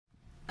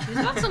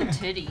He's got some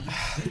titties.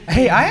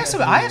 Hey, I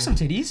have some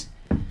titties.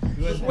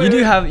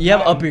 You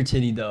have upper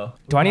titty though.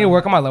 Do I need to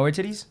work on my lower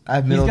titties? I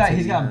have middle titty.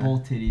 He's got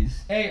both titties.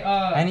 Hey,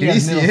 And he Can you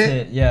has see middle it?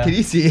 tit. Yeah. Can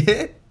you see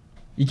it?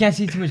 You can't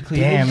see too much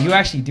cleavage. damn, you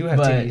actually do have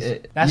but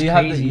titties. That's you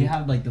crazy. you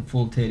have like the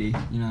full titty.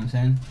 You know what I'm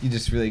saying? You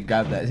just really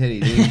grabbed that titty,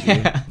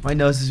 didn't you? My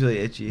nose is really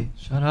itchy.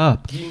 Shut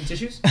up. Do you need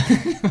tissues?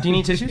 Do you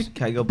need tissues?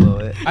 Can I go blow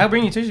it? I'll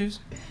bring you tissues.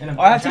 Oh,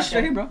 I have tissues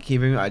right here, bro. Can you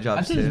bring me eye drops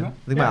I've seen too? this, I bro.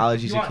 think my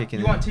allergies are kicking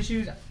You in. want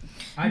tissues?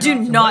 Do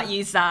not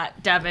use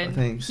that, Devin. Oh,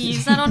 thanks. He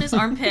used that on his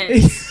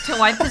armpits to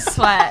wipe his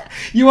sweat.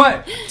 You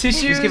want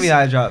tissues? Just give me the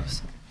eye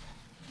drops.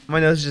 My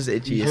nose is just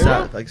itchy. You It's sure?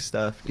 not like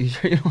stuff. You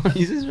sure you don't want to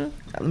use this, bro?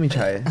 Let me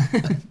try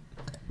it.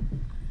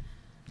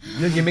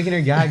 Look, you're making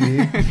her gag,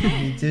 dude. You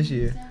need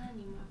tissue.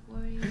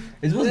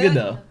 It smells good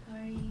though.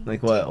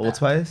 Like what? Old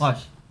Spice?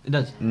 Watch. It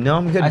does. No,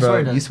 I'm good, I swear bro.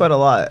 it does. You sweat a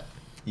lot.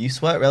 You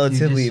sweat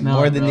relatively smell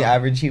more it, than the bro.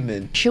 average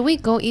human. Should we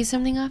go eat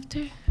something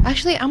after?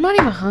 Actually, I'm not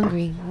even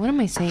hungry. What am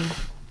I saying?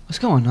 What's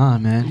going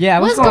on, man? Yeah,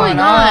 what's going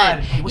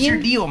on? What's You-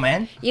 your deal,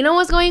 man? You know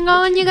what's going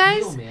on, you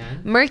guys?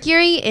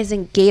 Mercury is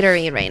in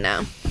Gatorade right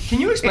now. Can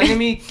you explain to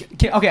me?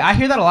 Okay, I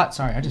hear that a lot.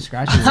 Sorry, I just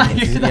scratched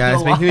it. Yeah,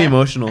 it's making me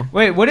emotional.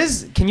 Wait, what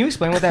is? Can you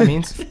explain what that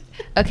means?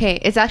 Okay,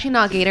 it's actually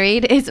not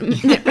Gatorade. It's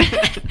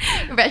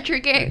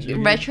retrograde.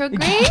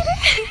 Retrograde?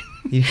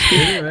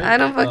 I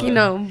don't fucking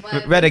know.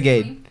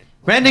 Renegade.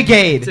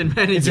 Renegade. It's in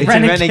Renegade. It's in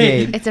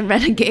Renegade. It's a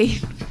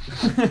renegade.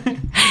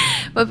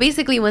 But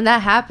basically, when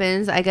that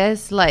happens, I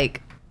guess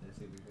like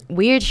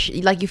weird,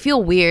 like you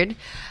feel weird.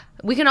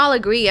 We can all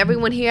agree.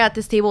 Everyone here at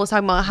this table was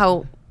talking about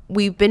how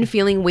we've been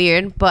feeling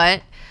weird,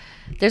 but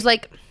there's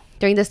like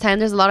during this time,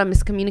 there's a lot of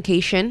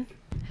miscommunication,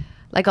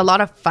 like a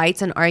lot of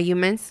fights and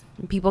arguments,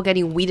 and people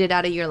getting weeded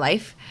out of your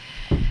life.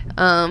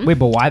 Wait,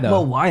 but why though?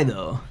 Well, why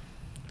though?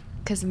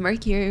 Because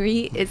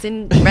Mercury is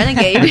in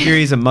renegade.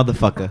 Mercury's a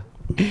motherfucker.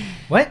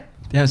 What?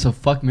 Damn, so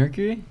fuck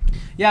Mercury?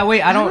 Yeah,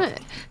 wait, I don't.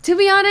 To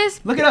be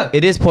honest, Look it up.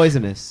 It is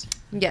poisonous.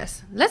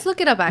 yes. Let's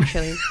look it up.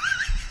 Actually,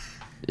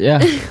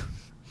 Yeah.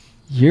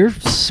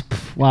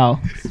 Wow.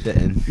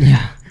 Spitting.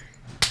 Yeah.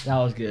 That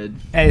was good.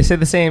 Hey, say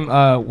the same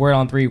word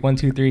on 3. 1,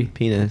 2, 3.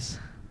 Penis.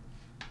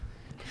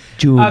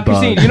 June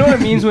Christine, you know what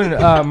it means when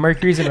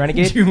Mercury's in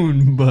renegade?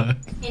 June bug.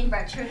 In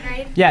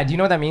retrograde? Yeah, do you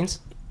know what that means?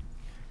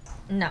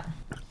 No.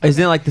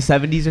 Isn't it like the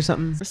 70s or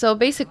something? so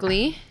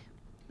basically,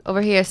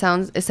 over here it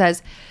says,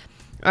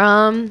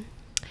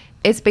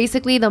 it's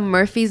basically the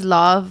Murphy's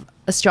Law of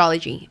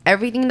astrology.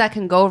 Everything that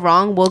can go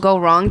wrong will go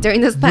wrong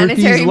during this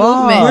planetary Murphy's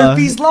Law. movement.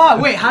 Murphy's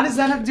Law. Wait, how does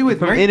that have to do with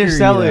From Mercury,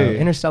 Interstellar. though?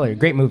 Interstellar.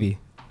 Great movie.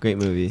 Great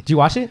movie. Did you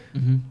watch it?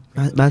 Mm-hmm.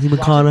 Matthew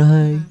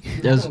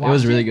McConaughey. It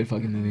was a really good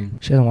fucking movie.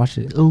 She hasn't watched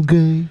it.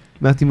 Okay.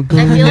 Matthew I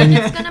McConaughey. feel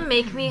like it's gonna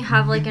make me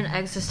have like an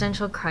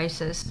existential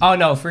crisis. Oh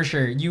no, for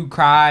sure. You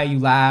cry, you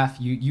laugh,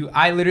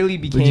 I literally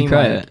became Would you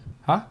cry like, at?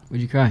 Huh?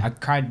 Would you cry? I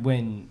cried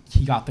when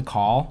he got the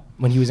call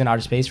when he was in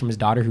outer space from his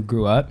daughter who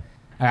grew up.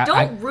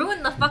 Don't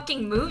ruin the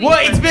fucking movie. Well,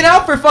 it's been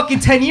out for fucking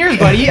 10 years,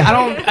 buddy. I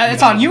don't.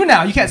 It's on you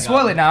now. You can't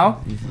spoil it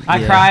now. I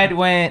Yeah. cried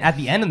when at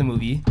the end of the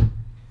movie.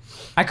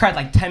 I cried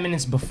like 10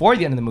 minutes before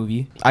the end of the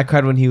movie. I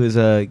cried when he was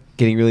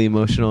getting really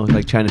emotional,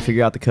 like trying to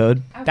figure out the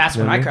code. That's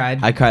when I cried.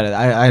 I cried.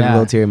 I had a Yeah.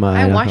 little tear in my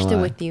eye. I not watched gonna it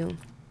lie. with you.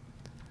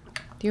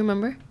 Do you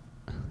remember?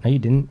 No, you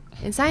didn't.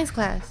 In science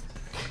class.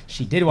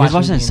 She did watch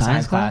watched it it in in science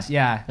science class. class?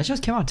 Yeah. That show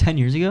came out 10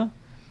 years ago?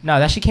 No,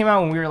 that shit came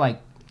out when we were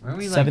like Weren't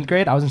we, 7th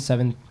grade. I was in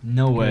 7th.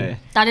 No way.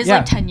 That is Yeah.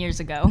 like 10 years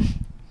ago.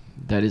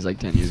 That is like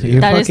 10 years You're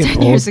ago. That is fucking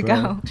 10 years old, bro.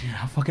 ago. Dude,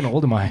 how fucking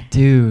old am I?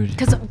 Dude.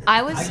 Because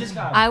I just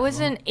got was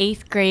in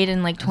 8th grade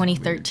in like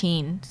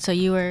 2013. So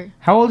you were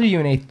How old are you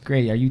in 8th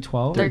grade? Are you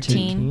 12?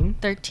 13.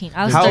 13.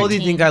 I was How 13. old do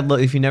you think I'd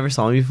look if you never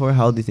saw me before?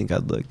 How old do you think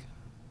I'd look?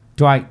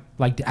 Do I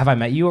like? Have I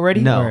met you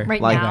already? No, Or-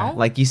 Right like now?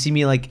 like you see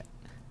me like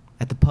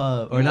at the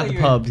pub or Yeah, not the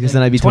you're pub because like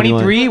then I'd be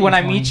 21. 23. When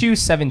I meet you,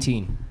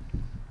 17.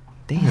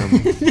 Damn.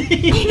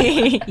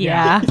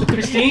 Yeah.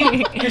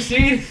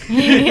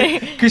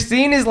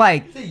 Christine is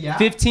like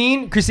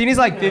 15. Christine is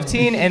like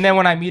 15, and then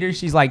when I meet her,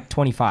 she's like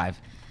 25.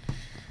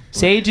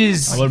 Sage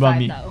is What about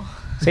me? Though.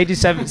 Sage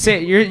is 7.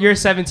 You're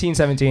 17.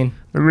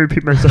 Let me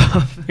repeat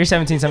myself. You're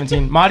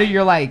 17. Madu,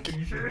 you're like.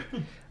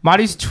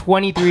 Madu's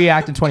 23,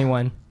 acting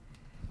 21.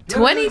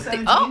 20.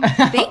 Oh,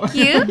 thank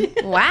you.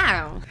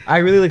 Wow. I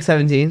really look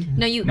 17.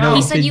 No, you. No,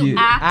 he said did you you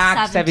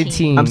act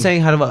 17. I'm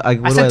saying how do I? Like,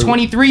 I what said do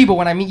 23, but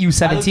when I meet you,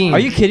 17. Are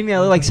you kidding me? I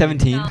look like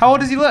 17. No. How old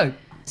does he look?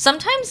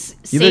 Sometimes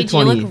You look Sage,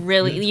 you 20. look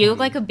really. You look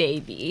like a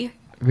baby.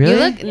 Really? You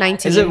look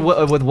 19. Is it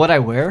with what I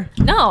wear?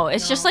 No,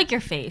 it's just like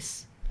your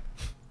face.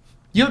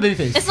 You have a baby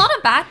face. It's not a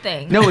bad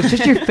thing. No, it's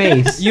just your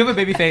face. You have a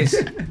baby face.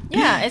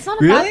 Yeah, it's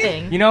not a Really? bad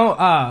thing. You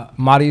know,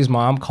 Madu's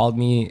mom called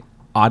me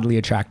oddly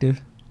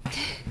attractive.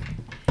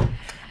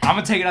 I'm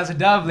gonna take it as a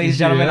dub, ladies and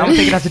gentlemen. I'm gonna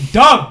take it as a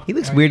dub. He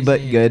looks weird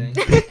but good.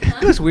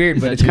 It looks weird,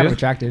 but it's kind of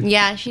attractive.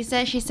 Yeah, she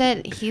said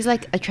he's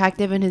like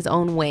attractive in his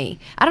own way.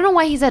 I don't know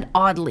why he said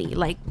oddly.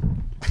 Like,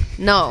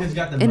 no, He's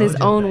got the in his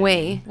mojo own thing.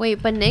 way.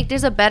 Wait, but Nick,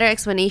 there's a better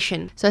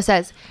explanation. So it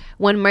says,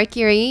 when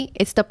Mercury,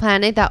 it's the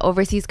planet that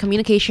oversees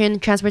communication,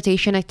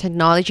 transportation, and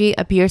technology,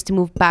 appears to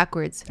move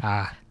backwards.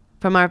 Ah,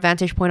 from our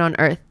vantage point on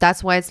Earth.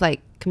 That's why it's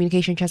like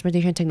communication,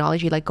 transportation,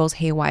 technology like goes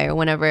haywire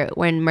whenever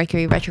we're in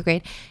Mercury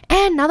retrograde.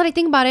 And now that I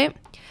think about it,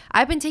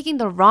 I've been taking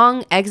the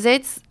wrong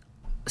exits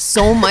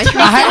so much. You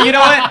know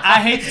what?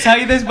 I hate to tell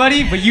you this,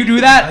 buddy, but you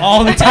do that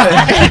all the time.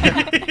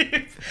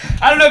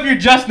 I don't know if you're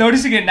just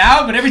noticing it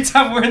now, but every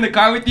time we're in the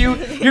car with you,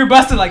 you're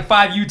busting like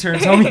 5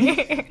 U-turns,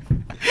 homie.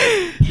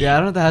 Yeah,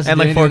 I don't know if that has to And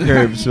do like 4 anything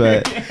with- curbs,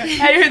 but And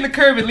you're hitting the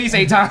curb at least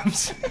 8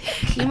 times.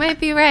 You might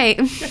be right.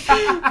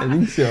 I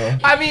think so.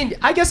 I mean,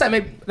 I guess that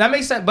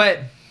makes sense, but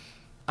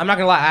I'm not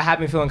gonna lie, I have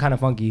been feeling kind of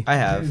funky. I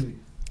have.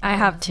 I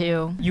have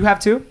two. You have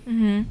too?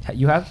 Mm-hmm.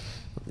 You have?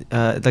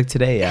 Like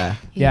today, yeah.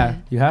 Yeah.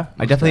 You have?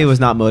 I definitely was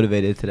not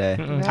motivated today.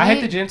 Mm-mm. I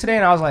hit the gym today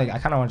and I was like, I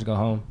kind of wanted to go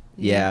home.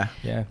 Yeah.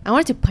 Yeah. I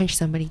wanted to punch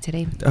somebody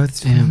today. Oh, it's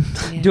damn.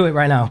 Yeah. Do it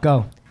right now.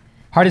 Go.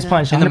 Hardest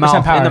punch. In the 100%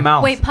 mouth. power. In the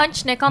mouth. Wait,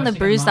 punch Nick on the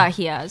bruise that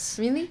he has.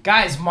 Really?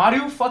 Guys,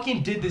 Madhu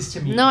fucking did this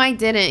to me. No, I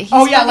didn't. He's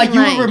Oh yeah, like fucking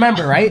you lying. would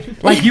remember,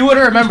 right? Like you would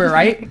remember,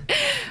 right?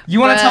 You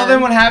want to tell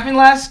them what happened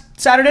last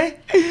Saturday?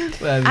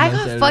 I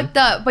got fucked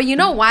up. But you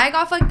know why I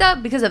got fucked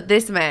up? Because of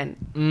this man.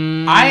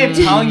 I am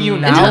telling you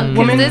now, Because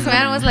woman. this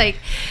man was like,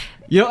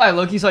 You know, I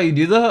low-key saw you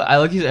do though. I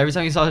low-key every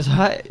time you saw a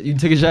shot, you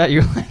took a shot.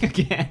 You're like,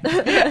 again.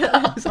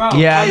 Bro,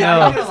 Yeah, I'm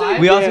not gonna no. lie.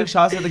 We all took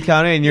shots at the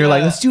counter, and you're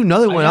like, let's do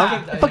another one.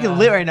 I'm fucking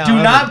lit right now. Do I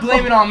was not like,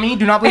 blame it on me.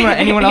 Do not blame it on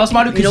anyone else,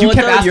 Madhu, You because know you what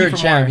kept though? asking You're a for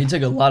champ. more. You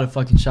took a lot of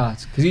fucking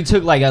shots. Because you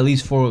took like at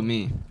least 4 with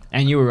me.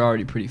 And you were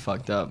already pretty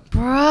fucked up.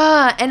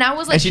 bruh. And I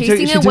was like And she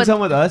chasing took it with. some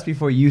with us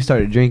before you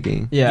started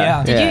drinking.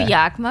 Yeah. Did Yeah. you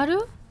yak,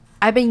 Maru?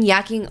 I've been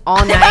yakking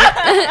all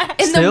night.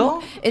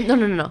 Still?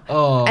 No.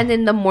 Oh. And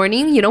in the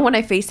morning, you know, when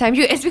I FaceTimed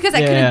you, it's because I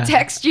Yeah. couldn't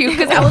text you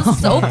because I was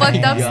so fucked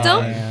up God. still.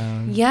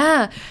 Yeah.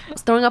 Yeah. I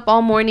was throwing up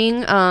all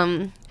morning.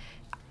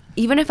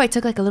 Even if I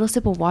took like a little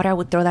sip of water, I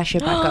would throw that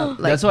shit back up.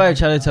 Like, That's why I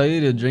tried to tell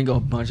you to drink a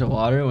bunch of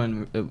water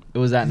when it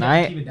was that You have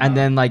to night. keep it down. And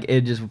then like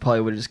it just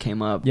probably would have just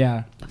came up.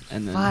 Yeah.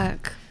 And then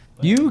fuck.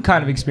 You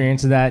kind of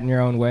experienced that in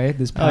your own way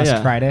this past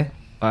yeah. Friday.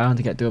 I don't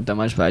think I threw up that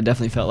much, but I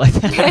definitely felt like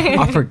that.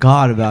 I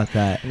forgot about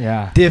that.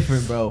 Yeah.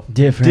 Different, bro.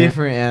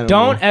 Different. animal.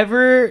 Don't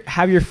ever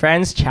have your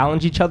friends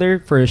challenge each other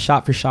for a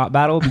shot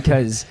battle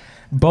because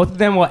both of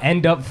them will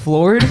end up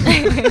floored. Dude,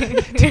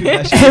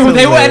 that shit's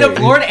They will end up hilarious.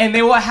 floored and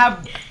they will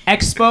have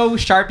Expo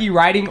Sharpie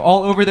writing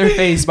all over their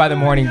face by the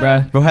morning,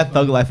 bruh. Bro had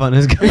thug life on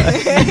his guy.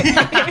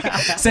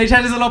 Sage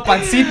had his little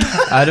pancita.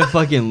 I had a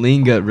fucking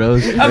lean gut,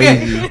 rose.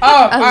 Okay.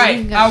 All right.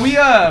 lingo.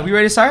 Are we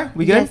ready to start?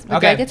 We good? Yes, but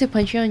do I Okay. get to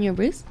punch you on your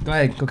bruise? Go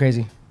ahead. Go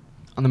crazy.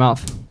 On the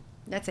mouth.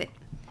 That's it.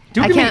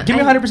 Dude, I give me can't-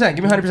 100%.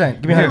 Give me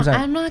 100%. Give me 100%.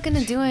 I'm not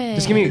gonna do it.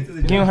 Just give me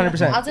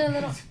 100%. I'll do a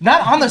little.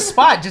 Not on the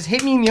spot. Just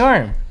hit me in the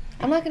arm.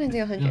 I'm not gonna do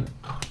 100.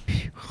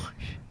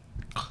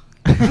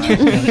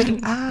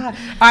 All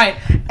right.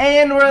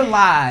 And we're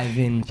live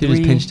in She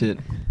just 3, pinched it.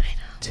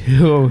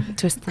 2,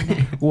 Twisting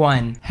it.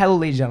 1. Hello,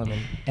 ladies and gentlemen,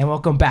 and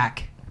welcome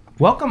back.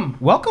 Welcome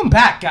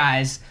back,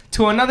 guys,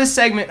 to another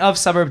segment of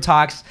Suburb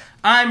Talks.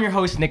 I'm your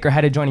host, Nick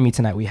Raheda. Joining me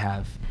tonight, we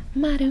have...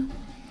 Maru.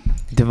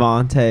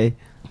 Devontae.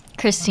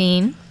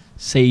 Christine.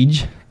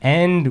 Sage.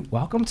 And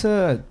welcome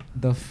to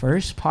the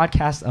first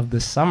podcast of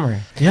the summer.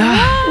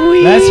 Yeah.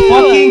 Let's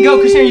fucking go.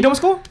 Christina, you done with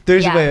school?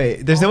 There's Yeah.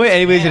 wait. There's no way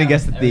anybody's gonna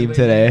guess the theme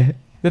today.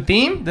 The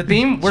theme? We're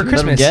Let 'em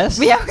Christmas. guess?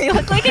 Yeah, we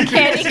look like a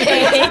candy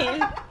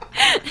cane.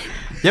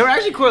 Yeah, we're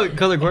actually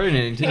color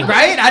coordinating too.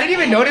 Right? I didn't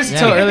even notice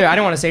until Yeah. earlier. I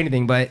didn't want to say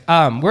anything, but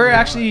we're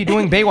actually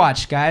doing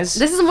Baywatch, guys.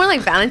 This is more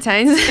like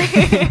Valentine's.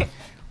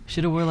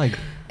 Should have wore like.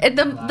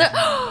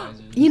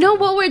 You know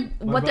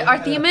what our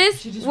theme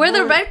is? We're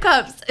the red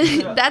cups.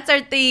 That's our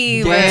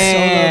theme.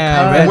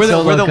 Damn. We're the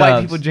Solo white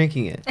cups. people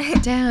drinking it.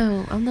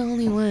 Damn, I'm the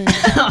only one.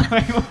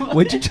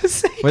 What'd you just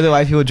say? We're the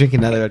white people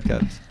drinking other red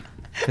cups.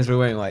 Because we're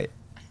wearing white.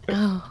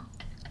 Oh,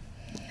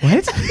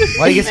 What?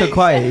 Why do you get so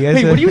quiet? You guys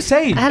Wait, what are you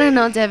saying? I don't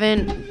know,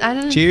 Devin. I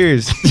don't.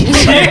 Cheers.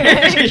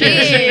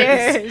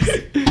 Cheers.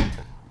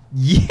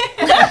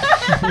 Yeah.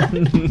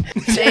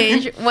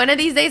 Sage. One of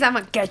these days, I'm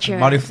gonna get you.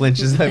 Marty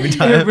flinches every You're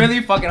time.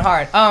 really fucking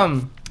hard.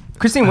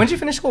 Christine, when did you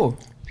finish school?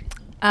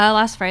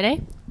 Last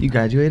Friday. You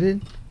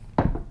graduated?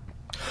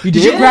 Did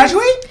you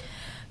graduate?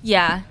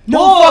 Yeah. No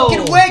Whoa.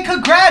 fucking way!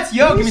 Congrats,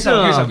 yo! Give me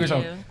some. Awesome. Give me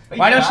some. Thank you.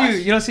 Why don't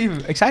you don't seem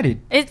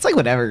excited? It's like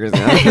whatever,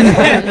 Christina.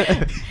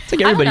 It's like I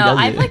don't everybody know. does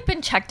I've it. like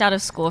been checked out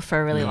of school for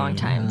a really long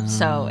time,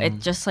 so it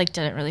just like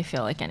didn't really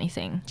feel like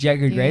anything. Did you have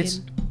good grades?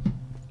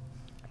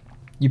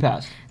 You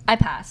passed. I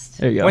passed.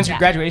 There you go. When's your Yeah.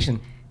 graduation?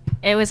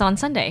 It was on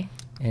Sunday.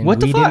 And What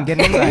the we fuck? Didn't get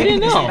an invite. We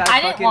didn't know. That's I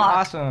didn't fucking walk.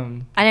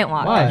 awesome. I didn't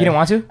walk. Why? You didn't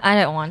want to? I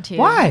didn't want to.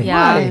 Why?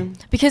 Yeah. Why?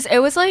 Because it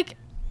was like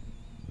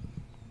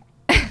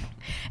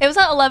it was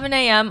at 11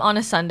 a.m. on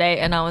a Sunday,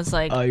 and I was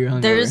like, Oh, you're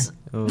hungover. "There's."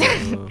 Oh.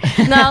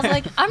 No, I was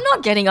like, I'm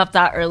not getting up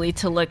that early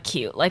to look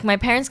cute. Like my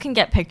parents can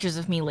get pictures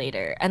of me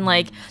later, and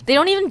like they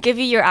don't even give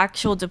you your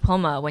actual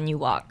diploma when you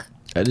walk.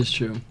 That is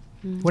true.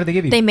 What did they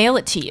give you? They mail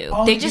it to you.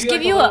 Oh, They they just give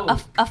give you, you like,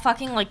 a a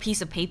fucking like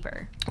piece of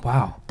paper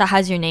Wow. that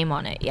has your name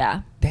on it.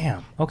 Yeah.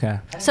 Damn. Okay.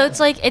 So it's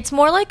like it's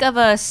more like of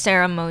a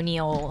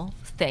ceremonial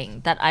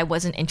thing that I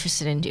wasn't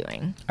interested in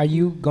doing. Are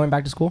you going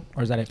back to school,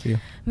 or is that it for you?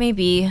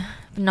 Maybe,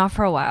 but not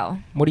for a while.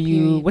 What's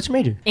your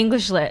major?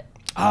 English lit.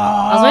 Oh.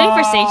 I was waiting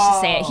for Sage to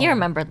say it. He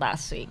remembered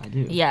last week. I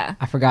do. Yeah.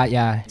 I forgot.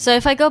 Yeah. So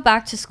if I go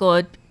back to school,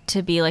 it'd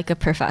to be like a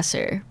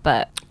professor,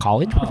 but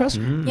College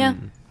professor? yeah,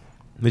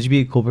 Would you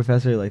be a cool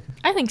professor? Like,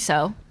 I think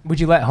so. Would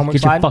you let homework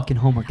Get your slide? fucking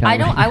homework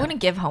out. I wouldn't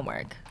give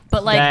homework,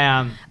 but like,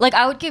 Damn. like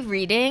I would give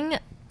reading,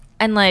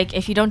 and like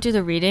if you don't do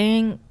the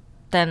reading,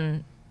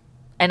 then,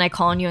 and I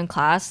call on you in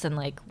class, then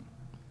like,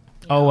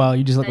 Oh well,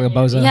 you just look like a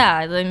bozo.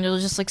 yeah, then it'll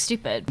just look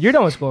stupid. You're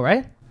done with school,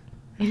 right?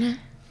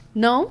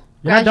 No?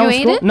 You're not done with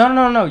school? Graduated?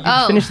 No. You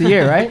Oh. finished the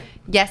year, right?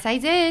 Yes, I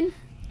did.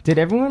 Did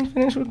everyone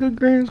finish with good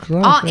grades? 'Cause I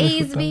didn't All finish A's,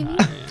 with them.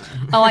 baby.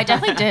 Oh, I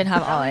definitely did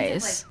have all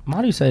A's.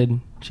 Madu said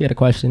she had a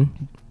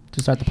question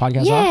to start the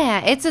podcast off. Yeah,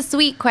 it's a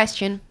sweet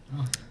question.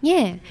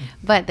 Yeah,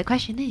 but the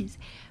question is,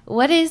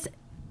 what is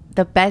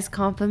the best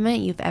compliment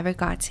you've ever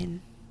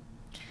gotten?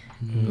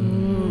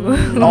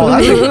 oh,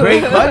 that's a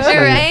great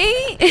question.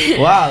 Right?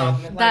 Wow.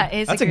 That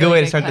is. That's a good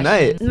way to start the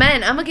night.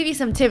 Man, I'm gonna give you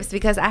some tips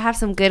because I have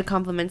some good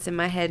compliments in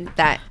my head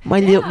that My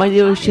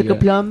little sugar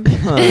plum.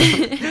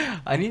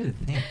 I need to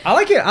think. I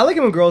like it. I like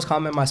it when girls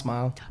comment my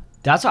smile.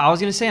 That's what I was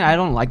gonna say, and I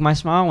don't like my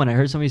smile. When I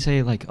heard somebody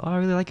say like, "Oh, I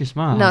really like your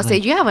smile." I no, was Sage,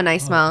 like, you have a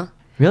nice smile.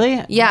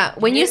 Really? Yeah,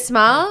 when you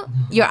smile,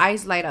 your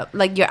eyes light up.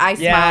 Like your eyes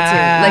Yeah. smile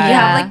too. Like you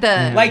have like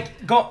the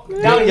Like go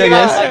down Yeah, here.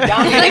 yes. Like,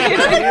 down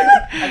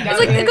here. it's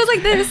like it goes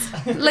like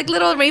this, like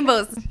little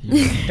rainbows.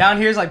 Down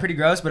here is like pretty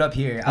gross, but up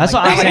here. That's I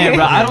what like I'm saying,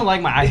 bro. I don't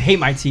like I hate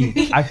my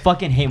teeth. I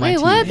fucking hate my Wait,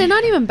 teeth. what? They're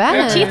not even bad.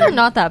 Your teeth are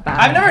not that bad.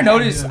 I've never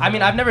noticed. I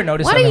mean, I've never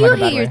noticed. Why do them in, you like,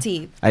 a bad hate your way.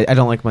 teeth? I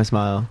don't like my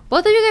smile.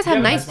 Both of you guys have have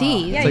a nice nice smile.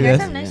 teeth. Yeah, It's you like guys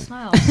this? have nice Yeah.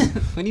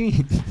 smiles. What do you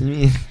mean? What do you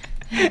mean?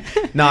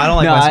 No, I don't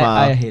like No, my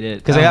smile. I hate it.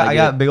 Because I don't I like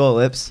got it. big old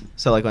lips,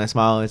 so like when I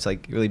smile, it's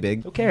like really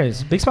big. Who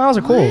cares? Big smiles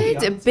are cool.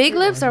 What? Big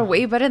lips are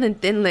way better than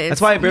thin lips.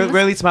 That's why I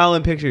rarely smile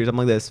in pictures. I'm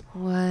like this.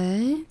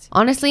 What?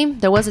 Honestly,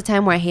 there was a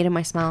time where I hated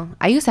my smile.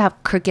 I used to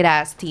have crooked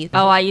ass teeth.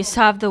 Oh, I used to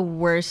have the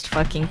worst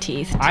fucking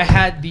teeth. I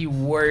had the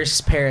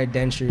worst pair of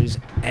dentures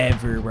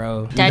ever,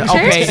 bro.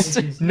 Dentures?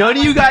 Okay. None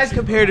of you guys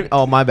compared to.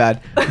 Oh my bad.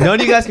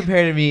 None of you guys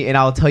compared to me, and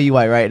I'll tell you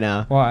why right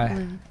now.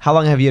 Why? How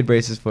long have you had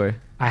braces for?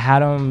 I had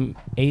them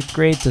 8th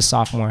grade to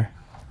sophomore.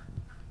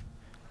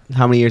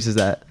 How many years is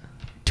that?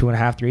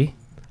 2.5, 3.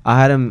 I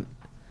had them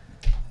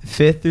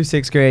 5th through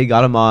 6th grade.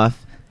 Got them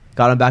off.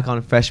 Got them back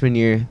on freshman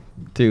year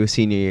through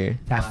senior year.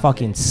 That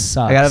fucking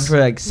sucks. I got them for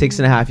like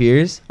 6.5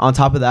 years. On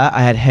top of that,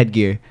 I had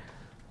headgear.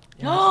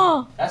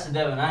 That's the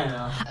Devin I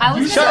know. I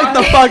was Shut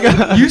the fuck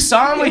up. You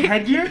saw him with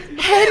headgear?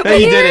 No,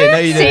 you didn't. No,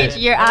 you Sage,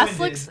 didn't. your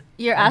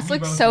ass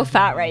looks so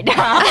fat right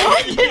now.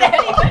 Did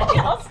anybody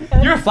else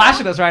know? You're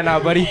flashing us right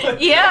now, buddy.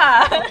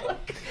 Yeah.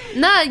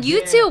 Nah,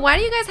 you too. Why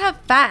do you guys have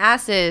fat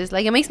asses?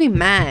 Like, it makes me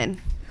mad.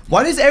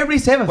 Why does everybody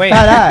say I have a Wait,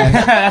 fat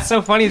ass? that's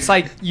so funny. It's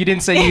like you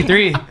didn't say you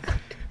 3.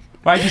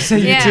 Why'd you say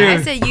you Yeah, 2?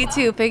 I said you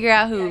too. Figure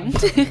out who.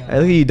 Hey, look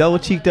at you, double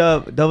cheeked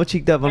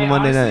up on a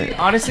Monday night.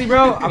 Honestly,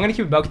 bro, I'm gonna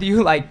keep it buck with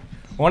you. Like,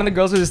 one of the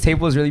girls at this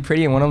table is really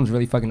pretty, and one of them is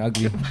really fucking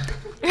ugly.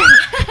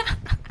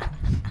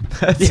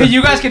 Yeah,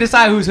 you guys can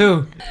decide who's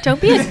who.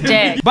 Don't be a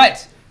dick.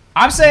 But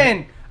I'm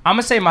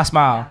gonna say my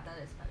smile.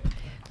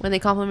 When they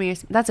compliment your,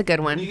 that's a good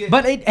one.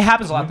 But it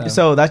happens a lot though.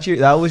 So that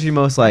was your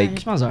most Your like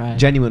smile's alright.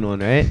 genuine one,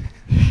 right?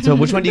 So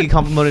which one do you get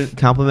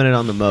complimented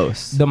on the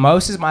most? The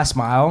most is my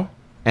smile.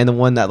 And the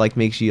one that like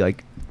makes you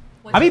like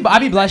I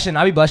be blushing.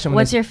 I be blushing.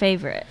 What's your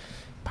favorite?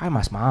 probably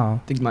my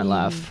smile? I think my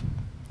laugh.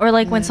 Or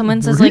like when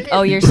someone says like,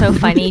 "Oh, you're so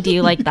funny." Do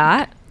you like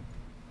that?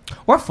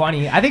 Or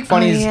funny. I think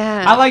funny Oh, is.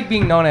 yeah. I like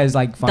being known as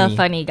like funny. The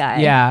funny guy.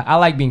 Yeah, I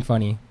like being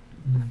funny.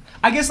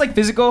 I guess like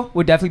physical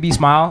would definitely be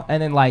smile,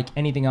 and then like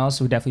anything else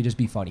would definitely just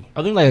be funny.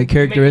 I think like a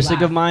characteristic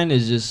laugh. of mine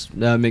is just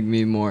make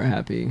me more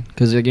happy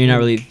because like, you're not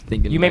really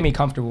thinking. You made like, me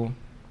comfortable.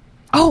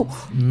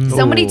 Oh,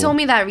 somebody Ooh. told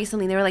me that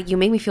recently. They were like, "You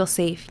make me feel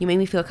safe. You make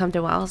me feel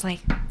comfortable." I was like,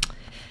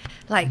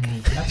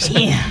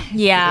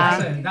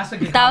 Yeah. That's a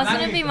good. That was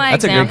gonna be my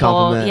That's a great example.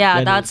 compliment. Yeah,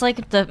 That that's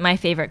like my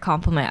favorite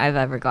compliment I've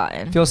ever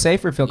gotten. Feel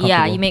safe or feel comfortable?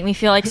 Yeah, you make me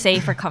feel like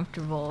safe or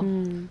comfortable.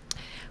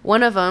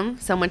 one of them.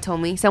 Someone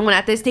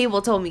at this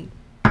table told me.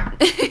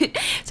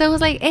 So I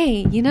was like,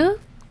 "Hey, you know,"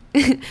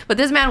 but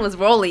this man was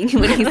rolling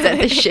when he said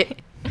this shit.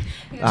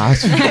 ah,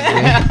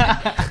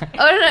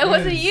 Oh no, it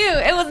wasn't you.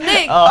 It was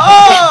Nick.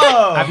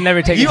 Oh! I've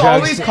never taken You drugs.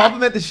 always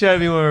compliment the shit out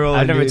of me when we're rolling.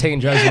 I've never dude. taken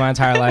drugs in my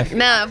entire life.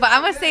 Nah, but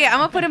I'm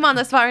gonna put him on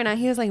the spot right now.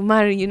 He was like,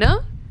 "Maru, you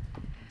know,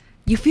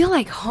 you feel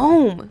like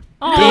home."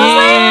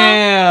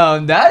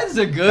 Damn, that is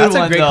a good That's a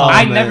one. great though. I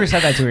compliment. never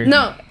said that to her.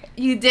 No,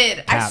 you did.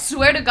 I Cap.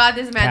 swear to God,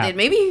 this man Cap. did.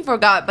 Maybe he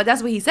forgot, but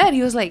that's what he said.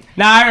 He was like,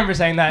 Nah, I remember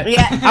saying that.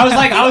 Yeah.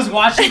 I was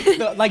watching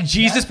like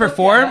Jesus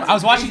perform. I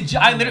was watching.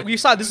 I literally, we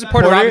saw this is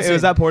Porter Porter? Robinson. It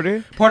was that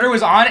Porter? Porter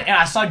was on, and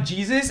I saw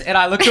Jesus, and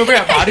I looked over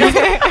at Badu,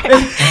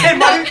 and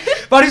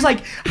Badu's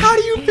like, "How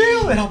do you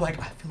feel?" And I'm like,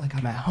 "I feel like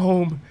I'm at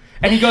home."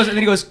 And he goes,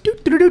 "Do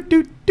do do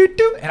do do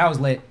do," and I was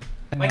lit.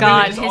 Like,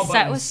 God, literally just all his set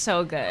buttons. was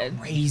so good.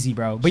 crazy,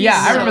 bro. But yeah,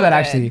 I remember so that good.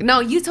 actually.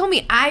 "No, you told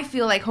me I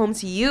feel like home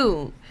to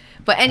you."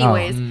 But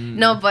anyways,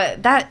 no,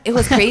 but it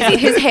was crazy.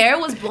 His hair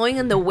was blowing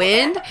in the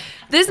wind.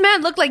 This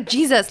man looked like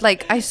Jesus.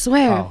 Like, I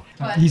swear.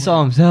 He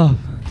saw himself.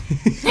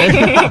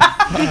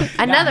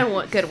 Another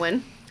one, good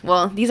one.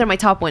 Well, these are my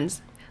top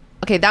ones.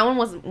 Okay, that one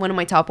was one of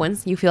my top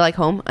ones. You feel like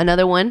home.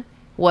 Another one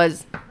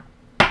was,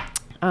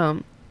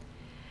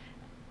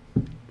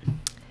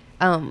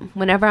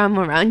 whenever I'm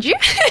around you.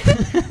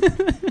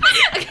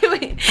 Okay,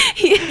 wait.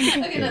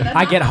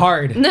 I get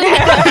hard. No. he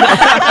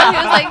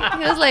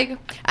was like,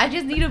 I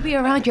just need to be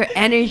around your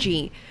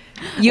energy.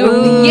 And he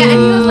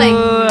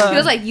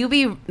was like, you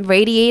be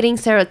radiating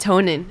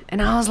serotonin,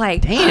 and I was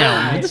like,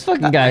 Damn, where this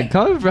fucking guy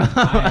coming from?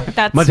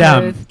 That's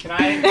Madame. smooth. Can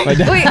I? Wait,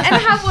 and I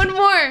have one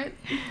more.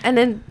 And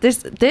then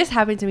this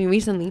happened to me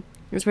recently.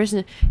 This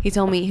person, he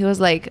told me, he was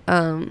like,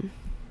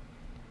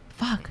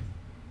 fuck,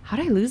 how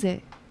did I lose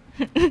it?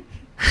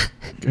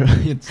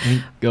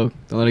 Go,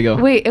 don't let it go.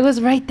 Wait, it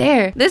was right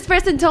there. This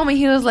person told me,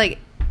 he was like,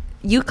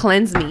 you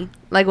cleanse me.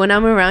 Like, when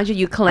I'm around you,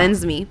 you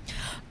cleanse me.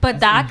 But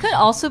that could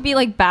also be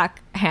like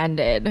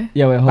backhanded.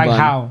 Yeah, wait, hold Like on.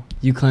 how?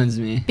 You cleanse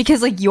me.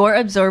 Because like you're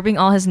absorbing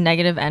all his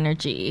negative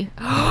energy.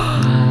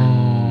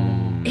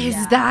 Is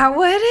that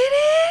what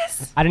it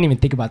is? I didn't even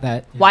think about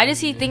that. Why does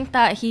he think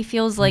that he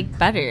feels like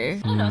better?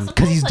 I don't know.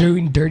 Because he's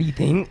doing dirty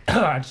things.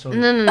 No.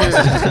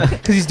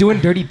 Because he's doing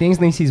dirty things,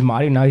 and then he sees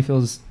Mario, now he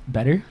feels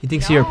better. He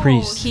thinks you're a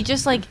priest. He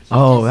just like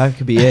Oh, that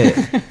could be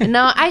it.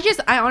 No,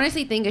 I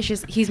honestly think it's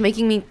just, he's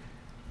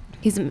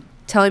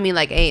telling me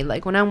like, hey,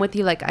 like when I'm with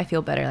you, like I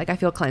feel better, like I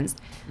feel cleansed.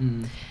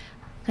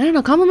 I don't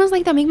know, compliments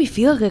like that make me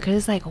feel good, because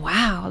it's like,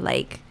 wow,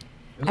 like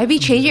I be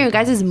changing your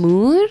guys'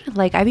 mood,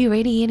 like I be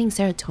radiating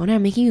serotonin,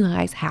 I'm making you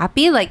guys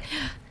happy, like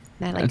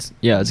that, like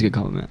That's a good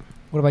compliment.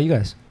 What about you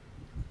guys?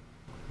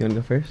 You want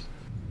to go first?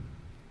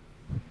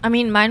 I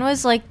mean, mine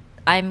was like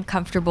I'm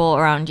comfortable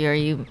around you, or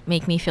you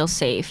make me feel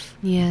safe.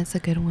 yeah, it's a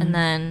good one. And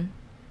then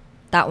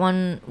that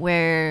one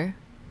where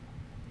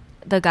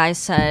the guy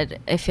said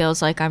it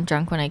feels like I'm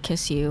drunk when I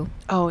kiss you.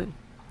 oh,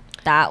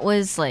 That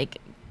was like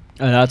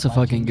Oh, that's a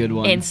fucking good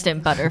one.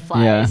 instant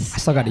butterflies. Yeah. I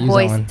still got to use that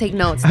boys, one. take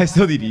notes. I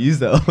still need to use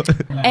though.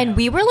 And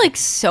we were like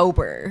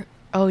sober.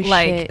 Oh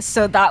Like shit,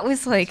 so that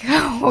was like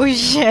oh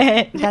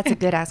shit. that's a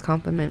good ass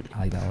compliment. I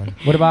like that one.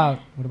 What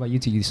about you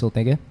two? You still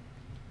thinking?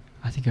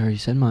 I think I already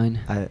said mine.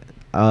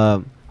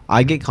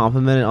 I get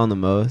complimented on the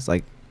most.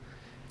 Like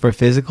for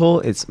physical,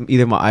 it's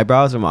either my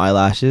eyebrows or my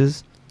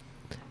eyelashes,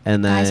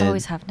 and then Guys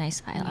always have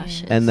nice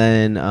eyelashes. and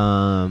then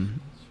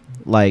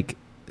like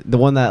the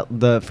one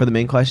for the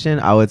main question,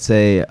 I would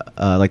say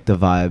like the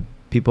vibe.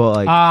 People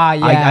like Ah,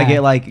 yeah. I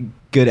get like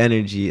good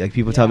energy. Like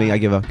people tell me I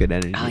give off good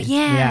energy. Oh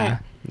yeah.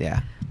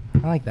 Yeah.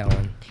 I like that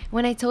one.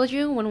 When I told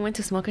you when we went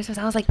to Smokers Fest,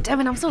 I was like,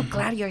 Devin, I'm so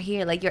glad you're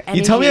here. Like your energy.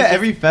 You tell me is at just-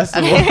 every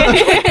festival.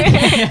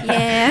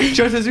 Yeah.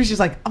 Joe says she's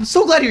like, I'm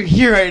so glad you're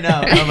here right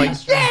now. And I'm like,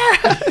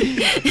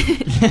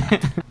 yeah.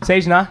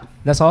 Sage, nah?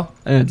 That's all?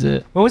 That's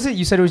it. What was it?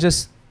 You said it was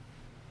just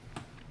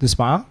the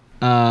smile?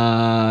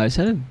 I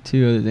said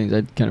two other things.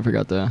 I kind of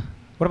forgot the.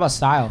 What about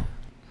style?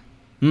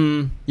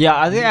 Yeah,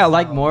 I think I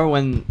like more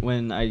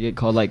when I get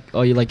called like,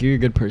 oh, you're a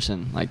good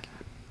person, like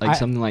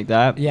something like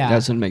that. Yeah.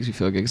 That's what makes me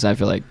feel good, because I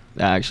feel like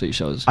that actually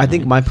shows. I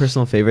think my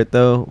personal favorite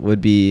though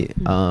would be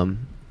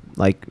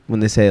like when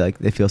they say like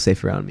they feel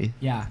safe around me.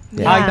 Yeah.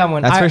 Yeah. I like that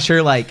one. That's for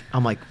sure. Like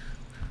I'm like,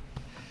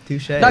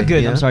 touche. not good.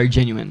 you know? I'm sorry,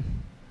 genuine.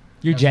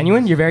 You're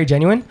genuine? You're very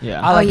genuine?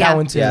 Yeah. I like yeah. that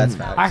one too. Yeah, that's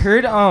facts. I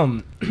heard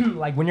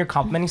like when you're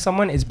complimenting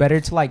someone, it's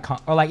better to like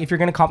or like if you're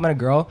gonna compliment a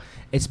girl,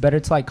 it's better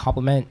to like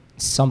compliment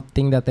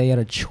something that they had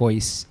a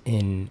choice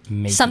in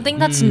making. something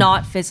that's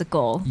not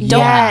physical.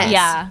 Yes.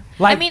 Yeah.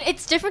 Like- I mean,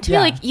 it's different to Yeah.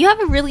 be like, you have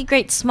a really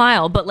great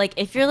smile, but like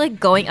if you're like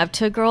going up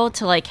to a girl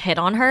to like hit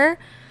on her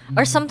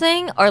or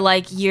something, or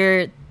like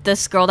you're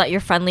this girl that you're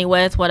friendly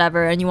with,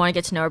 whatever, and you want to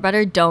get to know her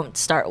better, don't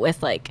start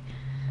with like,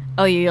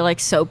 oh, you're like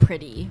so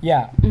pretty.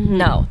 Yeah.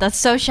 No, that's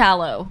so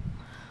shallow.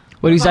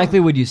 What exactly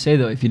would you say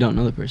though if you don't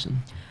know the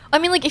person? I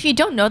mean, like, if you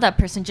don't know that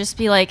person, just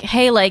be like,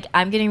 hey, like,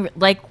 I'm getting,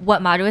 like,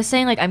 what Madu was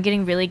saying, like, I'm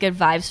getting really good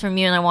vibes from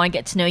you, and I want to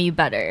get to know you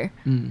better.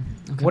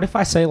 Okay. What if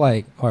I say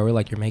like, oh, I really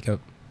like your makeup?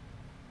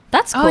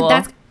 That's cool.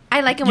 Oh, I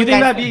like it You when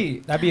think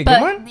guys. that'd be a but,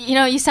 good one? you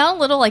know, you sound a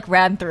little, like,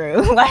 ran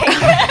through. Like,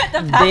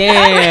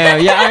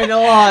 Damn. Yeah, I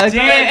know.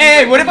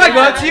 Hey, what if I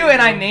go up to you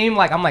and I name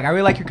like I'm like I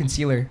really like your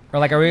concealer, or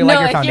like I really like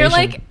your if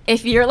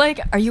foundation? you're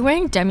like, are you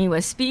wearing demi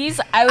wispies?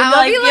 I would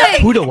I'll be be like,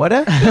 like- Who the what?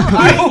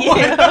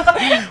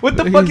 What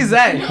the fuck is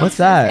that? What's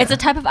that? it's a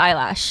type of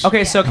eyelash.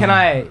 Okay, so can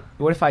I?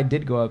 What if I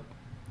did go up?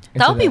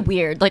 That would be into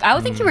weird. Like, I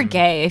would think you were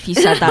gay if you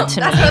said that to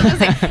That's what I me. was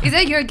gonna say. Is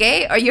that you're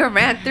gay or you're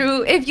ran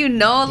through? If you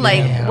know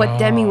like what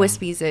demi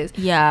wispies is,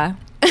 Yeah.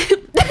 like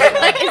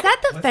is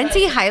that the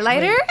Fenty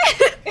highlighter?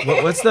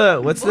 what's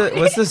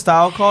the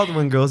style called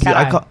when girls do?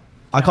 Cat eye.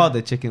 I call it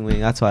the chicken wing.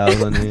 That's why I was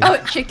wondering. Oh,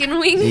 chicken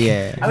wing.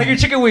 Yeah. I like your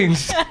chicken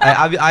wings.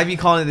 I be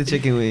calling it the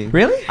chicken wing.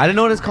 Really? I didn't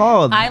know what it's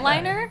called.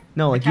 Eyeliner?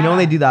 No, like you know when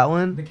they do that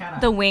one.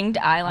 The winged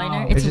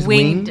eyeliner. Oh. It's It's just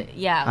winged. winged?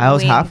 Yeah. I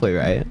was winged. halfway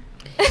right.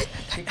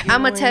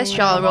 I'm gonna test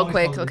y'all real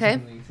quick, okay?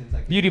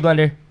 Beauty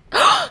blender.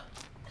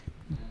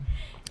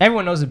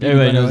 Everyone knows the beauty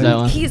Everybody blender. knows that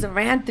one. He's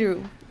ran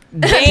through.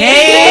 Damn.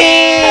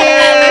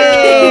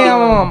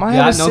 I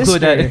Yeah, have a no clue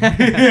sister.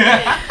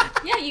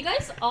 Yeah, you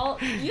guys all.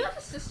 You have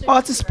a sister. Oh,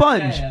 it's a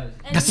sponge. And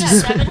That's yeah,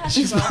 just- Devin has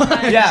a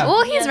girlfriend. Yeah.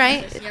 Well, He he's has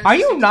right. a sister. Are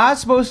you not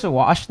supposed to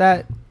wash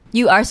that?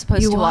 You are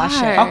supposed You to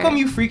wash are. it. How come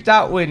you freaked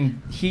out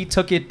when he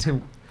took it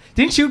to?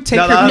 Didn't you take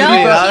No, her?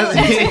 that was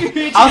No, me. you- That was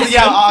me. I was,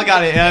 yeah, I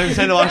got it. Yeah, I'm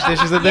trying to wash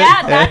dishes with it.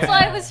 Yeah, that's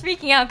why I was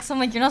freaking out because I'm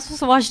like, you're not supposed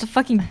to wash the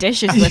fucking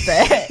dishes with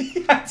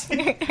it.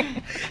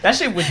 That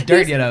shit was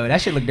dirty though.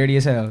 That shit looked dirty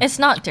as hell. It's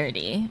not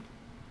dirty.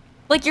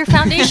 Like your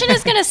foundation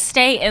is gonna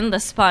stay in the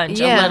sponge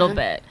Yeah. a little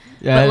bit,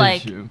 Yeah, but that is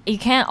like true. you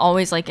can't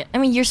always like it. I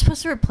mean, you're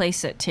supposed to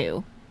replace it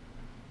too.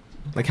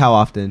 Like how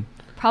often?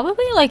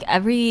 Probably like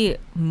every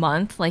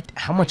month, like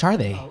How much are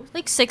they?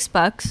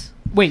 $6.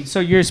 Wait, so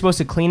you're supposed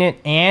to clean it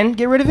and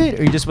get rid of it,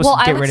 or you're just supposed Well,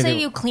 to I get would rid of say it?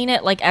 you clean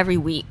it like every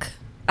week.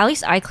 At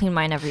least I clean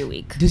mine every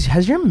week.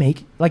 Has your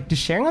does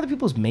sharing other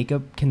people's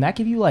makeup, can that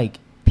give you like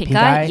Pink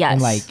eye? Yes.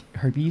 and like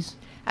herpes?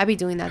 I be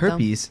doing that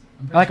Herpes.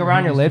 Like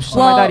around your lips,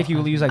 something like that. If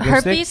you use like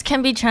herpes lipstick.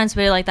 can be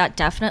transmitted like that,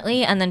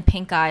 definitely. And then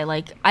pink eye,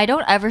 like I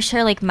don't ever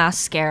share like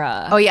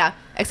mascara. though. Oh yeah,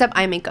 except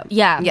eye makeup.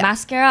 Yeah,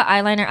 mascara,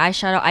 eyeliner,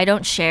 eyeshadow. I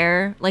don't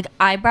share like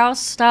eyebrow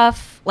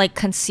stuff, like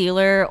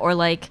concealer or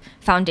like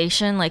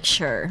foundation. Like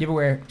sure, You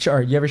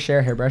ever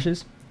share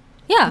hairbrushes?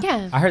 yeah,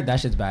 Yeah. I heard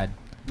that shit's bad.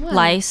 What?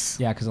 lice.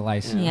 Yeah, because of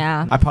lice.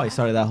 Yeah. I probably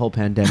started that whole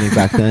pandemic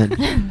back then.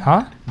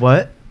 Huh?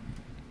 What?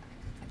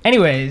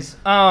 Anyways,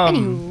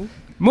 Anywho.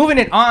 moving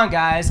it on,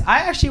 guys. I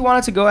actually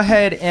wanted to go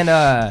ahead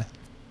and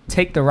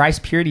take the rice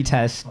purity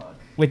test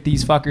with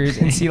these fuckers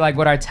and see like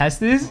what our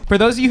test is. For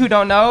those of you who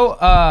don't know,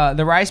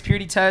 the rice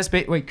purity test.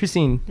 Wait,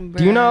 Christine,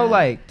 do you know Bruh.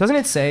 like? Doesn't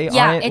it say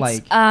Yeah, on it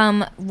it's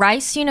like?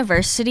 Rice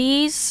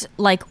University's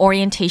like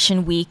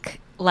orientation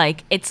week.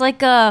 Like it's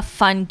like a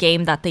fun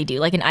game that they do,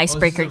 like an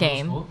icebreaker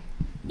game.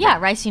 Yeah,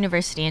 Rice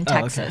University in Oh,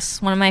 okay. Texas.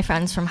 One of my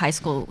friends from high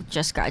school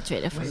just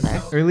graduated from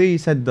there. Earlier you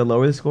said the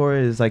lower the score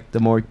is like the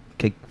more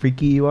like,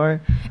 freaky you are.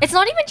 It's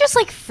not even just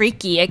like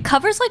freaky. It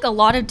covers like a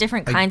lot of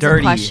different Like kinds dirty,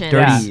 of questions.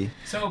 dirty.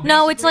 So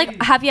No, it's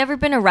like, have you ever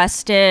been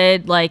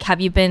arrested? Like, have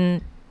you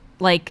been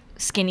like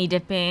skinny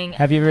dipping?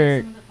 Have you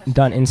ever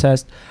done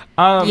incest?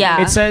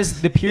 Yeah. It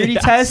says the purity Yeah.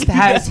 test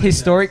has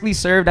historically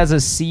served as a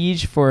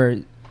siege for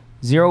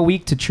 0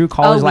 week to true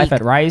college life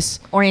week. at Rice.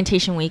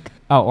 Orientation week.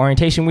 Oh,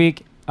 orientation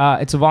week.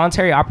 It's a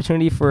voluntary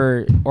opportunity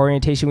for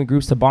orientation week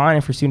groups to bond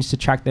and for students to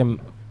track the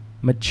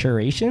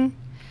maturation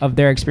of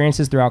their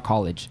experiences throughout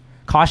college.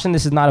 Caution,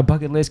 this is not a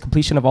bucket list.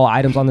 Completion of all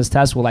items on this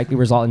test will likely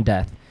result in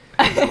death.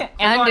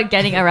 And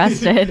getting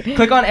arrested.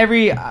 Click on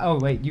every... oh,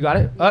 wait. You got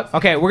it?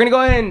 Okay, we're going to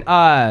go ahead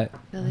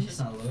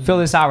and fill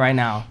this out right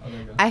now.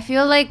 I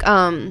feel like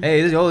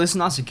Hey, this is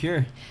not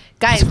secure.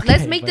 guys, It's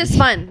let's okay, make buddy. this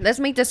fun. Let's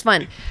make this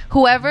fun.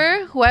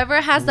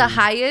 Whoever has the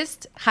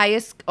highest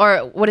or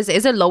what is it?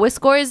 Is it lowest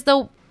score is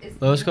the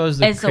Lowest score is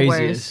the It's the craziest.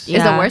 worst. is the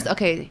Yeah. worst?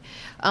 Okay.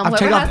 I've Whoever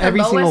checked has off the every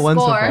single lowest one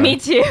so score far. Me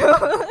too.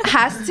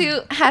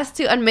 has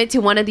to admit to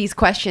one of these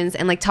questions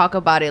and like talk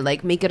about it,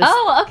 like make it a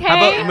Oh, okay. How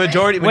about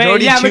majority? Wait,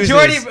 Majority yeah, chooses.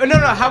 majority. No.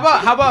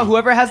 How about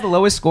whoever has the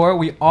lowest score?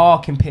 We all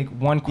can pick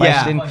one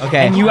question.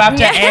 okay. And you have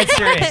to Yeah.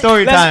 answer it.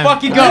 Story Let's time.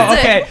 fucking go. Listen.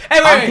 Okay. Hey,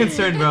 wait. I'm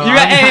concerned, bro. You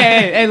got,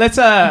 hey,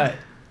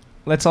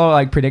 let's all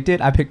like predict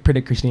it. I picked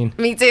predict Christine.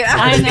 Me too.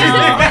 I know.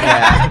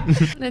 Yeah.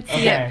 Let's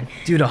see Okay.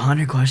 it. Dude,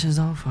 100 questions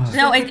though? Fuck.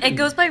 No, it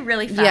goes by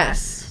really fast.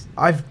 Yes.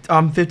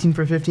 I'm 15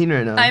 for 15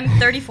 right now. I'm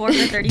 34 for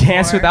 34.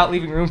 Dance without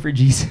leaving room for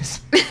Jesus.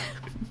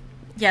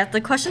 Yeah,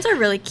 the questions are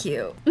really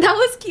cute. That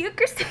was cute,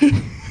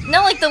 Christine.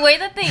 No, like the way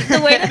that they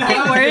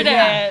word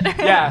it.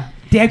 Yeah.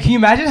 Damn, can you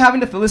imagine having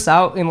to fill this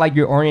out in like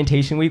your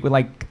orientation week with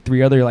like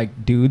 3 other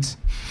like dudes?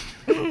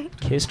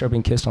 Kissed or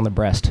being kissed on the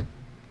breast.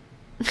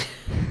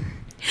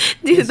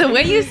 Dude, the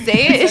way you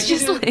say it, it's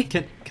just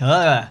like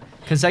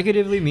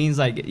Consecutively means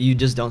like you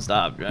just don't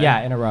stop, right?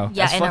 Yeah, in a row.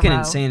 Yeah, That's in a fucking row.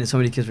 insane that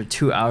somebody kiss for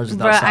 2 hours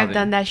without bro, stopping. I've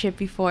done that shit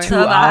before. 2 So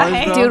have hours,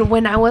 I. bro? Dude,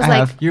 when I was I like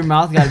have. Your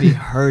mouth gotta be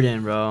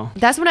hurting, bro.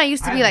 that's when I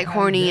used to be like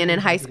horny and in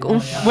high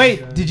school.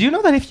 Wait, did you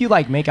know that if you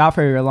like make out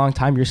for a long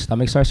time, your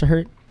stomach starts to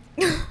hurt?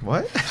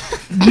 What?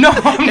 No,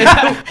 I'm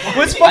not.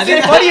 What's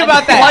fucking funny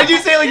about that? Why'd you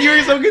say like you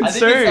were so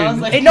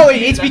concerned? No,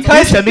 it's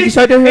because Stomach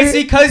start to hurt? it's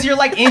because you're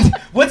like in.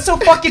 What's so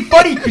fucking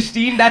funny,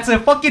 Christine? That's a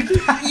fucking.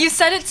 You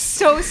said it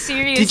so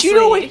seriously. Did you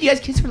know when you guys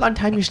kiss for a long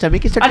time, your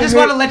stomach is I just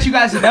want to let you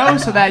guys know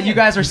so that you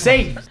guys are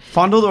safe.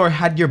 fondled or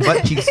had your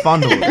butt cheeks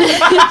fondled?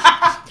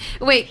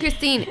 Wait,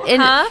 Christine,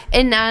 Huh?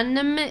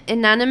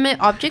 inanimate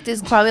object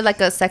is probably like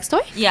a sex toy?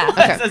 Yeah.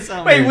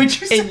 Okay. Wait, would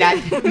you say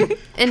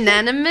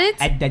Inanimate?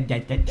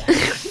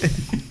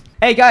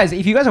 Hey guys,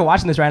 if you guys are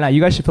watching this right now,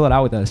 you guys should fill it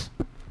out with us.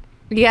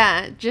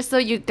 Yeah, just so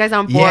you guys are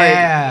on board.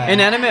 Yeah.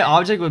 Inanimate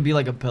object would be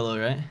like a pillow,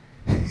 right?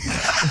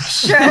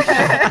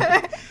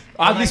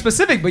 Oddly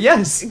specific, but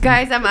yes.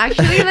 Guys, I'm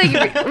actually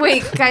like,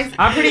 wait, guys.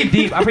 I'm pretty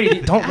deep.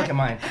 Don't look at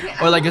mine.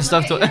 Or like a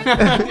stuffed toy.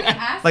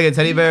 Like a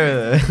teddy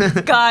bear.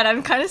 God,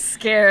 I'm kind of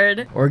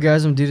scared.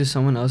 Orgasm due to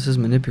someone else's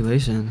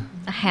manipulation.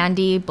 A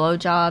handy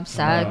blowjob,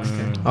 sex.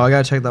 Oh, I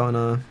gotta check that one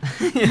off.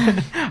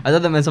 I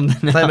thought that meant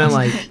something else. I meant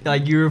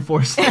like you were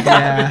forced.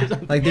 yeah,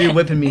 like they were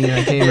whipping me and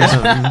I came or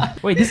something.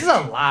 Wait, this is a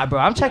lot, bro.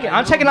 I'm checking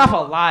off a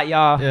lot,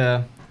 y'all.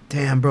 Yeah.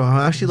 Damn, bro.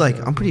 I'm actually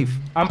like I'm pretty.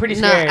 I'm pretty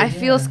No, scared. I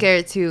feel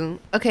scared too.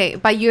 Okay,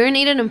 by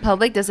urinating in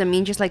public doesn't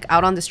mean just like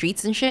out on the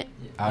streets and shit.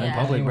 Out in Yeah.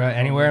 public, bro.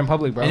 Anywhere in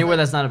public, bro. Anywhere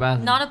that's not a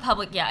bathroom. Not a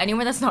public, yeah.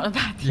 Anywhere that's not a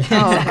bathroom.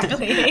 Oh.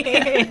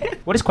 Exactly.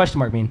 What does question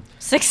mark mean?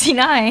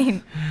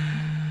 69.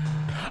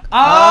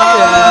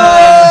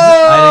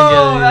 Oh, I didn't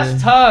get it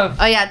that's tough.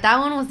 Oh yeah, that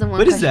one was the one.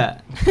 What is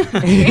question.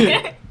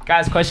 that?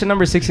 Guys, question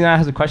number 69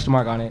 has a question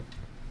mark on it.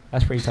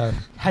 That's pretty tough.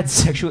 Had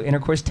sexual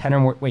intercourse 10 or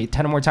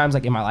more times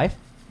like in my life?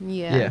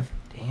 Yeah.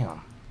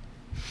 Damn.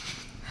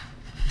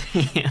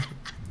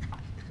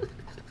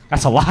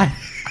 That's a lot.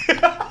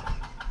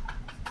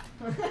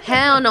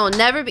 Hell no,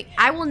 never be.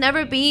 I will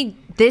never be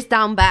this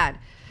down bad.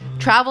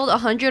 Traveled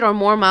 100 or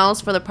more miles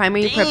for the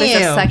primary purpose of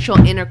Damn. sexual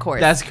intercourse.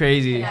 That's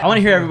crazy. I want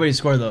to hear everybody's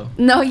score though.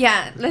 No,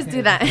 yeah, let's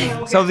do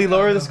that. So if we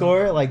lower the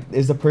score, like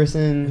is the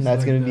person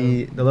that's gonna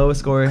be the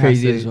lowest score has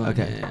Crazy to- as well.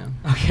 Okay. Yeah.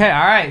 Okay,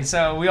 all right.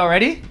 So we all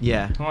ready?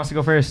 Yeah. Who wants to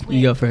go first?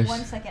 You go first.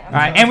 1 second. All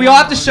right, and we all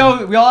have to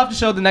show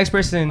the next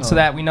person so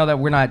that we know that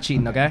we're not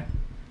cheating. Okay.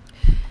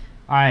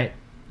 All right,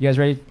 you guys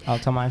ready? I'll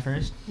tell mine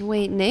first.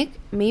 Wait, Nick,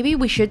 maybe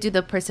we should do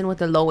the person with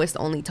the lowest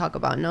only talk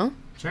about, no?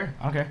 Sure.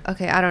 Okay.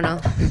 Okay, I don't know.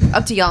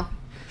 Up to y'all.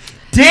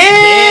 Damn!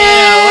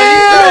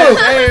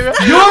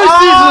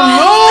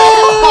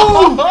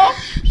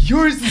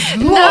 Yours is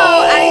low. No,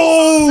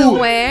 I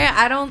swear,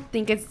 I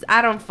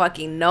don't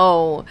fucking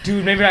know.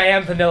 Dude, maybe I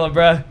am vanilla,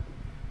 bruh.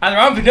 Either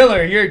I'm vanilla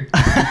or you're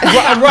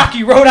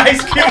Rocky Road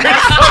ice cream or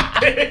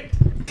something.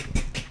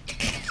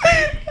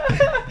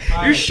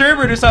 You're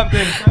sherbet or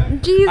something.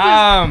 Jesus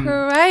Um,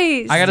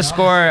 Christ. I got a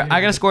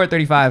score at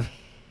 35.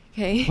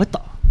 Okay. What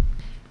the?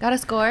 Got a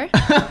score?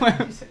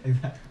 I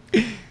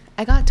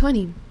got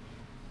 20.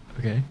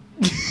 Okay.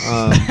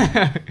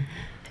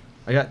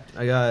 I got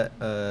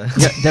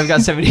Dev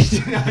got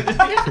 72.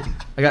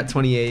 I got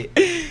 28.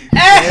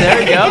 There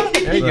we go.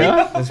 There you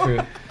go. That's true.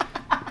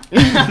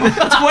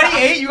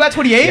 28? You got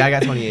 28? Yeah, I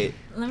got 28.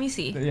 Let me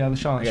see. Yeah,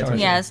 let's show I got it.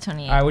 Yeah, it's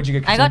 28. All right, what'd you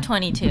get? I got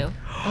Christine? 22.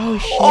 Oh,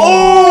 shit.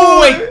 Oh,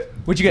 wait.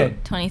 What'd you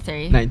get?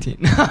 23. 19.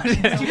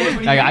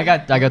 I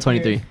got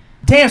 23.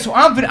 Damn, so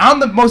I'm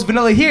the most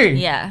vanilla here.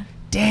 Yeah.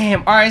 Damn.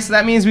 All right, so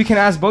that means we can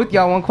ask both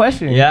y'all one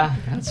question. Yeah,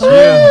 that's true.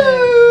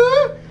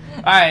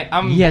 All right,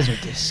 You guys are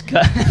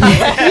disgusting.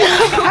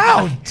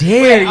 How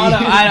dare you?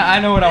 I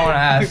know what I want to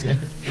ask.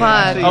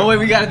 Fuck. Oh wait,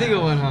 we gotta think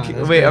of one,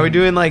 huh? Wait, are we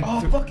doing like?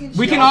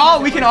 We can all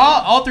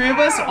three of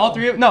us,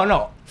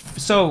 no.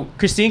 So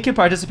Christine can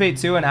participate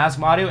too and ask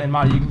Madu, and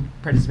Madu, you can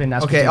participate and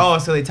ask Okay. Christine. Oh,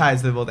 so they tied,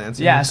 so they both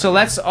answer. Yeah, so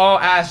let's all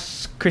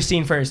ask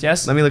Christine first,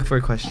 yes? Let me look for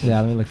a question. Yeah,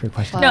 let me look for a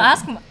question. No,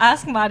 ask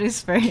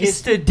Madus first.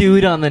 Kiss the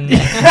dude on the neck.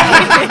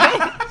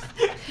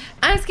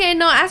 I'm scared.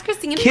 No, ask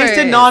Christine Kiss first.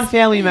 a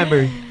non-family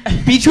member.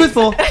 Be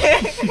truthful.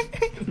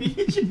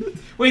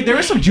 Wait, there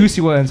were some juicy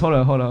ones. Hold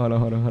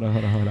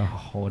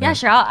on. Yeah,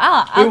 sure.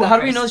 I'll Wait, go how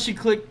do we first. know she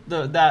clicked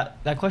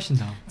that question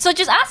though? So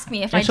just ask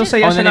me if I And she'll did. say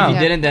Oh, yes and or then if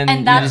no. you didn't, then And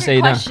you that's just your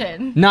say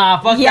question. no. Nah,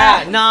 fuck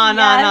Yeah. that. Nah.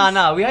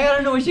 Yes. We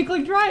gotta know what she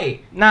clicked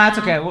right. Nah, it's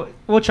okay.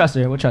 We'll trust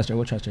her.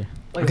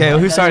 Okay,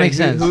 who's starting? Makes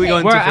sense. Who are we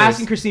going We're to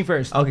asking first? Christine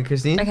first. Okay,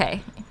 Christine.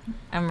 Okay,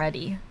 I'm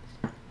ready.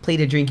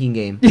 Played a drinking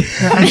game.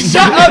 Shut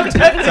up,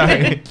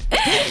 Sorry.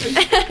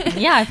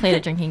 Yeah, I played a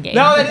drinking game.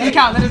 No, that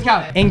doesn't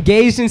count.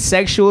 Engaged in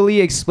sexually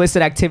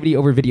explicit activity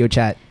over video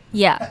chat.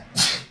 Yeah.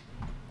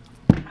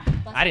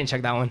 I didn't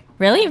check that one.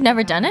 Really? You've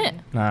never done it?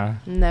 Nah.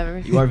 Never.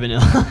 You are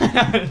vanilla.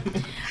 I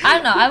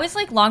don't know. I was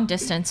like long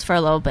distance for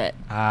a little bit.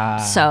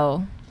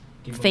 So,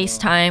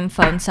 FaceTime,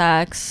 phone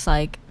sex,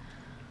 like,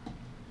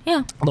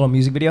 yeah. A little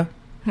music video.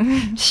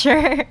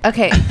 Sure.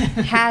 Okay.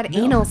 Had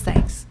anal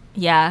sex.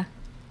 Yeah.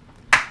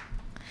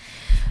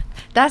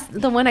 That's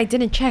the one I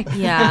didn't check.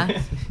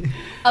 Yeah.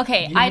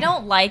 Okay, I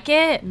don't like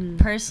it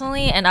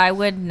personally, and I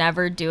would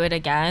never do it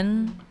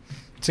again.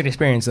 It's an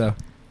experience though.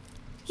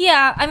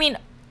 Yeah, I mean,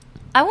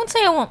 I won't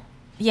say I won't.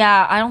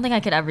 Yeah, I don't think I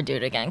could ever do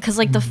it again. Because,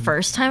 like, the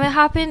first time it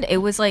happened, it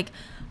was, like,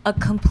 a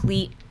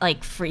complete,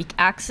 like, freak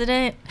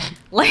accident.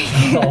 Like,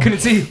 Couldn't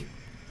see.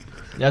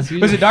 That's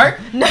Was it dark?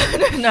 no.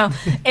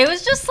 It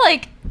was just,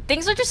 like,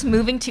 things were just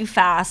moving too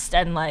fast.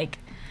 And, like,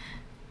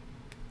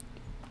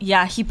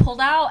 yeah, he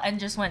pulled out and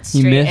just went He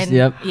straight. missed, and,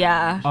 yep.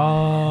 Yeah.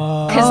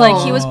 Oh. Because,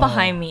 like, he was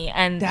behind me.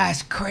 And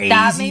That's crazy.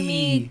 that made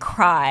me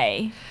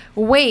cry.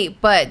 Wait,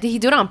 but did he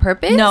do it on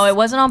purpose? No, it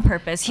wasn't on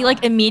purpose. He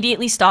like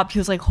immediately stopped. He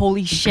was like,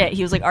 "Holy shit!"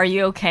 He was like, "Are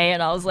you okay?"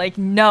 And I was like,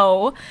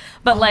 "No,"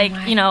 but like,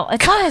 you know,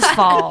 it's not his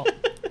fault.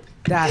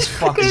 That's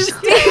fucking.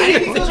 I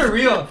think those are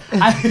real.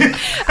 I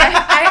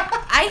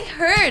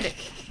heard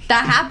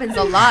that happens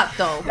a lot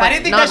though. I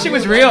didn't think that shit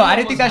was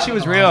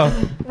real.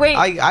 Wait,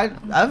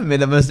 I've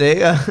made a mistake.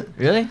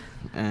 Really?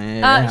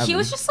 he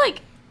was just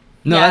like,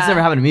 No, Yeah. that's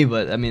never happened to me.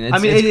 But I mean,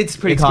 it's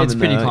pretty common. It's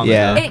pretty though. common.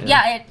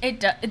 Yeah.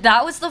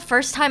 That was the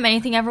first time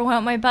anything ever went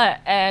up my butt,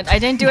 and I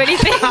didn't do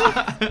anything.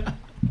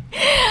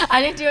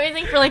 I didn't do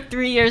anything for like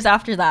 3 years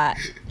after that.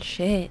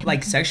 Shit.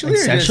 Like sexually?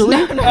 Like or just- sexually?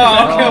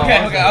 Oh,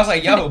 okay. I was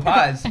like, yo,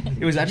 pause.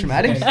 It was that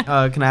traumatic?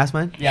 Can I ask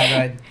mine? Yeah, go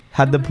ahead.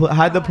 Had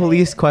the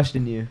police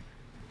question you?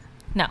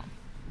 No.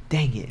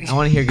 Dang it! I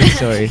want to hear a good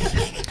story.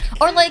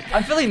 Or like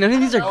I feel like none of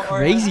these are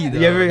crazy though.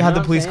 You ever had the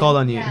know police what called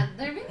on you?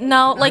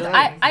 no, like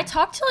I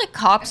talked to like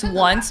cops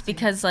once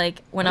because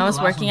like when I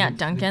was working at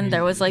Dunkin',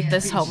 there was like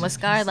this homeless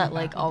guy that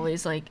like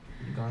always like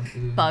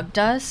bugged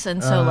us,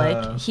 and so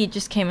like he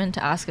just came in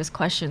to ask us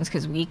questions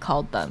because we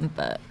called them.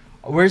 But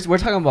I'm saying? We're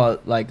talking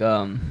about like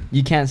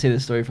you can't say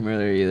the story from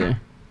earlier either.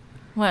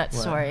 what?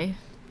 Sorry.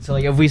 So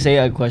like if we say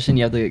a question,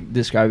 you have to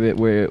describe it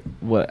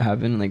what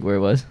happened, like where it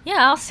was.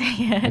 Yeah, I'll say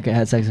it. Okay,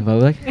 had sex in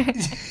public.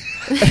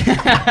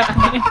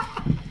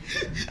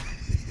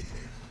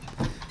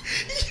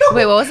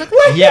 Wait, what was it?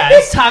 Yeah,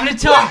 it's time to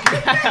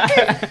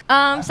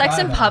talk. Sex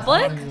in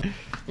public?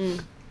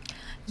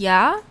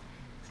 Yeah.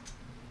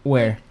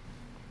 Where?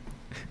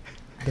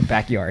 The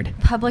backyard.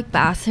 Public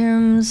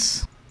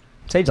bathrooms,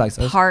 Sage likes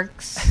those.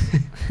 parks.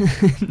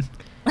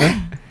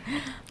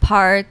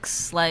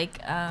 Parks, like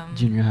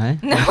Junior high.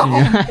 No.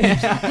 Junior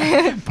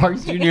high.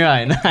 Parks Junior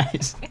High.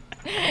 Nice.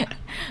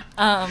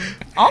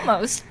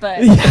 almost, but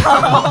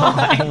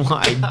Oh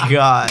my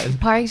god!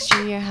 Parks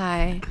Junior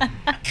High.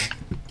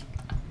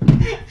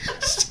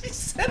 She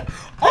said,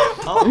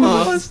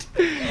 Almost.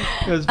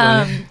 It was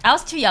funny. I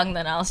was too young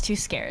then. I was too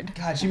scared.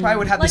 God, she probably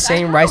would have Like, the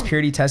same I rice know.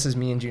 purity test as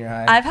me in junior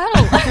high. I've had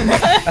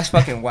a That's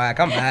fucking whack.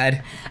 I'm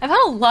mad. I've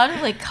had a lot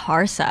of like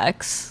car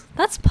sex.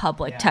 That's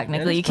public Yeah,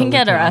 technically. that is You can public,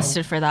 get yeah.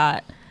 arrested for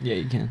that. Yeah,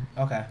 you can.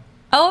 Okay.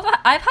 Oh,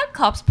 I've had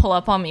cops pull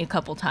up on me a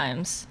couple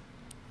times.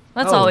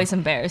 That's Oh. always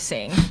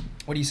embarrassing.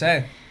 What do you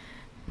say?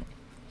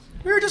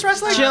 We were just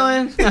wrestling.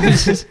 Chilling.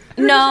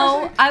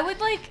 No, I would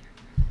like.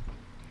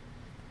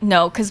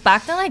 No, because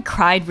back then I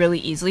cried really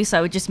easily, so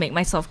I would just make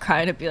myself cry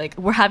and it'd be like,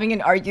 we're having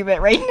an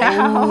argument right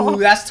now. Ooh,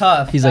 that's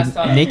tough. He's That's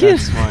like tough. naked.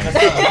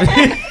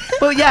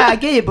 But yeah, I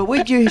get it. But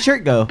where'd your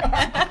shirt go?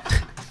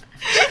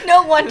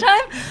 No, one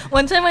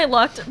time I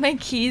locked my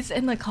keys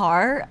in the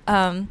car,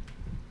 and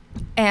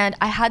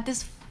I had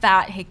this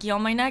fat hickey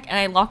on my neck, and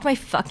I locked my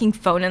fucking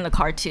phone in the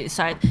car too.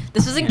 So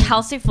this was in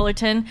Cal State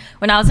Fullerton.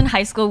 When I was in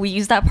high school, we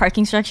used that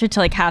parking structure to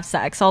like have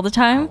sex all the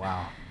time.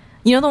 Wow.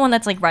 You know the one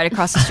that's like right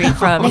across the street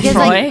from Like, it's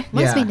Troy? like,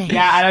 must Yeah. be nice.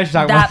 Yeah, I know what you're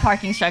talking That about.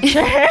 parking structure.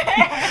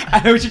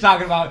 I know what you're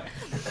talking about.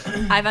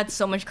 I've had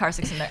so much car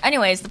sex in there.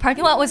 Anyways, the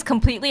parking lot was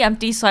completely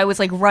empty, so I was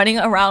like running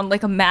around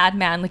like a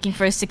madman looking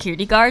for a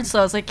security guard. So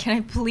I was like, "Can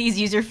I please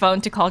use your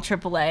phone to call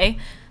AAA?"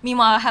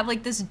 Meanwhile, I have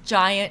like this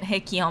giant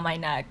hickey on my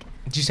neck.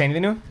 Did you say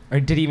anything to him? Or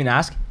did he even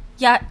ask?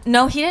 Yeah,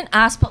 no, he didn't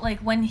ask, but like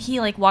when he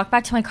like walked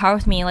back to my car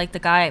with me, like the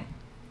guy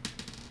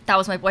that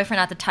was my boyfriend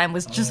at the time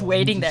was just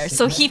waiting there.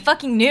 So he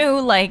fucking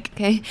knew like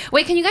Okay.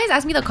 Wait, can you guys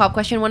ask me the cop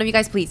question? One of you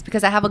guys, please,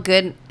 because I have a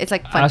good. It's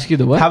like fun. Ask you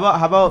the what? How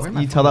about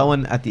you tell that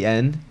one at the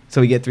end, so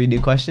we get 3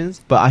 new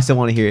questions? But I still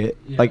want to hear it.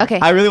 Like, Okay.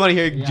 I really want to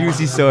hear a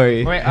juicy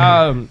story. Wait,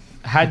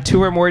 had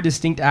 2 or more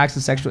distinct acts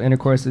of sexual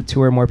intercourse with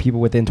 2 or more people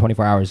within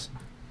 24 hours.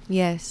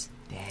 Yes.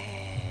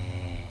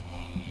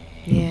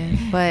 Yeah,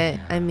 but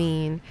I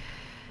mean,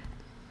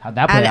 How'd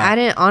that play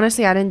out?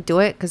 I didn't do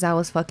it because I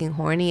was fucking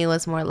horny. It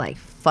was more like,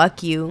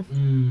 fuck you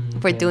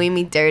for doing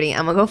me dirty.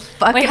 I'm gonna go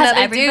fuck wait, has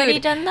another everybody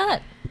dude. done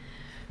that?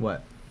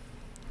 What?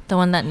 The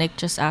one that Nick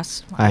just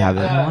asked. I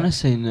haven't. I want to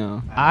say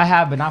no. I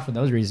have, but not for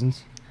those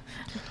reasons.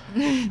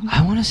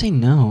 I want to say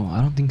no.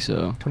 I don't think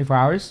so. 24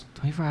 hours?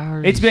 24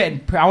 hours. It's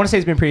been, I want to say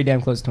it's been pretty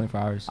damn close to 24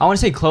 hours. I want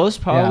to say close,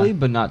 probably, Yeah.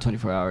 but not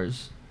 24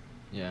 hours.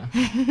 Yeah.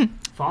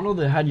 Fondle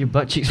that had your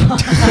butt cheeks.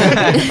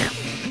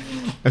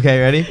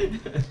 Okay, ready?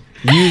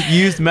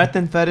 Used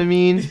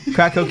methamphetamine,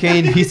 crack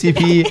cocaine,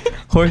 PCP,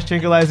 horse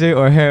tranquilizer,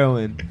 or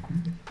heroin?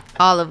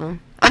 All of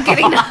them. I'm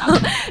kidding. No.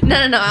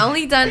 I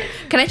only done.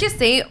 Can I just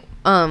say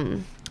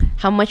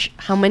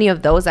how many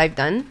of those I've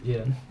done?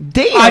 Yeah.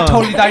 Damn! I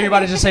totally thought you were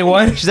about to just say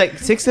one. She's like,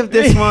 6 of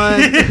this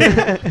one.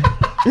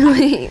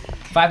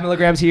 5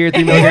 milligrams here,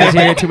 3 milligrams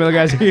here, 2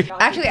 milligrams here.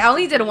 Actually, I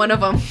only did one of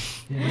them.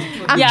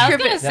 I'm Yeah, I was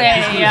tripping. gonna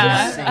say,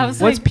 yeah. I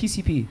was What's like,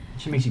 PCP?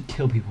 She makes you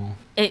kill people.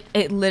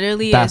 it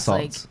literally Bath is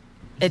like, salts.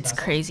 it's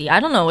crazy. I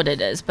don't know what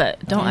it is,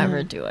 but don't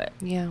ever do it.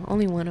 Yeah,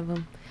 only one of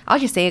them. I'll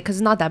just say it because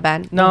it's not that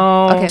bad.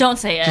 No. Okay. Don't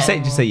say it. Just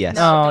say yes.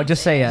 No,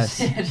 just say yes.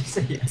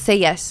 Say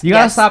yes. You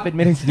gotta Yes. stop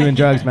admitting to doing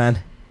drugs, man.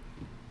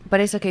 But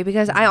it's okay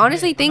because I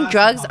honestly think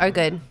drugs are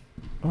good.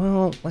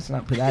 Well, let's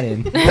not put that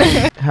in.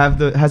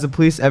 Has the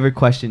police ever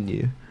questioned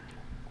you?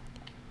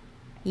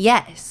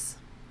 Yes.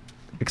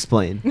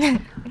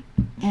 Explain.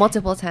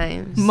 Multiple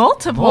times.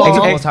 Multiple.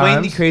 Multiple Explain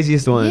the times.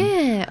 craziest one.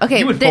 Yeah. Okay.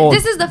 You would fold.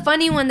 This is the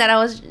funny one that I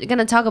was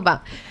gonna talk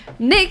about.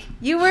 Nick,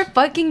 you were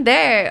fucking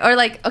there, or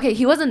like, okay,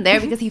 he wasn't there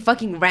because he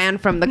fucking ran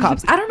from the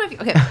cops. I don't know if you,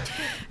 okay.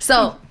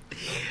 So,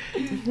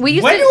 we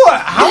used When to.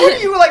 how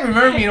would you like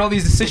remember me in all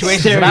these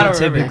situations? And I don't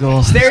remember?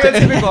 Stereotypical.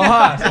 Stereotypical,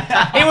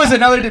 huh? It was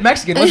another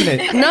Mexican,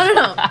 wasn't it?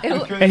 No.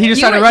 And he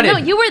just started running. No,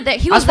 you were there.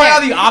 He I was was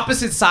probably there. on the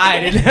opposite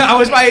side, and I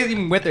was probably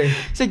even with her.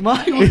 It's like,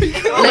 Mommy, where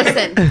you going?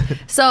 Listen,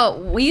 so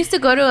we used to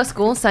go to a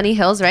school, Sunny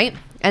Hills, right?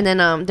 And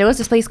then there was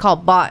this place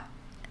called Bot,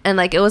 and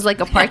like it was like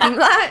a parking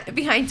lot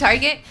behind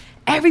Target.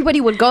 Everybody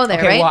would go there,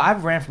 Okay, right? well,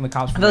 I've ran from the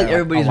cops. I feel like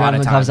everybody's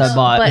running the cops at at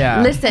Bot. But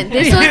Yeah. listen,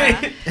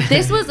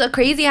 this was a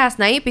crazy ass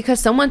night because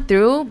someone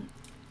threw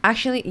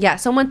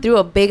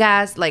a big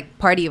ass like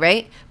party,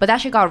 right? But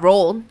that shit got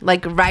rolled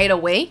like right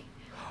away.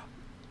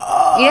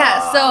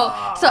 Yeah,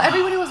 so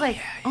everybody was like,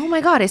 "Oh my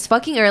god, it's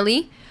fucking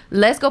early.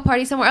 Let's go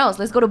party somewhere else.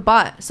 Let's go to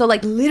Bot." So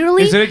like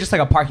literally It's literally just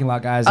like a parking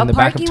lot, guys, in a the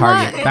back of parking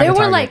Target. lot. Back There of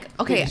were Target. like,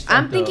 okay, It's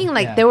I'm fucked thinking up.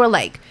 like Yeah. there were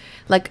like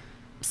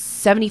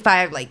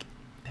 75 like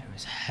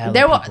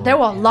there were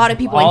a lot of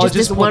people in All just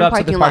just this pulled one up to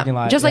the parking parking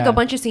lot. lot, Just like yeah. a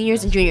bunch of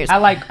seniors and juniors. at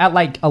like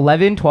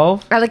 11,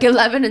 12. At like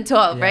 11 and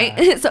 12, Yeah.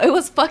 right? So it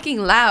was fucking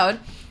loud.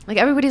 Like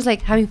everybody's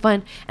like having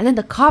fun. And then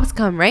the cops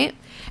come, right?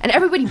 And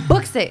everybody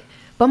books it.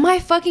 But I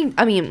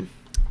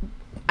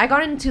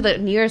got into the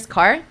nearest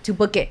car to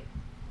book it.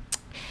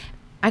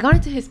 I got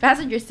into his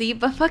passenger seat,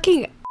 but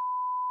fucking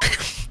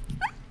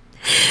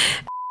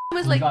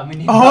was like,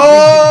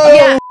 Oh,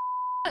 yeah.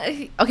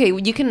 Okay,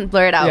 you can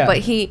blur it out, Yeah. but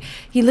he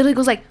literally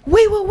goes like,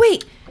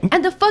 wait,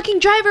 and the fucking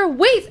driver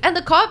waits, and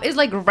the cop is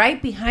like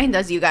right behind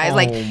us, you guys.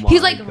 Like Oh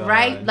he's my like God.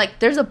 right, like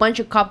there's a bunch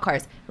of cop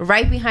cars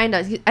right behind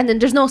us, and then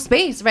there's no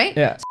space, right?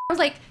 yeah. So I was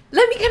like,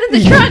 let me get in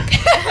the trunk.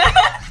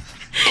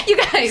 You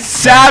guys,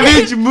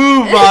 Savage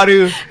move,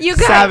 Maru. you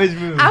guys. Savage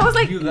move. I was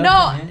like, You no,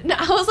 left him in?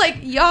 I was like,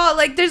 y'all,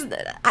 like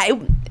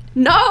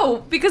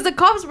no, because the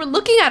cops were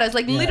looking at us,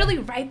 like literally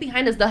right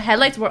behind us. The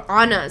headlights were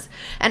on us,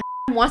 and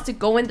wants to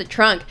go in the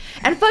trunk,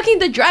 and fucking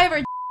the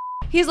driver,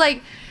 he's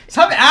like,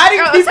 Stop adding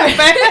Oh, people, sorry.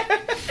 man.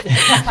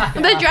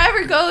 the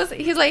driver goes,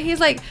 he's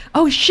like,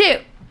 oh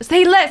shit,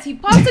 say less. He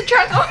pops the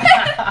trunk open,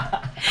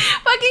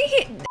 fucking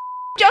he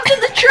jumps in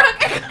the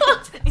trunk and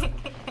goes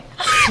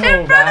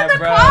in front of the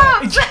bro.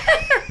 cops.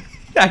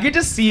 I could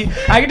just see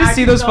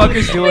those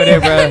fuckers doing it,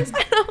 bro. And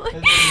I'm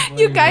like,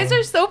 you guys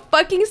are so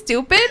fucking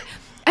stupid.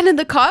 And then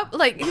the cop,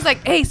 like, he's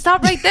like, hey,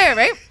 stop right there,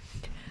 right?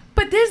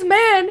 But this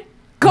man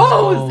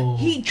goes. No.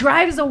 He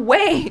drives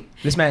away.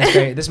 This man's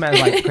great. This man's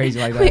like crazy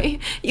like that.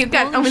 Wait, you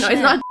guys, Holy oh no, it's shit.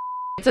 not.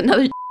 It's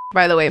another,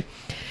 by the way.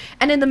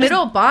 And in the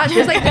middle of Bot,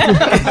 there's like,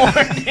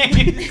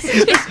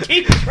 Just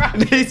keep trying.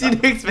 They see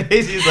Nick's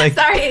face. He's like,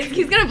 sorry,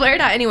 he's gonna blur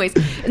it out anyways.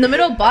 In the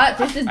middle of Bot,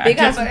 there's this big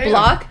ass guess I am.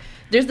 block.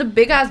 There's the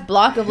big ass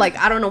block of like,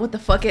 I don't know what the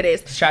fuck it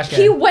is. Trash can.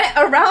 He went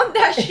around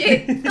that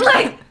shit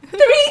like 3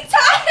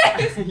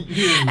 times.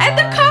 And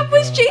the cop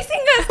was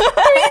chasing us 3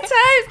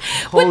 times.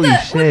 Holy with the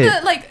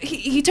shit. like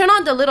he turned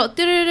on the little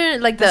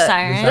like the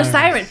siren. The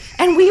siren.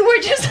 And we were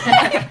just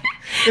like and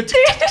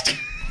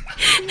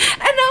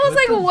I was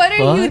like, what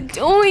are you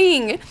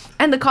doing?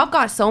 And the cop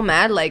got so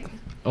mad, like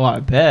Oh, I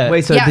bet.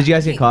 wait, so Yeah, did you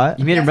guys he- get caught?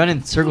 You made him run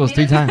in circles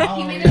 3 times.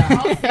 He made us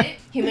all sit.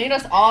 He made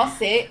us all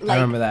sit like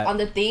remember that. on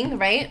the thing,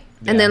 right?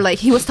 Yeah. And then like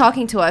he was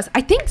talking to us.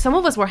 I think some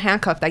of us were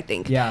handcuffed, I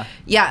think. Yeah.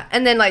 Yeah.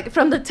 And then like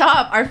from the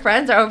top, our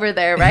friends are over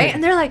there, right?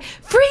 And they're like,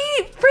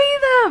 free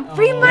them,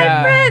 free my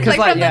Yeah. friends. 'Cause,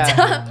 Like from the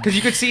top. Because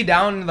you could see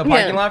down the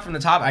parking Yeah. lot from the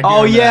top. I do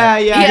Oh remember yeah,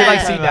 that. yeah. You could Yeah.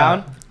 like see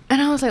down.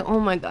 And I was like, oh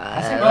my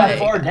God. Like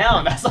 4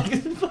 down. That's like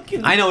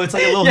fucking. I know it's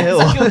like a little Yeah, hill.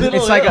 it's like a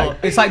little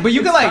It's like, but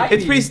you could like,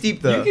 It's pretty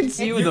steep though. You can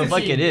see what the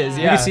fuck it is.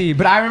 you Yeah. can see.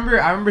 But I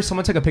remember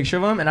someone took a picture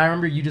of him, and I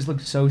remember you just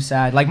looked so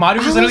sad. Like Madu I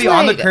was was literally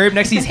on the like- curb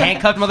next to these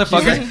handcuffed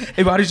motherfuckers,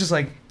 and Madu's just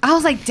like, I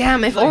was like,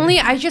 damn, if only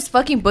I just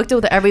fucking booked it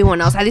with everyone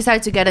else. I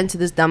decided to get into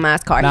this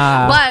dumbass car.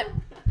 Nah.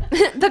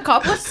 But the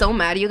cop was so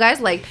mad, you guys.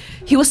 Like,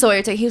 he was so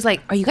irritated. He was like,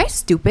 are you guys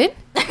stupid?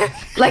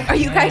 Like, are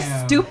you guys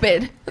Damn.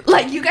 stupid?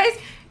 Like, you guys,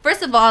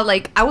 first of all,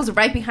 like, I was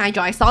right behind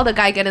you. I saw the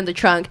guy get in the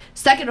trunk.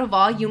 Second of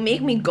all, you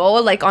make me go,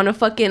 like, on a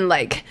fucking,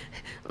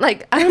 like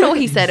I don't know what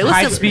he said. It was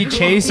high some- speed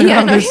chase Yeah,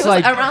 around no, this he was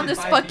like. around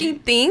this fucking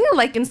thing,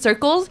 like in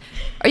circles.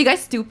 Are you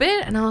guys stupid?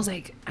 And I was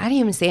like, I didn't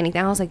even say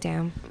anything. I was like,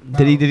 damn.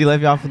 Did he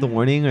let you off with a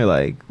warning or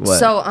like what?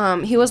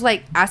 So he was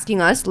like asking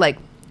us like,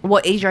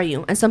 what age are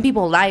you? And some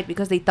people lied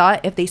because they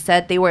thought if they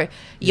said they were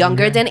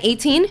younger than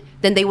 18,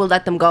 then they would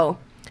let them go.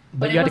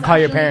 But it you had to was call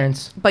your actually-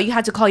 parents. But you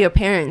had to call your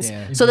parents.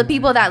 Yeah. So the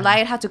people that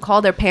lied had to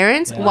call their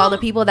parents, Yeah. while the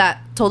people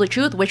that told the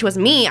truth, which was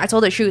me, I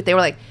told the truth. They were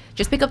like,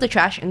 just pick up the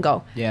trash and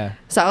go. Yeah.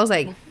 So I was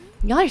like,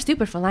 y'all are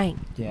stupid for lying.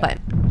 Yeah. But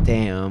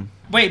Damn.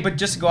 Wait, but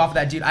just to go off of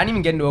that, dude, I didn't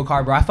even get into a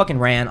car, bro. I fucking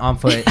ran on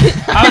foot.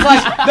 I was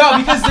like, no,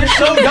 because they're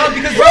so dumb.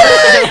 Because bro,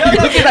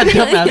 Look at that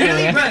dumbass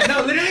literally, man. bro,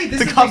 no, literally, this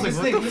The is cops this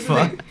like, thing, what this the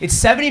is thing. It's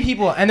 70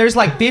 people, and there's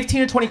like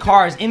 15 or 20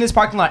 cars in this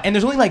parking lot, and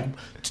there's only like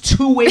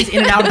 2 ways in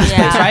and out of this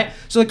Yeah. place, right?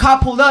 So the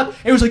cop pulled up,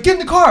 and was like, get in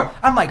the car.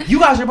 I'm like, you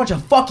guys are a bunch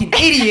of fucking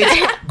idiots.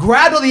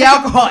 Grabbed all the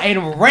alcohol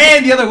and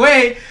ran the other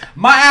way.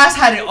 My ass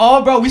had it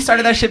all, bro. We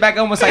started that shit back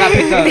almost like I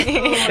picked up.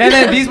 And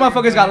then these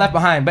motherfuckers got left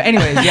behind. But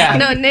anyways, yeah.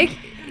 no, Nick,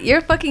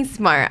 you're fucking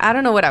smart. I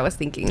don't know what I was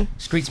thinking.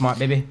 Street smart,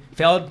 baby.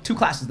 Failed 2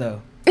 classes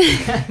though.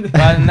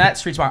 Other than that,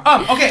 street smart.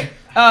 Okay.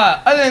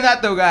 Other than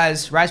that, though,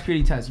 guys, rise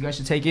purity test. You guys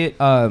should take it.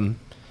 I'm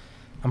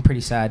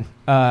pretty sad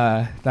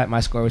that my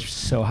score was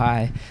so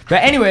high.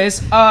 But anyways,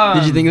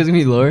 Did you think it was gonna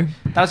be lower?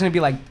 that was gonna be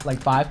like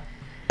 5?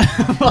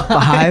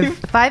 5.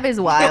 5 is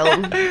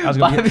wild. I was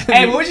gonna be,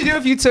 hey, what would you do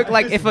if you took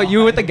like if you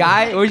were with the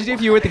guy? What would you do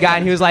if you were with the guy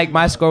and he was like,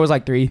 my score was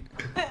like 3?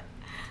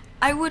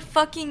 I would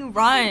fucking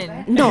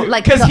run. No,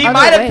 like Because the he other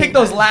might have way. picked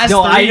those last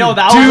No, 3. I know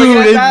that. Dude,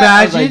 was like that.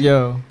 I was imagine. like,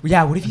 yo.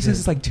 Yeah, what if he says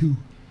it's like 2?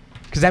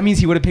 Because that means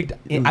he would have picked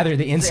either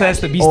the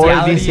incest, the Or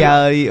bestiality,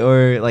 bestiality,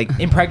 or like.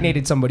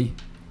 impregnated somebody.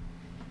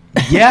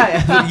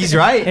 Yeah, he's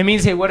right. It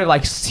means he would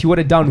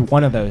have done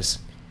one of those.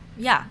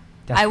 Yeah.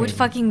 That's I would crazy.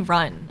 fucking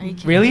run. Are you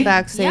kidding? Really?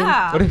 Back same.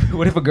 Yeah.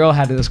 What if a girl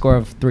had a score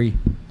of 3?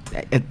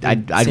 I'd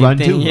Same run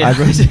thing, too. yeah. I'd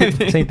run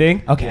too. Same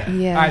thing. Okay.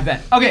 Yeah. All right.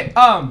 Bet. Okay.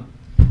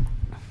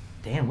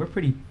 Damn, we're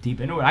pretty deep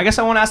into it. I guess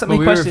I want to ask that But many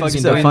we were questions.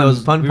 fucking So doing fun-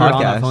 those. fun we were on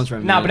our podcast. phones for a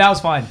No, minute. but that was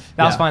fun.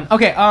 That was Yeah. fun.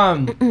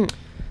 Okay.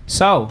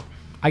 So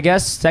I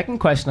guess second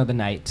question of the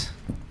night.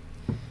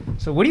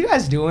 So what are you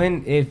guys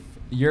doing if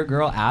your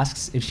girl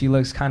asks if she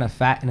looks kind of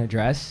fat in a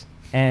dress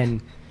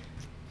and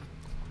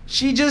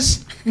she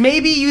just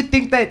maybe you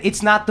think that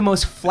it's not the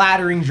most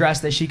flattering dress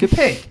that she could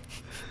pick?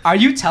 Are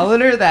you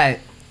telling her that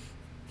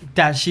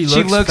that she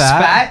she looks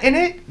fat in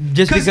it?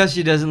 just 'Cause because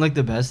she doesn't look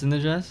the best in the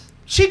dress.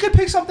 she could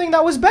pick something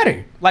that was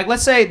better. Like,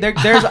 let's say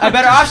there's a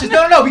better option.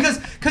 No, because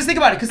think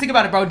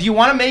about it, bro. Do you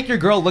want to make your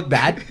girl look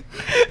bad?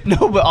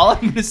 No, but all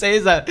I'm gonna say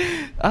is that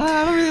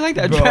I don't really like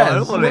that Bro, I dress.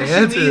 don't wanna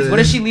answer What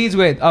if she leads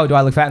with, oh, do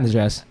I look fat in this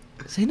dress?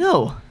 Say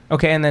no.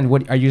 Okay, and then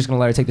what? Are you just gonna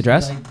let her take the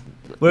dress?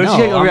 What if No,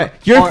 she like, I'm-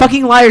 you're or- a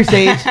fucking liar,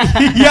 Sage.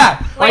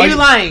 Yeah. Why are you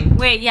lying?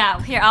 Wait,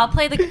 yeah. Here, I'll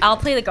play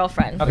the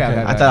girlfriend. Okay.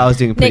 I thought I was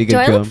doing a pretty Nick, do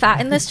good I job. look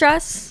fat in this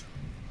dress?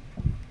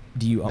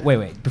 Do you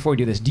wait? Before we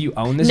do this, do you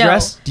own this No.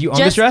 dress? Do you own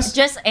this dress?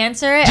 Just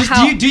answer it. Just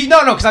how, do you? No,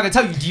 because I can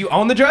tell you. Do you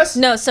own the dress?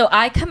 No, so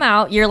I come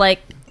out, you're like,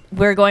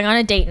 we're going on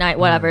a date night,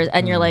 whatever,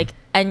 and you're like,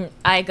 and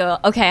I go,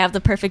 okay, I have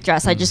the perfect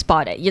dress. I just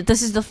bought it.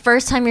 This is the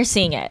first time you're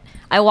seeing it.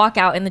 I walk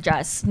out in the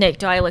dress. Nick,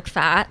 do I look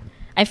fat?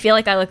 I feel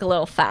like I look a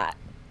little fat.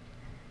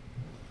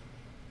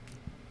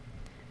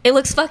 It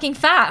looks fucking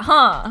fat,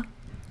 huh?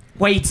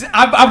 Wait,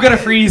 I'm gonna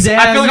freeze.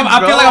 I feel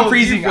like I'm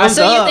freezing. Froze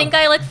So you up. think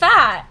I look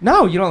fat?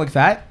 No, you don't look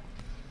fat,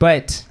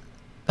 but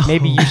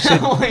maybe you should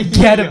Oh my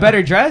get a God.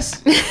 better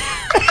dress.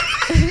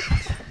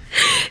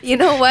 You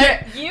know what?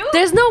 Yeah. You?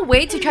 There's no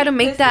way to try to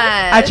make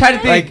that. I try to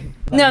think.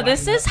 No,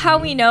 this is how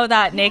we know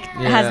that Nick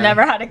has Yeah.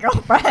 never had a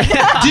girlfriend.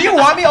 Do you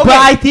want me? Okay, But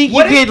I think you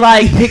what if- could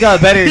like pick a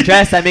better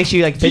dress that makes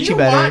you like fit you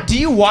better. Do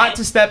you want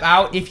to step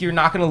out if you're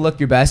not gonna look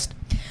your best?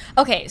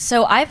 Okay,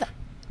 so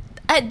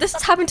this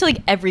has happened to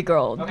like every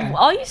girl. Okay.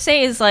 All you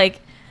say is like,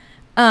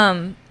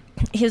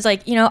 he was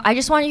like, I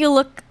just want you to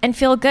look and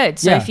feel good.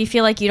 So Yeah. if you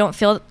feel like you don't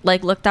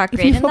look that If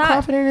great you in feel that,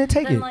 confident in it,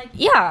 take then it. like,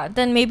 yeah,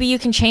 then maybe you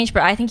can change.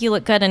 But I think you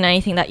look good in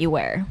anything that you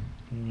wear.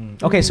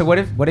 Okay, so what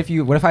if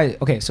I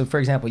okay, so for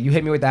example, you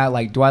hit me with that,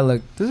 like,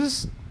 does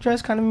this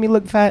dress kind of make me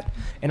look fat?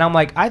 And I'm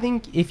like, I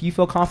think if you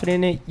feel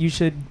confident in it, you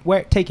should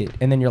take it.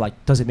 And then you're like,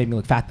 does it make me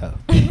look fat though?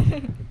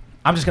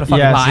 I'm just gonna fucking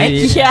Yeah, lie.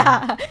 see?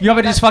 Yeah. You want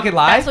me to just fucking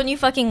lie? That's when you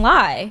fucking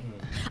lie.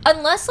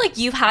 Unless like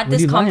you've had What are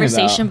this you lying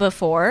conversation about?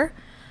 before.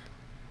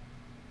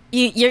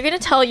 You're gonna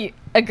tell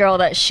a girl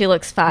that she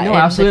looks fat. No, in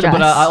the absolutely. But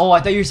dress. I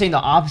thought you were saying the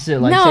opposite.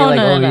 Like, No, say like,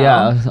 no, oh no.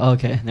 yeah,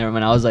 okay, never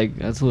mind. I was like,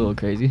 that's a little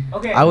crazy.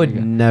 Okay. I would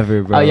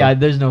never, bro. Oh yeah,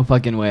 there's no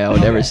fucking way I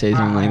would ever say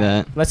something like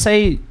that. Let's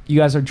say you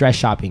guys are dress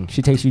shopping.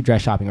 She takes you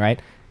dress shopping, right?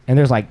 And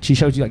there's like she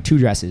shows you like 2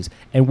 dresses,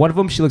 and one of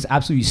them she looks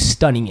absolutely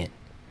stunning in.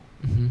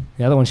 Mm-hmm.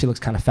 The other one she looks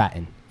kind of fat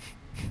in.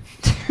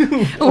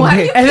 Why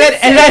are you And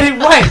then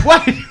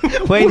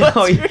what? Wait, no,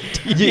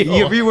 What's you,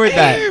 your you reword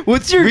that.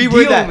 What's your Reword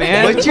deal, that,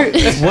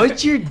 man?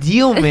 What's your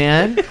deal,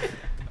 man?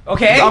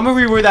 Okay. I'm gonna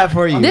reword that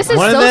for you. This is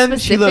one so of them,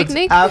 she specific, looks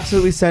Nick.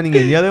 absolutely stunning,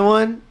 and the other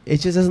one, it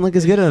just doesn't look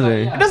as good on her.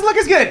 It doesn't look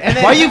as good. And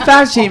then, Why are you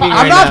fat shaming? I'm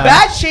right not now?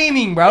 fat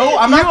shaming, bro.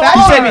 I'm not You fat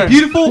are. shaming.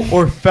 Beautiful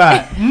or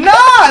fat? Nah,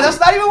 that's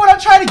not even what I'm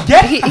trying to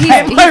get. He's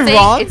at. saying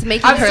wrong? it's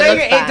making I'm her saying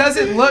look it fat.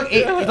 doesn't look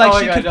like Oh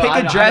she my could God, pick no, I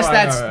a know, dress I know,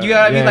 that's I know. you know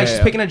what I mean. Yeah, Like yeah, she's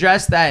yeah. picking a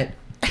dress that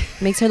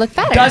Makes her look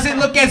fatter. doesn't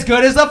look as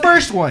good as the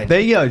first one. There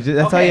you go. That's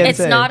all Okay. you have It's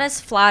to say. not as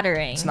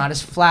flattering. It's not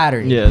as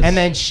flattering. Yes. And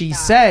then she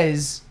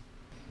says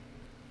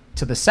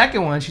to the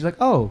second one, she's like,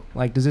 "Oh,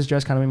 like does this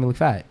dress kind of make me look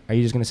fat?" Are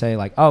you just gonna say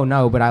like, "Oh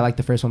no, but I like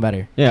the first one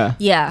better"? Yeah.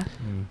 Yeah.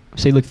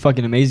 So you look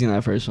fucking amazing in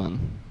that first one.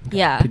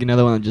 Yeah. Pick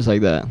another one just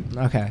like that.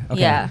 Okay.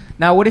 Yeah.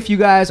 Now, what if you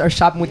guys are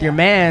shopping with your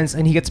man's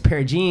and he gets a pair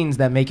of jeans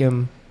that make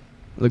him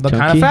Look kind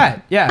of chunky?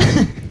 fat?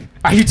 Yeah.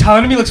 Are you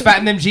telling him he looks fat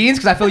in them jeans?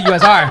 Because I feel you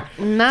guys are.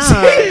 Nah.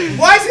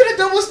 Why is it a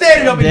double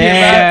standard over here, Damn.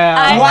 man?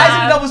 I Why is it a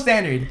have- double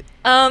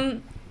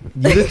standard?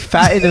 You look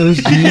fat in those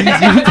jeans.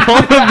 You told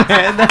him,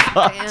 man. That's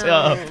fucked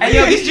up. Hey,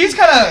 yo, these jeans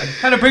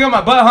kind of bring up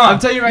my butt, huh? I'm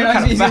telling you right You're now,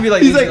 kinda he's gonna be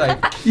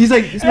fat. like, He's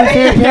like, it's my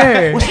favorite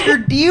pair. What's your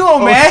deal,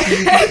 man?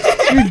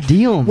 what's your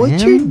deal, man?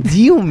 What's your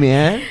deal,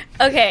 man?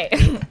 Okay.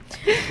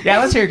 Yeah,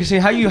 let's hear it,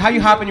 Christine. How you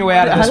hopping your way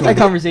out of How this did one?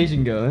 that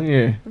conversation go?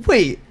 Here.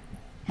 Wait.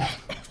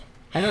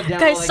 I know damn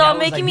Guys, well, stop I was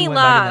making he me went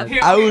back in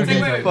laugh. I would Okay,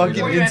 be wait, fucking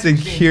before you answer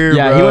insecure,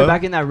 Yeah, bro. he went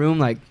back in that room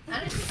like,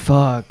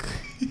 fuck.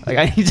 Like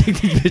I need to take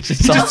these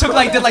bitches He off.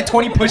 just did like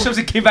 20 push-ups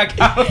and came back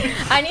out.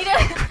 I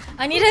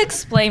need to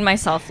explain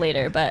myself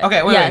later, but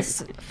Okay, wait,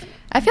 yes.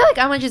 I feel like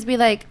I'm gonna just be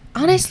like,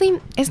 honestly,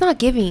 it's not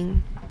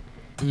giving.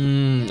 I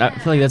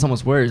feel like that's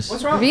almost worse.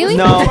 What's wrong? Really?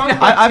 No,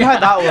 I've had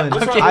that one.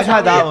 What's wrong? I've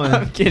had that I'm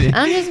one. kidding.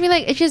 I'm just be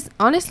like, it's just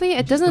honestly,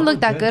 it doesn't look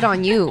that good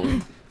on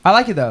you. I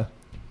like it though.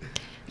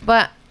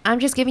 But I'm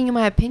just giving you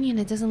my opinion.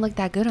 It doesn't look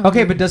that good on you.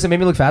 Okay, but does it make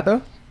me look fat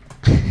though?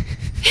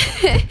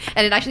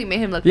 And it actually made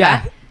him look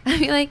Yeah. fat. I'd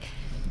be like,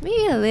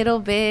 maybe a little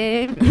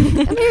bit,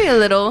 maybe a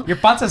little. Your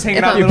panza's hanging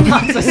If out. I'm- Little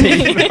panza's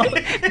hanging out.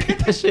 Beat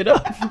that shit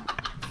up.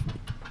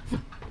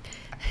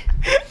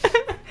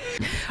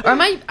 Or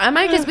I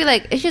might just be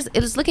like,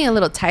 it's looking a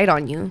little tight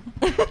on you.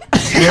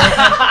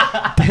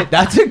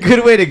 That's a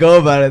good way to go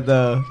about it,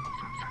 though.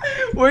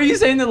 Where are you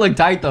saying that look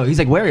tight though? He's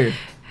like, where?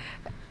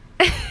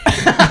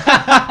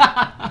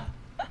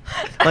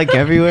 Like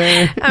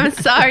everywhere. I'm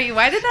sorry.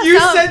 Why did that You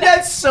sound? said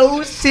that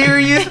so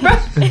serious, bro.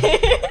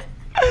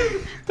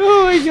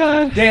 Oh my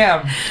god.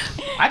 Damn.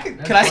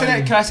 Can I say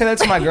that? Can I say that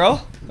to my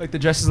girl? Like the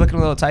dress is looking a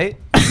little tight.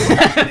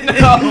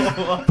 Bro,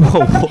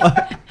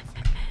 what?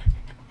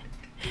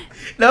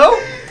 No.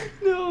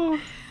 No.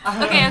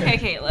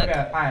 Okay, look. Okay.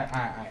 All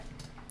right.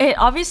 It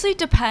obviously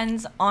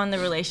depends on the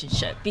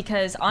relationship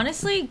because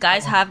honestly,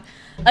 guys have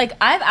like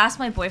I've asked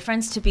my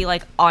boyfriends to be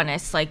like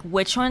honest, like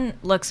which one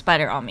looks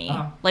better on me,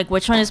 like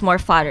which one is more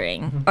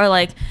flattering, or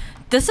like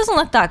this doesn't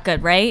look that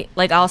good, right?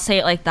 Like I'll say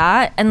it like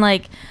that, and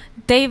like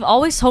they've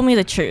always told me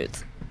the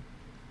truth,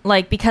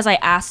 like because I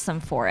asked them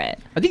for it.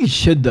 I think you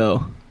should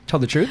though. Tell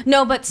the truth.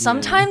 No, but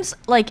sometimes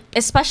like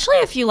especially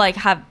if you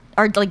like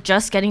are like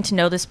just getting to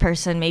know this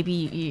person, maybe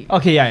you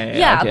Okay, yeah.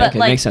 Yeah, okay, but, okay.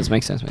 like,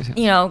 makes sense.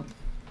 you know.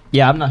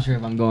 Yeah, I'm not sure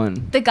if I'm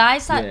going. The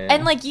guys that Yeah.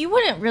 and like you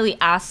wouldn't really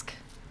ask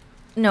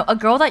no a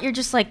girl that you're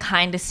just like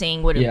kind of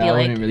seeing wouldn't Yeah, be I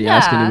like wouldn't really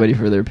ask yeah. anybody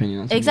for their opinion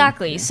on something.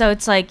 Exactly. So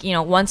it's like, you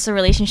know, once the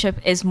relationship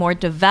is more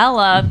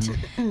developed,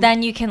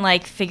 then you can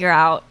like figure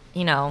out,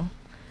 you know,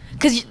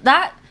 because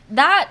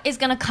that is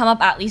gonna come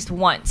up at least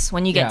once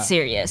when you get Yeah.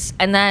 serious,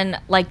 and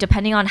then like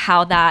depending on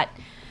how that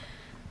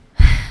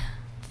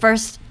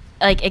first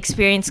like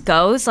experience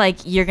goes, like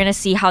you're gonna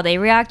see how they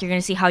react, you're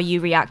gonna see how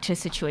you react to a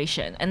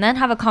situation, and then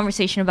have a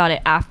conversation about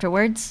it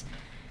afterwards,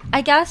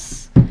 I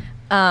guess.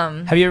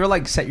 Have you ever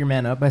like set your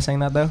man up by saying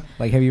that though?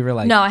 Like, have you ever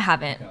like? No, I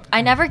haven't.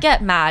 I never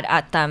get mad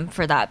at them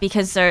for that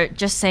because they're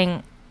just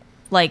saying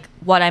like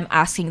what I'm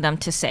asking them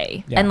to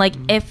say. Yeah. And like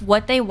if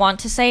what they want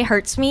to say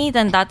hurts me,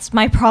 then that's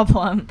my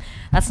problem.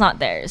 That's not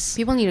theirs.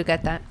 People need to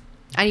get that.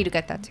 I need to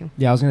get that too.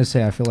 Yeah, I was gonna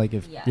say. I feel like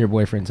if Yeah. your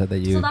boyfriend said that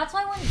you, So that's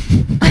why when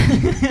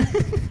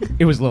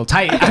it was a little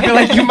tight. I feel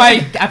like you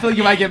might. I feel like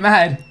you might get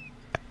mad.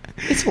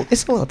 It's a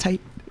little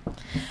tight.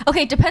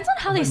 okay, depends on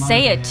how they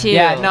say it too.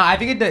 Yeah, no, I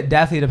think it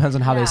definitely depends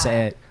on how they say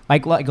Yeah. it.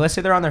 Like, let's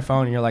say they're on their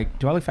phone and you're like,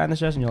 "Do I look fat in this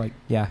dress?" And you're like,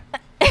 "Yeah."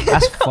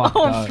 That's fucked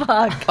Oh up.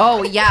 fuck.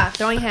 Oh yeah,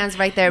 throwing hands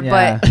right there.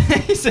 Yeah. But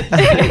It's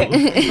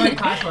like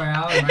Clash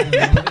Royale. And right in the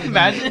middle.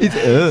 Imagine. It's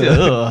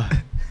ugh.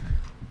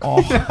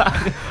 Oh.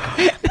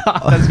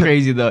 That's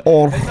crazy though.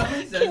 Or,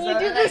 Can you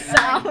do the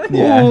sound?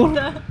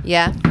 yeah.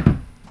 yeah,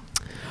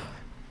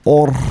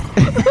 Or.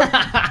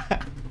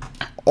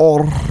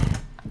 Or.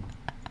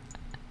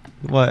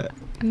 What?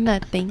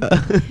 nothing. Bro,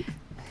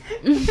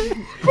 you guys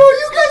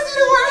need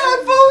to wear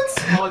headphones.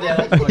 Oh,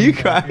 yeah, Are you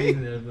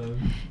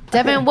crying?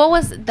 Devin, what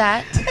was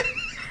that?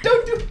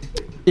 Don't do.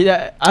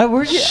 Yeah, I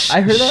heard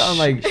that on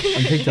like on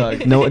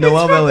TikTok. No,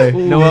 Noel Miller.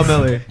 Noel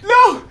Miller.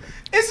 No,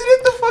 isn't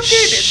it the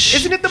fucking?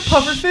 Isn't it the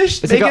puffer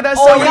fish? It's Making like that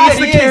oh, sound yeah,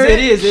 against the carrot?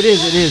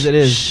 it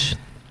is.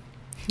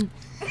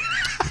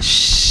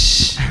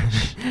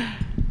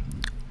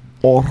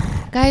 Or.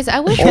 Guys, I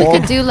wish we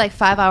could do like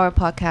 5-hour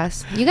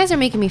podcasts. You guys are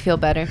making me feel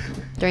better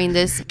during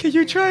this. Can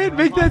you try and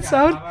make that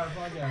sound?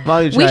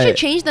 Molly, We try should it.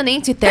 change the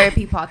name to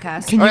therapy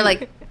podcast. Can Or you-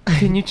 like,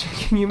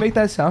 Can you make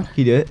that sound? Can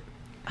you do it?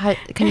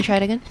 can you try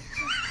it again?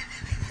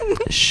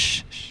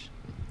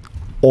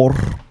 Or.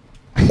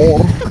 Or.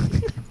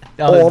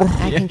 Or.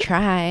 I can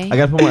try. I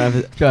gotta put more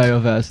emphasis. Try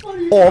real fast. Or.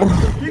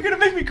 You're gonna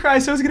make me cry.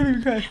 So it's gonna make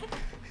me cry.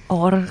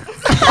 Or.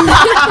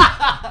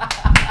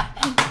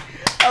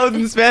 That was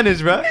in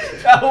Spanish, bro.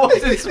 That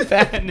was in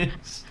Spanish.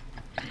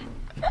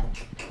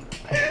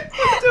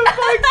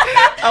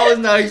 I was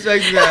not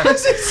expecting that.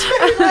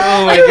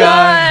 Oh my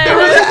god. There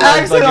was an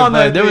accent on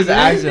that. There was an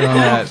accent on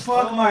that.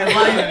 Fuck my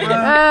life, bro.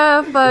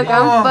 Oh fuck!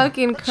 I'm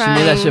fucking She crying.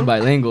 made that shit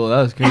bilingual.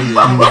 That was crazy.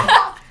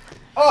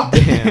 Oh,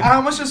 Damn. I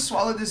almost just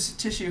swallowed this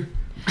tissue.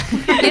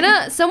 You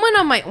know, someone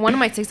on one of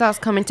my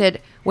TikToks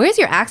commented, "Where's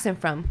your accent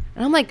from?"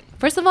 And I'm like,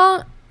 first of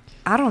all,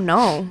 I don't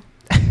know.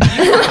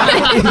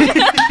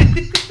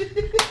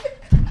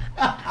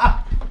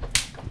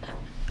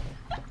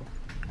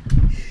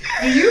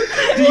 Do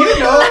you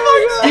know?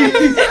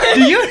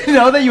 Do you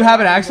know that you have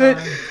an accent?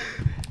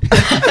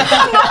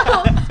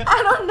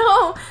 I don't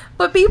know,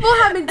 But people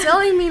have been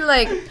telling me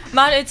like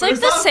Man, it's like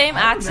the same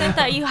accent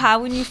that you had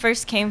when you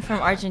first came from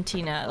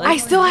Argentina. Like, I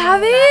still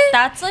have it.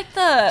 that's like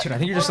the Dude, I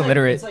think you're just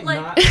illiterate.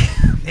 like.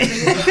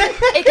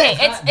 Okay,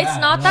 it's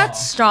not that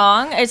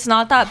strong. It's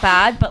not that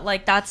bad, but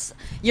like that's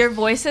your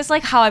voice is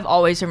like how I've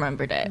always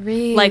remembered it.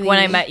 Like when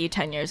I Really? met you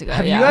 10 years ago.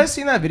 Have yeah. you guys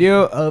seen that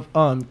video of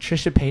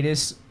Trisha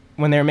Paytas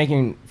when they were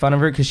making fun of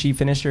her because she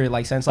finished her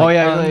like sentence? Like, Oh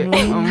yeah. you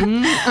know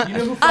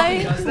who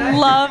fucking does that? I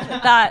love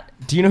that.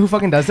 Do you know who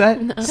fucking does that?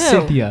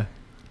 Cynthia.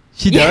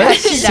 She Yeah, does.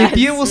 she does.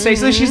 Cynthia will say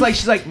so. She's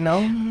like,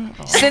 no.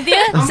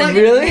 Cynthia?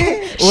 Cynthia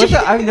Really? What the?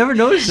 I've never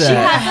noticed she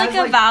that. has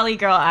like a Valley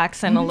Girl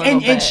accent a little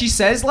bit. And she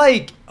says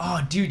like,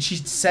 oh, dude, she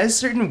says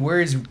certain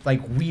words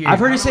like weird. I've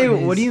heard I her don't say, know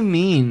it "What do is. you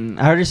mean?"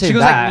 I heard her say She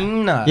goes that. like,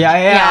 Nina. Yeah.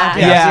 Yeah.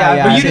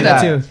 But I you say do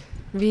that too.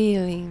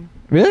 Really?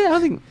 Really? I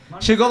don't think.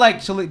 She'll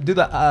do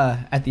the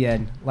at the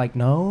end, like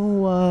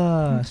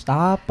no,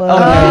 stop. Okay,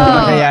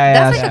 yeah,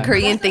 That's yeah. like a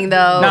Korean thing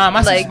though. Nah,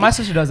 like, my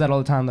sister does that all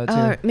the time though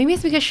too. maybe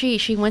it's because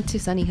she went to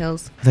Sunny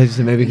Hills. I thought you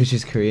said maybe because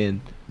she's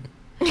Korean.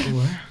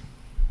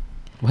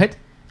 What?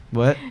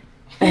 What?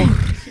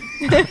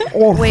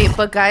 Wait,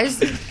 but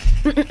guys,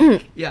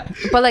 Yeah.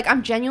 but like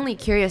I'm genuinely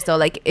curious though.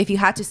 Like if you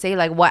had to say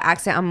like what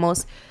accent I'm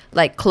most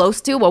like close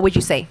to, what would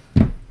you say?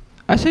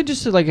 I say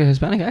just like a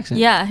Hispanic accent.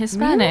 Yeah,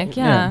 Hispanic.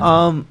 Yeah.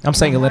 I'm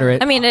saying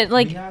illiterate. I mean, it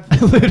like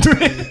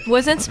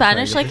wasn't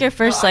Spanish like your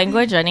first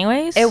language,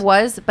 anyways? It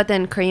was, but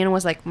then Korean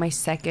was like my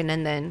second,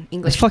 and then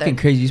English. It's fucking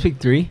third. crazy. You speak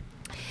 3?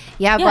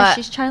 Yeah, Yeah, but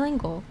she's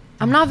trilingual.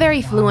 I'm not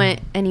very fluent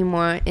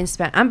anymore in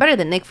Spanish. I'm better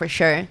than Nick for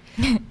sure.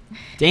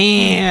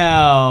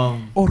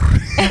 Damn.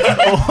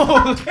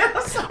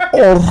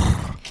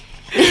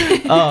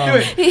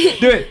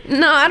 Do it.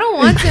 No, I don't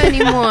want to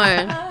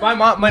anymore. My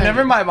mom.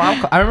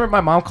 I remember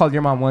my mom called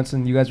your mom once,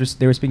 and you guys were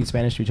speaking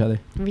Spanish to each other.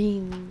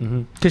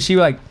 Really? Cause she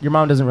like your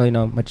mom doesn't really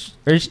know much.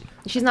 Or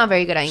She's not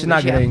very good at English. she's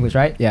not good at English,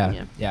 right?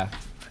 Yeah. Yeah.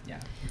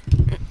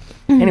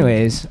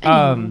 Anyways,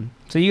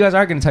 so you guys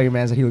are gonna tell your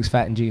man that he looks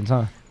fat in jeans,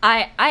 huh?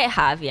 I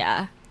have,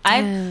 yeah.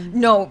 Damn.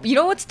 No, you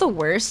know what's the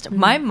worst?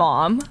 My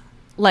mom,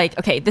 like,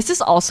 okay, this is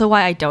also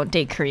why I don't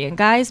date Korean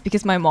guys,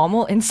 because my mom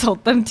will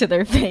insult them to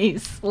their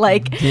face.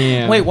 Like,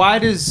 Damn. Wait, why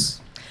does?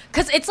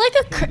 because it's like,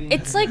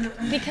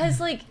 because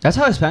like, That's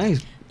how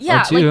Hispanics.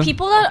 yeah, are too. like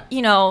people that,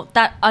 you know,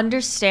 that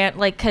understand,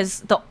 like, because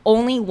the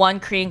only one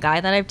Korean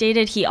guy that I've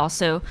dated, he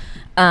also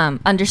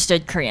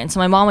understood Korean. So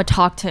my mom would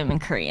talk to him in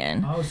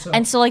Korean. Oh, so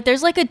And so, like,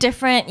 there's like a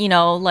different, you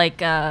know, like,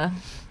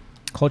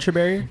 Culture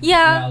barrier?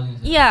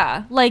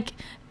 yeah, like,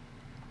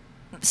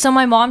 so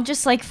my mom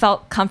just like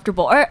felt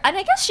comfortable, and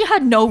I guess she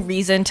had no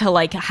reason to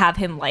like have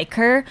him like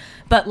her,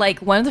 but like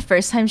one of the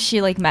first times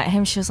she like met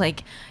him, she was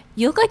like,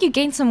 "You look like you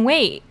gained some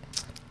weight."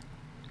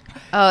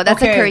 Oh,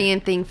 that's Okay. a Korean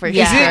thing for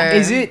Yeah. sure.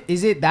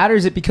 Is it that, or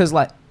is it because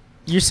like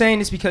you're saying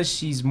it's because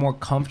she's more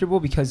comfortable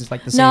because it's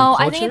like the same No,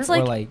 culture? I think it's or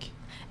like- like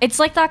It's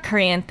like that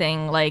Korean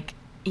thing, like,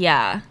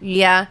 yeah,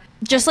 Yeah.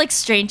 just like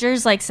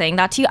strangers like saying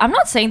that to you. I'm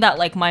not saying that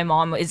like my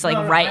mom is like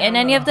right in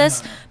any of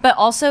this, but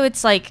also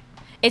it's like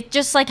it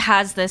just like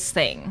has this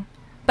thing.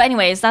 But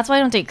anyways, that's why I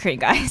don't date Korean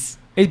guys.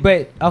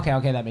 but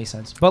okay, that makes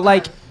sense. But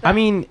like, I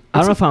mean, I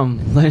don't know if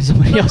I'm letting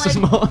somebody else's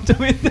mom do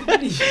it,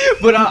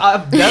 but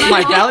that's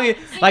my family,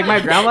 like my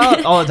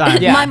grandma, all the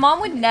time. Yeah. My mom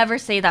would never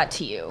say that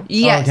to you.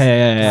 Yes. Okay,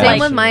 yeah. Same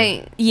Like- with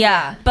my.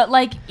 Yeah, but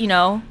like, you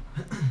know,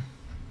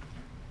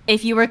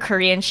 if you were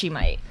Korean, she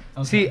might.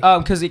 see,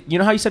 because you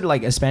know how you said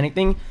like Hispanic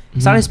thing.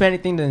 It's not a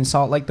Hispanic thing to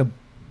insult like the.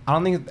 I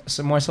don't think it's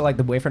more so like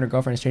the boyfriend or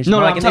girlfriend is strange. No,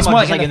 More no, like I'm it's talking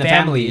more about like just, in the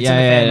family. It's in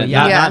the Yeah, family.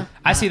 yeah, yeah.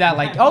 I see that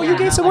like, oh, you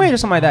gained some weight or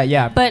something like that.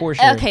 Yeah, But for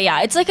sure. okay,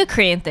 yeah, it's like a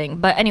Korean thing.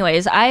 But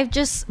anyways,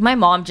 my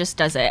mom just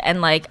does it,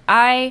 and like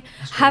I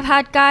have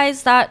had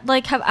guys that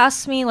like have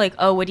asked me like,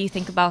 oh, what do you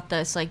think about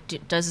this? Like,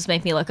 does this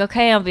make me look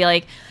okay? I'll be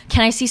like,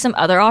 can I see some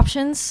other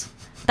options?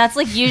 That's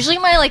like usually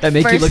my like That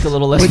make first. you look a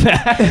little less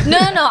fat. No,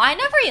 I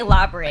never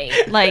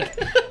elaborate. Like,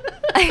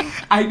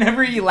 I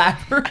never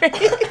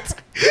elaborate.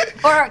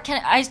 or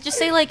can I just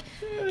say like,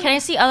 can I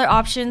see other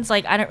options?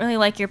 Like, I don't really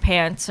like your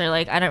pants, or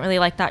like I don't really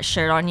like that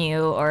shirt on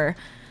you, or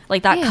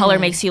like that color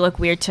Yeah. makes you look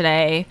weird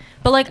today.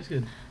 But like,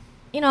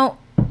 you know,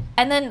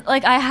 and then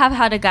like I have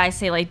had a guy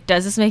say like,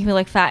 does this make me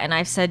look fat? And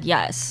I've said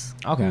yes.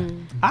 Okay.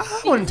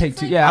 I wouldn't take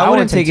too. Yeah, I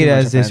wouldn't take it too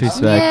much as offense.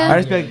 disrespect. Yeah. I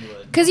respect.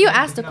 Because you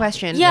asked the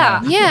question.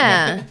 Yeah.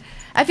 Yeah.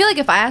 I feel like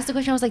if I asked the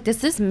question, I was like,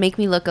 does this make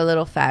me look a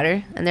little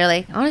fatter? And they're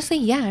like, honestly,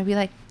 yeah. I'd be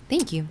like,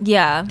 thank you.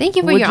 Yeah. Thank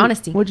you for Would your you-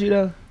 honesty. Would you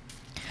though?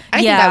 I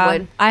think I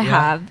would. I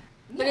have.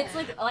 But it's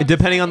like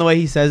Depending on the way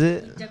he says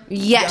it.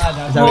 Yeah.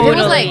 that If it what was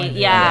you like, mean?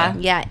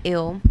 yeah,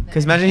 ew.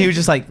 Because imagine he was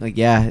just like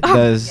yeah, it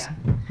does.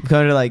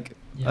 Kind of like,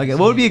 okay,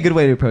 what would be a good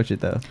way to approach it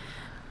though?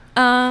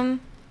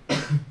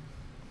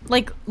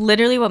 like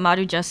literally what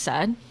Maru just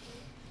said.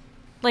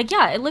 Like,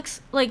 yeah, it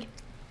looks like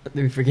Did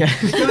we forget?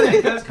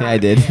 Yeah, I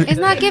did. It's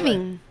not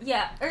giving.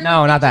 yeah. Or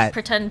No, like, not just that.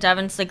 Pretend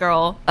Devin's the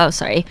girl. Oh,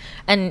 sorry.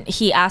 And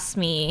he asked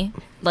me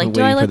like, I'm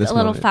do I waiting for look this a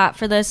little moment. fat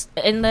for this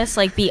in this?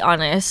 Like, be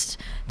honest.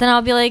 Then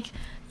I'll be like,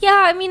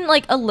 yeah, I mean,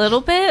 like a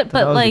little bit,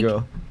 Thought I but was like, the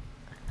girl.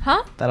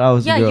 huh? Thought I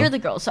was Yeah, the girl. you're the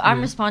girl, so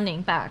I'm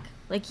responding back.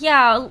 Like,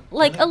 yeah,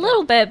 like a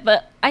little bit,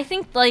 but I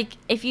think like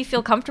if you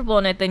feel comfortable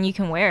in it, then you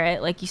can wear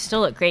it. Like, you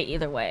still look great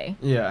either way.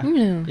 Yeah.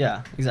 Mm.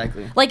 Yeah,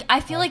 exactly. Like, I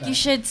feel like you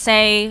should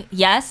say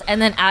yes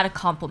and then add a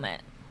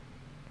compliment.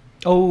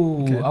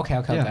 Oh, Okay.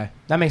 okay. Yeah.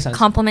 That makes sense.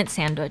 Compliment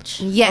sandwich.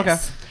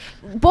 Yes.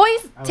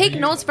 Boys, take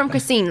notes from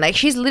Christine. Like,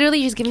 she's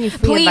literally just giving you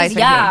free advice. Please,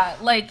 yeah.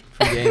 Like,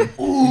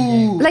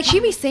 Ooh. Like, she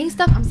be saying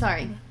stuff. I'm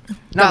sorry.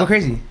 No, go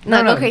crazy.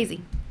 No, go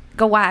crazy.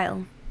 Go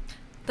wild.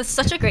 that's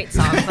such a great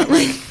song, but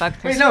like, fuck Wait,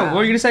 Chris no. Brown. What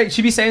were you gonna say?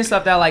 She be saying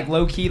stuff that like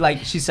low key, like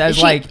she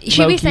says like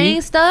she low be key.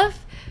 saying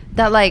stuff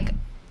that like,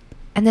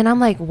 and then I'm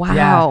like, wow.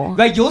 Yeah.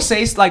 Like you'll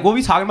say like we'll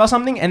be talking about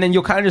something and then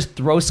you'll kind of just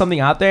throw something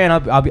out there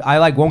and I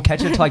like won't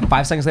catch it until like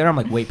 5 seconds later. I'm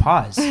like, wait,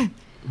 pause. I'm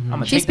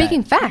gonna She's take that.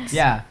 speaking facts.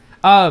 Yeah.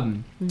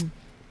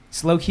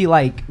 It's low key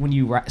like when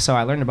you so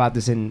I learned about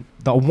this in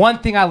the one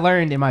thing I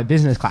learned in my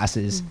business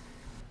classes,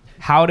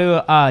 how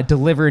to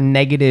deliver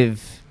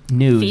negative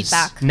news.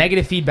 Feedback.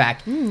 Negative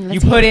feedback. let's You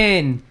hear put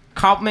in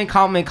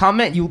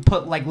comment. You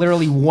put like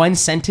literally one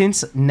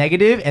sentence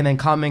negative and then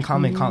comment.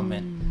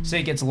 So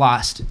it gets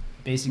lost.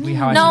 Basically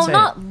how I No, should say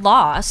not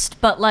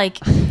lost, but like,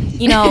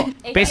 you know,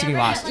 Basically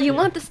lost. You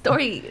want the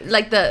story,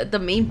 like the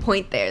main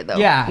point there, though.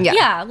 Yeah.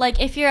 yeah,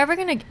 like if you're ever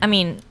gonna, I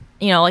mean,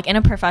 you know, like in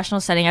a professional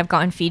setting, I've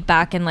gotten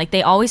feedback and like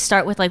they always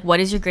start with like, what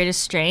is your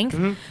greatest strength?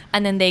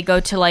 And then they go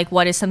to like,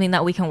 what is something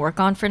that we can work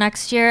on for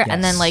next year?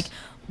 And then Yes. like,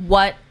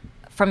 what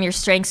from your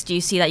strengths do you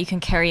see that you can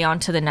carry on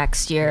to the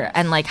next year?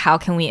 And like, how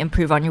can we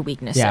improve on your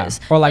weaknesses? Yeah.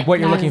 Or like what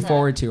you're that looking is it.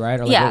 forward to, right?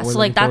 Or Yeah, what we're so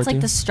like looking that's forward like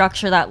to. the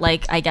structure that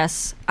like I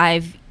guess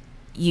I've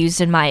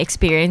used in my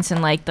experience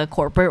in like the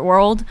corporate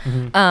world.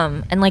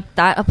 And like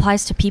that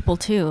applies to people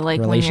too. Like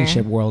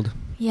relationship when world.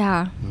 you're,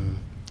 yeah.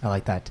 I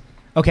like that.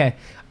 Okay.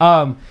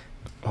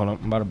 Hold on,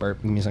 I'm about to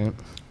burp. Give me a second.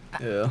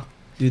 Yeah.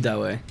 Do it that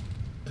way.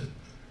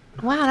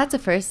 Wow, that's a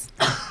first.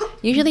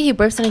 Usually he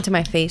burps it into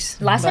my face.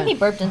 Last time he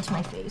burped into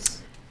my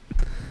face.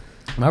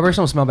 My burps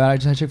don't smell bad. I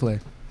just had Chick-fil-A.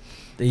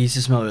 They used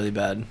to smell really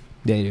bad.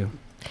 Yeah, you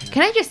do.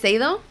 Can I just say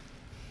though,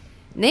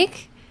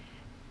 Nick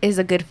is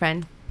a good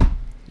friend.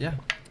 Yeah.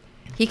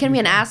 He can be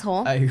an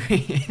asshole, I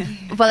agree.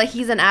 but like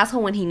he's an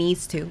asshole when he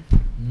needs to.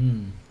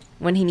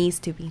 When he needs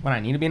to be. When I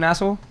need to be an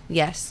asshole?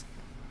 Yes.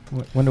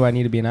 When do I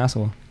need to be an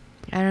asshole?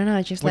 I don't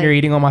know. Just When like you're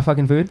eating all my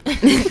fucking food?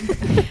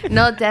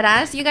 no dead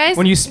ass, you guys.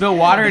 When you spill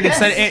water and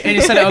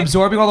instead of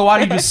absorbing all the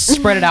water, you just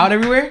spread it out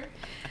everywhere?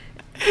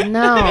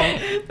 No,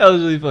 That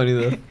was really funny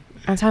though.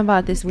 I'm talking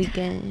about this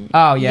weekend.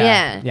 Oh, yeah.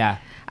 Yeah. Yeah.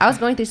 I was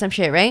going through some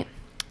shit, right?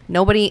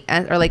 Nobody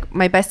or like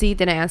my bestie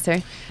didn't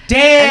answer.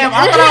 Damn,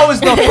 I thought I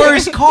was the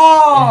first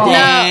call. No,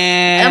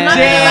 Damn. I'm not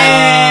gonna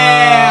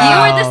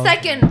lie. You were the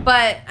second,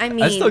 but I mean,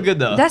 That's still good,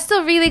 though. That's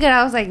still really good.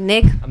 I was like,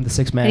 Nick, I'm the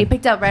sixth and he man.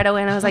 picked up right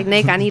away, and I was like,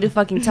 Nick, I need to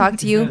fucking talk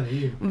to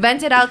you.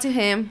 Vented out to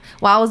him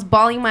while I was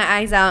bawling my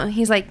eyes out.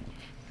 He's like,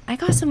 I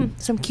got some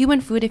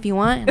Cuban food if you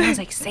want. And I was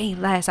like, say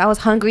less. I was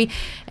hungry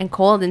and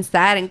cold and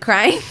sad and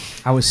crying.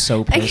 I was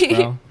so pissed,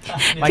 bro.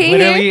 Like, Came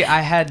literally, here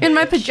I had in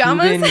my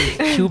pajamas.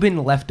 Cuban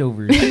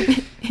leftovers.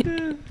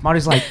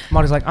 Marty's like,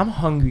 I'm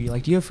hungry.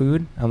 Like, do you have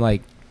food? I'm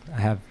like,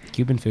 I have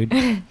Cuban food.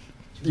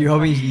 You're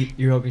hoping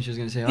she was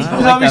gonna say. Oh, I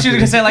was hoping she was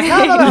gonna say like, no,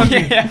 I'm not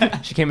hungry.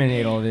 Yeah. She came in and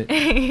ate all of it,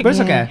 but it's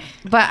okay.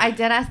 But I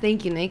did ask,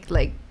 thank you, Nick.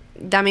 Like,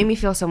 that made me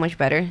feel so much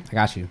better. I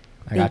got you.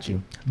 Thank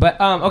you. But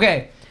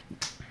okay.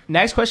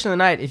 Next question of the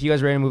night. If you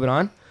guys ready to move it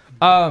on,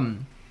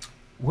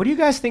 what do you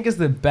guys think is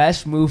the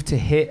best move to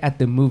hit at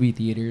the movie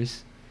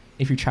theaters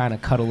if you're trying to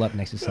cuddle up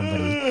next to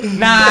somebody? Nah,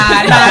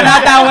 not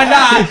that one.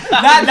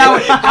 Not that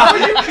one. How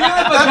would you feel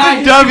if a guy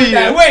hit you with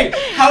that? Wait,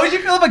 how would you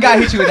feel if a guy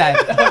hit you with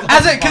that?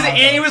 Because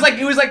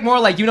it was like more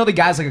like, you know, the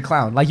guy's like a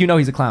clown. Like, you know,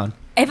 he's a clown.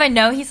 If I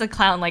know he's a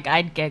clown, like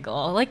I'd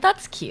giggle. Like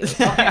that's cute.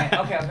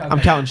 Okay. I'm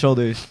counting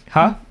shoulders.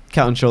 Huh?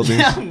 Counting shoulders.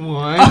 1, 2,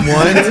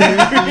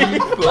 3,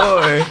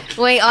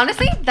 4. Wait,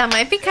 honestly, that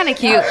might be kind of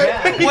cute.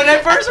 When I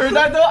first heard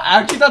that though, I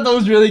actually thought that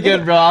was really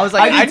good, bro. I was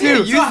like, I do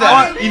need to use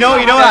that. You know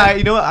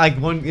what? Like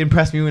one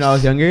impressed me when I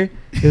was younger.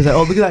 He was like,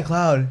 "Oh, look at that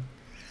cloud,"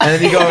 and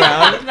then you go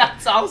around.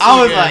 That's awesome.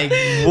 I was like,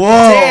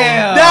 "Whoa,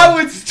 Damn. that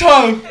was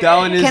tough." That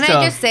one is Can tough.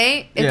 I just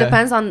say, it Yeah.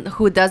 depends on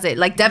who does it.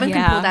 Like, Devin can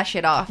Yeah. pull that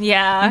shit off.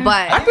 Yeah.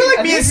 But I feel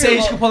like me and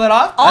Sage could pull that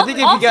off. All- I think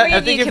if all you got, three I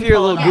of think you if can you're a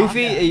pull little it off.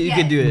 goofy, you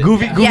can do it.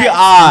 Goofy Yes.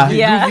 ah,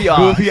 Yeah. Goofy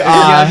goofy ah.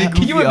 ah. Yeah,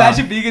 Can you goofy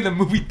imagine being in the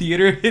movie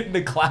theater hitting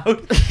the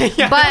cloud?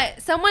 but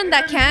someone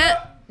that can't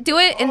do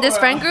it in this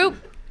friend group,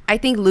 I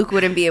think Luke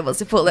wouldn't be able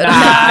to pull it off.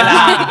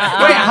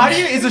 Wait, how do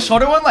you? Is the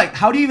shoulder one like?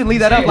 How do you even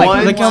leave that up?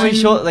 Like, Like how many two.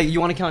 shoulders? Like you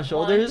want to count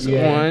shoulders?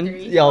 Yeah. 1.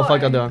 Yeah, I'll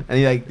fuck up down. And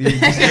you just you're in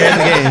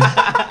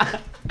the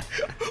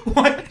game.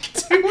 1,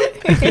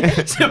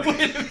 2. So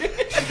wait a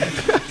minute.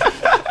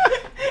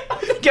 I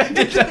think I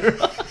did that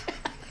wrong.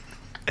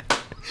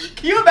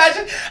 Can you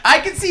imagine? I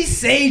can see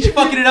Sage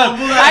fucking it up.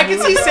 I can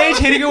see Sage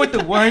hitting her with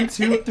the 1,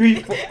 2,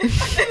 3, 4.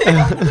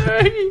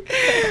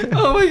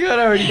 Oh my god,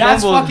 I already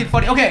That's fumbled. fucking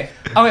funny. Okay,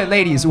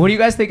 ladies, what do you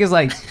guys think is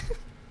like?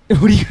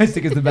 What do you guys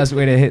think is the best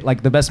way to hit?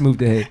 Like the best move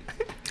to hit?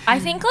 I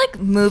think like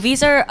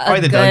movies are Probably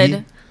a the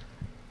good.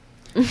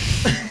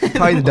 Dougie.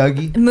 Probably the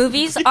Dougie.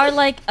 Movies are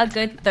like a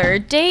good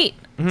third date.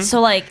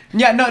 So like,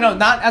 Yeah, no,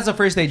 not as a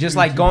first date. Just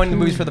like going to the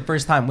movies for the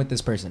first time with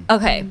this person.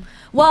 okay,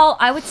 well,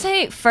 I would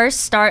say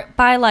first start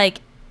by like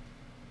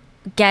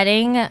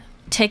getting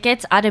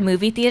tickets at a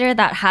movie theater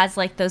that has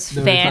like those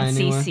The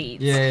fancy reclining one?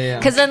 seats. Yeah.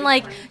 Cause then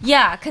like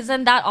cause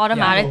then that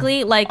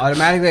automatically like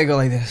Automatically, I go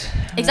like this.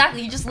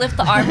 exactly, you just lift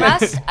the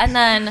armrest and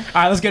then All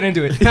right, let's get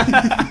into it.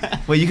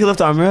 Wait, you can lift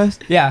the armrest?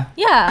 Yeah.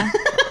 yeah.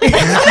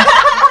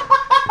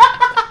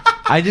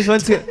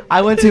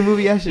 I went to a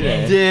movie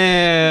yesterday.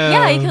 Damn.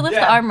 Yeah, you can lift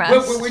the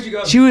armrest. Where'd you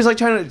go? She was like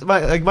trying to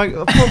my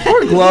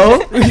poor Glow.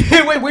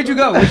 Wait, where'd you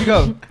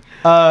go?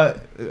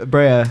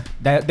 Brea.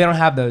 They don't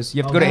have those.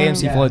 You have to go to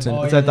AMC Yeah. Fullerton.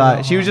 Oh, That's what I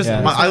thought. She was just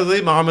Yeah.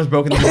 my arm was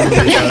broken. The whole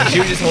movie, so she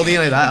was just holding it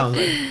like that. I was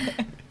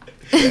like,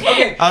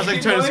 Okay. I was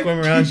like trying to squirm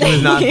around. She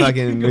was not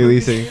fucking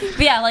releasing. But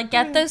yeah, like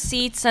get those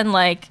seats and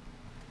like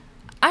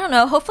I don't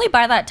know, hopefully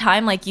by that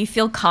time like you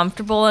feel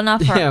comfortable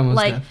enough or, Yeah, most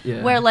like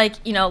yeah. where like,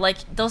 you know, like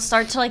they'll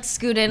start to like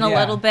scoot in a Yeah.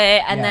 little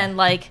bit and Yeah. then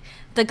like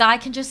the guy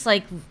can just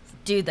like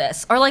do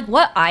this. Or like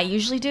what I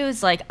usually do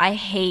is like I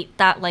hate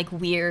that like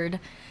weird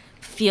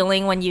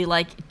feeling when you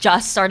like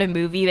just start a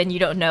movie and you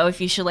don't know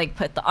if you should like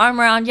put the arm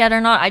around yet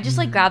or not. I just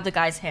like grab the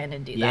guy's hand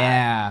and do that.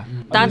 Yeah.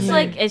 That's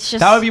like it's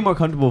just That would be more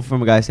comfortable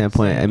from a guy's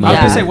standpoint. I was Yeah.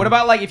 gonna say, what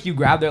about like if you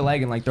grab their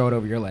leg and like throw it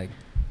over your leg?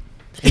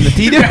 in the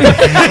theater? in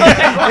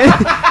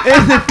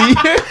the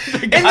theater?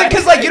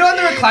 Because like you know in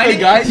the reclining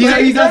guy-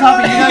 He's on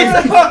top of you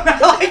guys.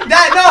 Not like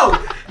that.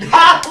 No.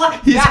 Not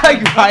like He's that.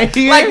 like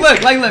riding Like it.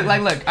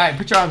 look. All right,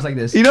 put your arms like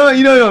this. You know.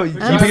 You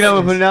pick it up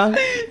and put it down.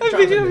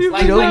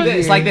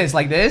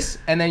 Like this,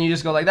 and then you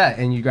just go like that,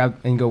 and you grab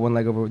and go one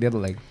leg over the other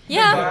leg.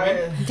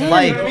 yeah.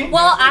 Like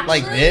Well,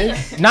 actually, like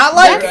this. Not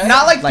like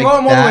Like throw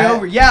them all the way that?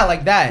 over. Yeah,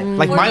 like that.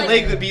 Like Or my like-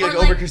 leg would be like or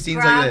over like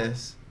Christine's grab- like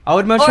this. I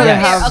would much Or rather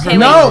here, have. okay,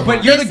 No, wait.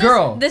 but you're the This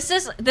girl.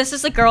 This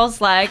is the girl's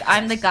leg.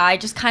 I'm the guy.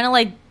 Just kind of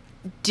like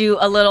do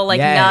a little like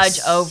Yes.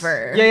 nudge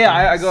over. Yeah.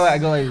 I go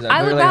like this.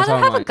 I would rather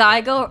have a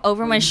guy go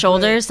over my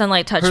shoulders than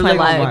like touch Her my leg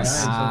on mine.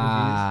 legs.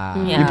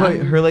 Ah. Yeah. You put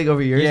her leg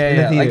over yours in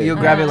the Yeah. theater. Like you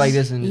grab it like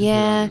this and. just do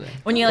Yeah. it.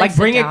 When you Like sit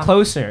bring it down.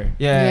 closer.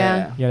 Yeah.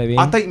 Yeah. You know what I mean?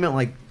 I thought you meant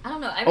like I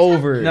don't know. every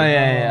over. No,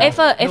 yeah. If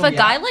a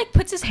guy like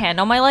puts his hand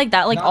on my leg,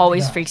 that like No,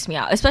 always yeah. freaks me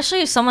out.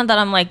 Especially if someone that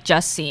I'm like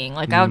just seeing.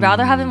 Like I would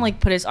rather have him like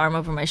put his arm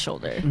over my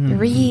shoulder.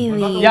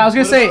 Really? Yeah, I was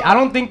gonna say I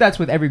don't think that's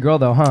with every girl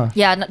though, huh?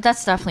 Yeah,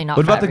 that's definitely not.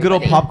 What for about the good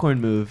old everybody.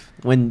 popcorn move?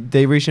 When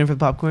they reach in for the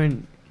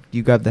popcorn,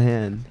 you grab the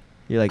hand.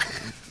 You're like,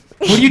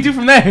 What do you do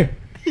from there?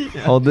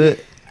 hold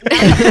it.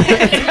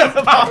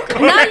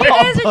 Now you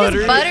guys are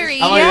just buttery.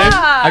 I'm like,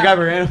 Yeah. I grab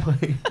her hand. I'm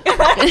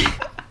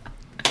like-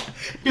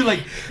 You're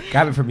like,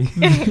 grab it for me.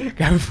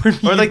 Grab it for me.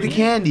 or like the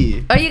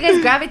candy. Or you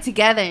guys grab it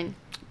together.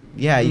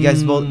 Yeah, you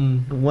guys both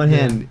Mm. one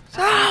hand.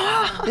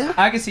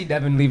 I can see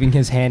Devin leaving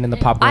his hand in the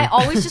popcorn. I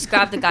always just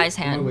grab the guy's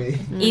hand. Wait.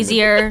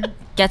 Easier,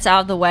 gets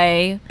out of the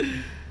way.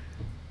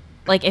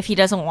 Like if he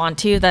doesn't want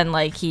to, then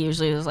like he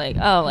usually was like,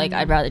 oh, like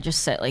I'd rather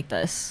just sit like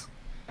this.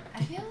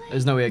 I feel like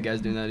There's no way a guy's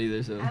doing that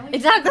either. So.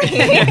 Exactly.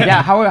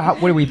 Yeah, how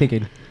what are we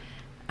thinking?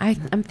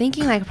 I'm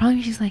thinking like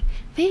probably she's like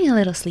maybe a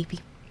little sleepy,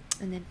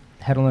 and then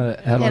Head on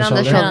the on the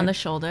shoulder. Head on the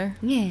shoulder.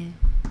 yeah,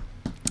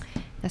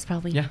 that's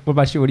probably Yeah. What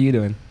about you? What are you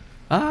doing?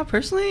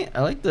 Personally,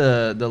 I like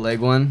the leg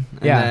one.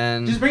 And Yeah.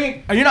 Then Just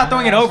bring it. You're not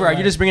throwing it over. Are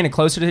you just bringing it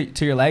closer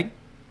to your leg?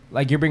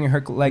 Like you're bringing her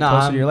leg No,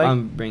 closer to your leg?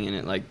 I'm bringing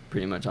it like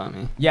pretty much on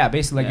me. Yeah,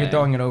 basically like Yeah, you're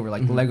throwing it over,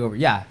 like the leg over.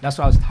 Yeah, that's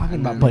what I was talking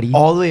And about, then- buddy.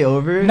 All the way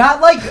over.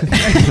 Not like.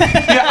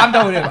 Yeah, I'm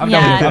done with it. I'm done with it.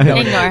 Yeah, I'm done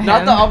with it. ignore him.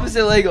 Not the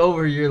opposite leg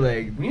over your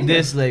leg. We need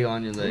This to- leg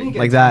on your leg.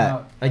 Like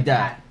that. Like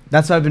that.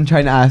 That's what I've been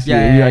trying to ask you.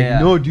 Yeah, You're yeah, like, yeah.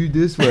 no, dude,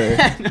 this way.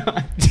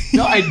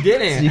 No, I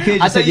didn't. So you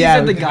could've I just thought said, you yeah,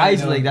 said the we-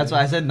 guy's leg. That's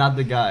why I said not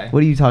the guy.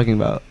 What are you talking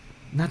about?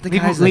 Not the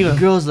Leave guy's him- leave leg. him.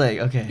 The girl's leg.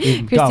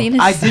 Okay. Christina's.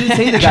 I didn't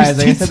say the guy's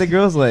leg. I said the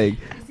girl's leg.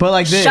 But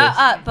like this. Shut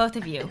up, both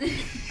of you.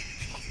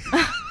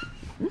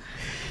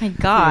 My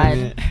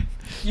God.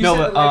 No,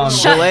 said but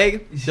Shut-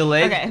 the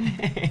leg,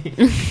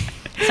 Okay.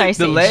 Sorry,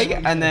 the Sage. leg,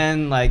 and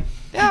then like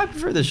I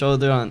prefer the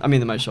shoulder on. I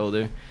mean my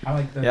shoulder. I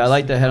like the. Yeah, I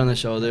like the head on the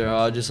shoulder. Or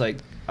I'll just like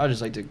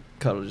to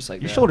cuddle just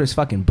like Your that. shoulder's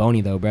fucking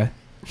bony though, bruh.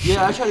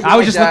 Yeah, I try to. I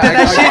was just looking at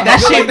that shit. That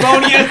shit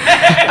bony.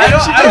 I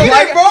don't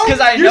like bro. because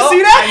I You know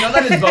see that? I know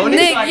that it's bony.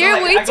 Nick, so I go you're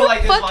like- way I go too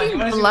like this one. fucking You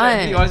wanna see what I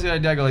blunt. do? You want to see what I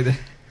do? I go like this.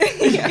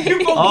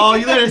 Oh,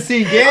 you let it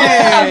sink in.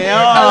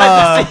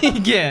 I like to see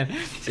again.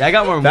 See, I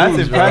got more That's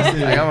moves. impressive.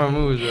 Bro. I got more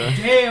moves, bro.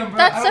 Damn, bro.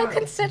 That's so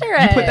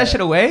considerate. You put that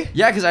shit away?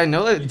 Yeah, because I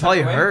know that it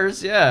probably away?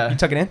 hurts. Yeah. You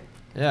tuck it in?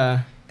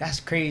 Yeah. That's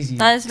crazy.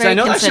 That is 'Cause very I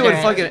know that shit would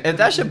considerate. fucking. If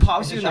that shit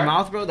pops you in the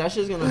mouth, bro, that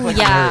shit's gonna fucking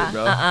Yeah. hurt,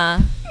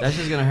 bro. That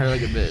shit's gonna hurt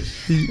like a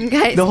bitch.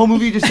 Guys, The whole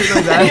movie you just sit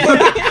like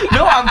that.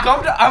 No, I'm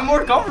comfortable. I'm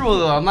more comfortable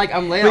though. I'm laying.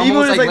 But even when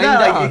almost it's like laying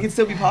that, down. like, it can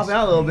still be popping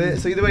out a little bit.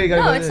 So either way, you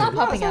gotta No, go it's there. not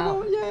popping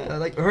out. Yeah,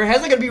 like her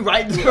head's not gonna be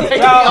right Bro.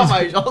 on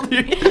my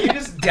shoulder.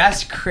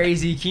 That's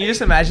crazy. Can you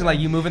just imagine like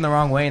you moving the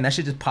wrong way and that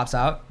shit just pops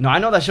out? No, I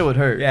know that shit would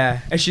hurt. Yeah.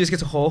 And she just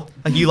gets a hole.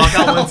 Like you lock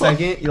out 1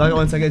 second. You lock out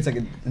 1 second. It's like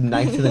a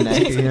knife to the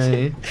neck. You know what I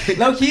mean?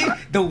 Low key,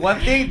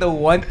 the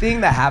one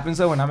thing that happens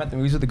though when I'm at the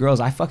movies with the girls,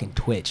 I fucking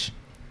twitch.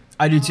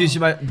 I do too.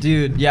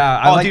 Dude,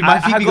 yeah. Oh, dude, my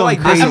feet be going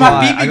crazy.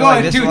 My feet be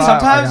going, dude.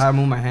 Sometimes I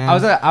move my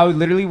hands. I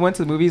literally went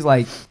to the movies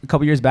like a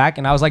couple years back,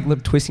 and I was like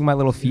twisting my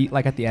little feet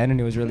like at the end,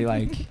 and it was really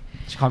like.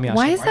 She called me out.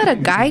 Why is that a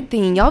guy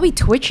thing? Y'all be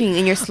twitching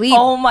in your sleep.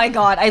 Oh my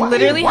god, I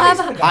literally have.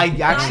 I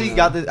actually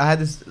got this. I had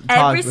this. Talk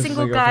Every with my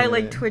single guy girlfriend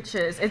like today.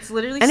 twitches. It's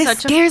literally And it such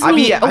scares I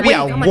me. be Awake.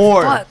 at I'm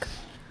war. like, fuck.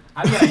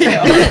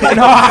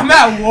 No, I'm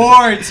at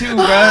war too,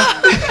 bro.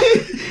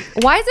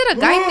 Why is it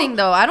a guy thing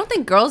though? I don't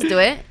think girls do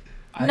it.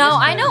 No,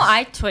 I know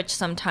I twitch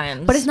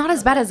sometimes. But it's not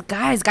as bad as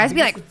guys. Guys be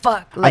like,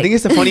 fuck. I Like, think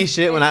it's the funny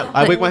shit when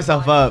I wake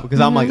myself up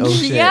because I'm like, oh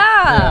shit.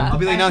 Yeah. I'll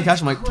be like, on the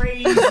couch. I'm like,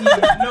 Crazy.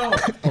 No.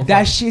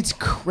 That shit's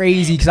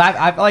crazy because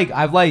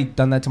I've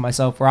done that to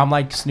myself where I'm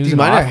like snoozing dude,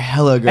 mine off, are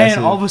hella aggressive.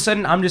 and all of a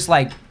sudden I'm just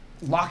like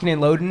locking and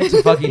loading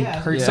to fucking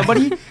hurt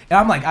somebody, and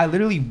I'm like, I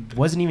literally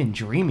wasn't even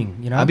dreaming,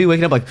 you know? I'll be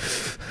waking up like,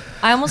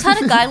 I almost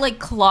had a guy like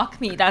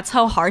clock me. That's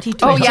how hard he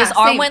twitched. Oh, yeah, His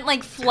arm same. went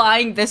like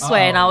flying this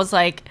way, and I was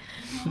like,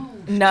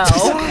 no.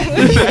 guys,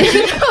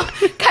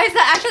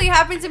 that actually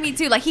happened to me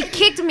too. Like, he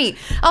kicked me.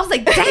 I was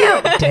like,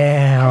 damn.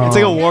 Damn. it's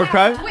like a war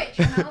cry.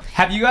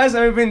 Have you guys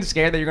ever been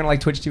scared that you're gonna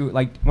like twitch to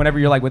like whenever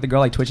you're like with a girl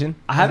like twitching?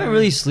 I haven't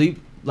really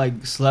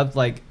slept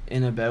like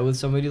in a bed with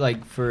somebody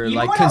like for You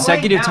like wanna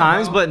consecutive lay down,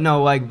 times, bro. but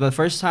no, like the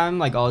first time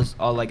like I'll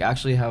like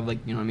actually have like,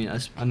 you know what I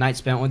mean, a night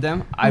spent with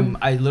them. I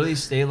literally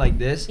stay like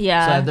this,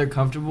 Yeah. so that they're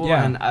comfortable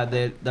Yeah.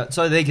 and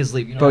so they can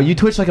sleep. You know Bro, what I you mean?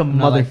 twitch like a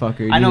No, like,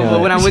 motherfucker. I know, you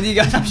but when I'm with you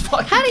guys, I'm just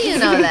fucking. How do you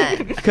know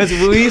that? because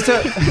we used to.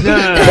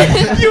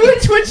 No. You were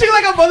twitching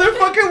like a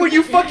motherfucker when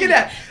you fucking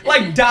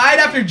like died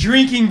after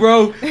drinking,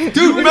 bro. Dude,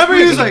 remember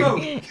he was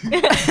like,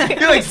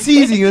 you're like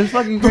seizing. It was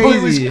fucking Bro,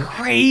 it was crazy.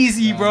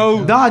 crazy,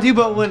 bro. Nah, dude,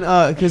 but when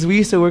because we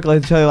used to work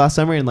like each other last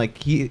summer, and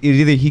like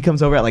either he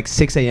comes over at like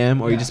 6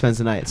 a.m. or he just spends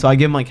the night. So I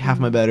give him like half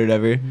my bed or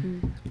whatever,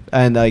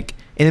 and like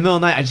in the middle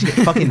of the night I just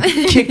get fucking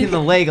kicked in the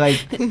leg,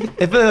 like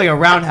it felt like a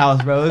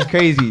roundhouse, bro. It was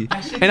crazy,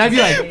 and I'd be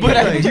like, But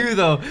I do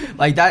though,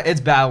 like that. It's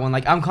bad when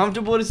like I'm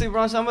comfortable to sleep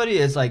around somebody.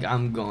 It's like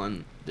I'm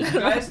going.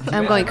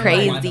 I'm going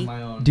crazy.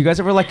 Do you guys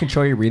ever like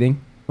control your breathing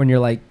when you're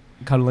like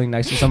cuddling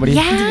next to somebody?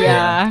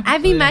 Yeah.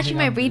 I've been matching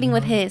my breathing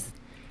with his.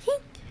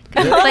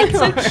 Like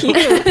so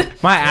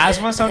cute. My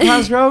asthma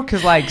sometimes, bro,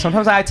 because like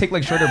sometimes I take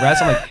like shorter breaths.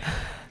 I'm like,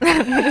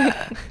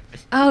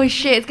 Oh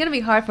shit, it's gonna be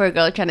hard for a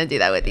girl trying to do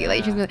that with you.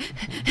 Like, she's gonna.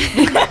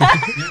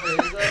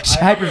 she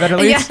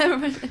hyperventilates.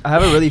 Yeah. I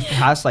have a really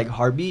fast like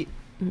heartbeat.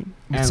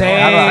 And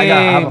Same. I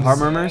have a heart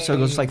murmur, so it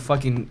goes like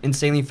fucking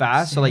insanely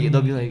fast. So like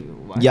they'll be like,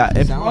 why Yeah, does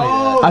it if- sound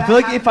like that? I feel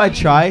like if I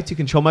try to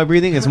control my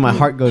breathing, it's when my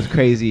heart goes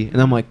crazy,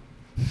 and I'm like,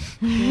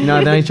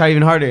 then I try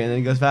even harder, and then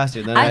it goes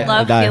faster. Then I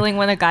love die. feeling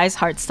when a guy's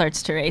heart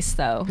starts to race,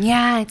 though.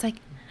 Yeah, it's like,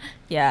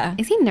 Yeah.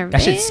 is he nervous?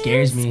 That shit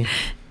scares me.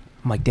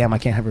 I'm like, damn, I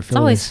can't have her It's feel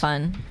always this.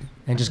 fun.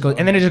 And just goes,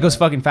 and then it just goes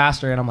fucking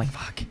faster, and I'm like,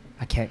 fuck,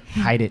 I can't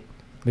hide it.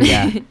 But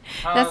yeah.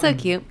 That's so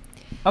cute.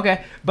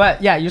 Okay,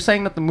 but yeah, you're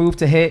saying that the move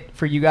to hit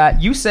for you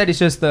guys, you said it's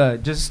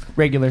just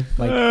regular,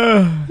 like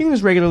you can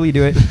just regularly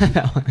do it.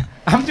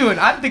 I'm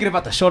thinking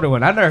about the shoulder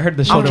one. I've never heard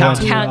the shoulder one.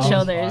 Count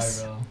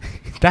shoulders.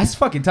 That's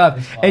fucking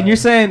tough. And you're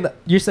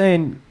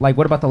saying like,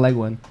 what about the leg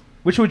one?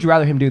 Which would you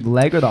rather him do, the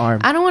leg or the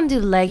arm? I don't want to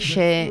do leg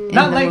shit in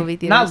Not the leg, movie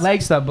theaters. not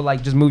leg stuff, but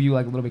like just move you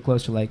like a little bit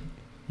closer, like,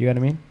 you know what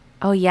I mean?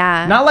 Oh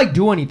yeah. Not like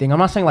do anything. I'm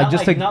not saying like Not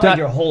just like, to not like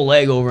your whole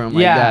leg over him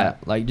like Yeah.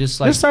 that. Like just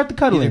like start the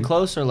cuddling. either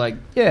close or like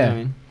Yeah. You know what I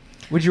mean?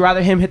 Would you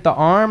rather him hit the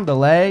arm, the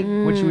leg?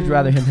 Which would you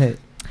rather him hit?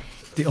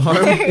 The arm.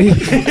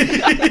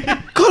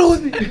 Cuddle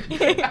with me.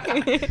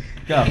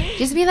 Go.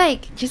 Just be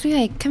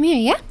like, come here,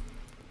 yeah,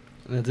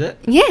 That's it.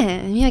 yeah.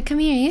 And be like, come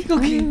here, yeah.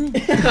 And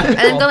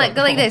then go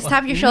like this,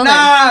 tap your shoulder.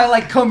 Nah,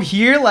 like come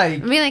here,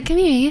 like. Be like, come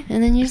here, yeah.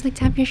 And then you just like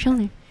tap your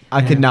shoulder.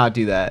 I could not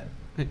do that.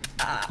 Yeah,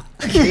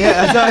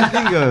 that's what I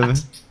think of.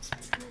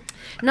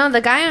 No,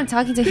 the guy I'm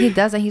talking to, he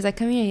does that. He's like,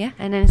 come here, yeah.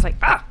 And then it's like,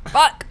 ah,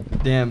 fuck.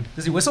 Damn.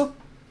 Does he whistle?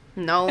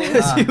 No.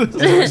 Does he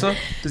whistle?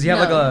 Does he have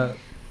No.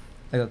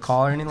 like a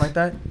call or anything like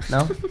that?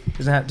 No.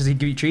 Does he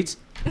give you treats?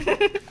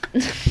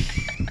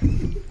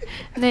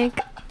 Nick.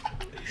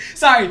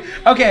 Sorry.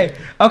 Okay.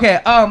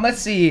 Let's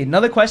see.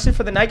 Another question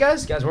for the night,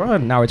 guys. Guys, we're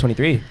on an hour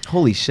 23,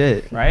 Holy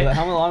shit. right?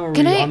 How long were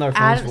Can we I on our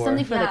phones add for?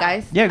 something for the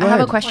guys? Yeah, go I have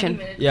ahead. a question.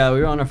 Yeah, we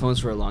were on our phones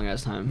for a long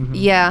ass time. Mhm.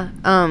 Yeah.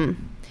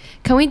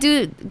 Can we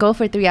go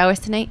for 3 hours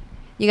tonight?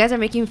 You guys are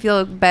making me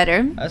feel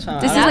better. That's fine.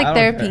 This I is don't- like I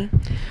don't therapy.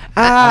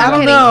 I I'm don't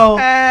kidding. know.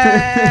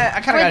 I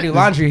kind of gotta do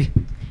laundry.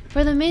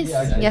 For the miss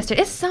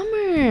yesterday. It's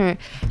summer.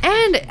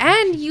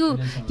 And you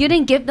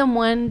didn't give them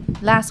one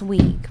last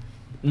week.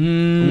 Nick.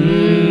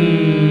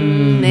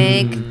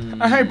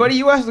 All right, buddy,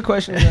 you asked the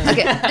question.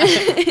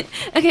 Okay.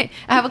 Okay.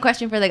 I have a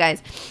question for the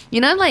guys.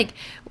 You know, like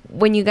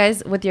when you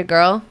guys with your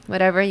girl,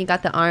 whatever, you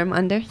got the arm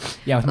under.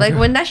 Yeah. with my Like girl.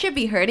 when that should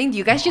be hurting, do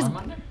you guys just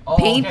pain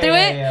okay, through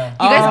it? yeah. You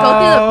guys go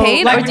through the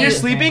pain, Like or when do you're you?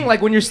 sleeping,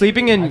 like when you're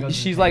sleeping and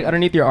she's like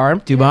underneath your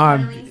arm. Dude, my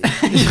arm.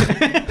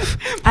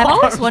 I've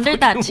always wondered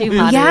that too,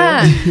 Maddie.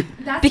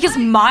 Yeah. Because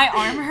my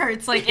arm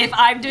hurts. Like if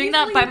I'm doing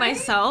that by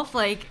myself,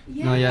 like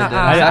No, yeah,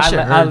 I, that shit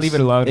I hurts. leave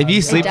it alone. If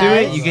you sleep through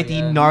it, does. you get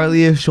the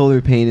gnarliest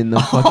shoulder pain in the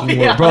fucking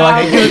yeah. world, bro.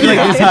 Like, it goes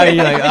like this high.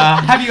 You're like,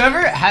 ah. Have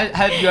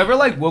you ever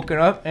like woken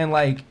up and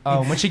like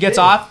when she gets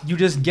off, you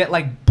just get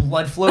like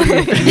blood flow to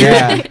your fingers,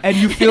 Yeah. and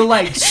you feel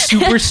like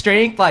super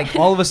strength, like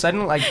all of a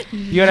sudden, like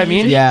you know what I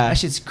mean? Yeah. That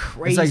shit's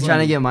crazy. It's like trying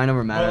to get mind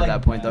over matter Or, at like,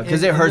 that point though,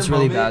 because in it hurts the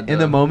really moment- bad. In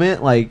the though.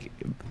 moment, like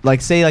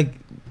say like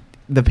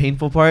the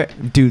painful part,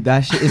 dude,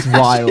 that shit is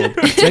wild.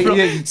 Like,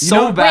 you So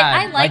know- wait, bad.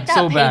 I like that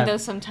so pain bad. though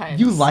sometimes.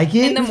 You like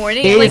it? In the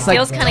morning, It's it like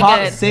feels kind top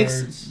of good.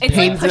 6 It's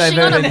pains like that I've pushing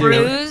on ever a been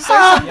through. bruise or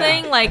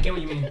something. Like get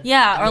what you mean.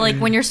 yeah, or like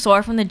when you're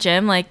sore from the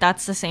gym, like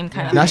that's the same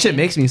kind of. That shit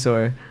makes me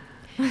sore.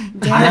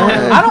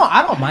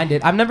 I don't mind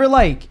it. I've never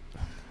like,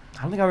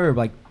 I don't think I've ever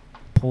like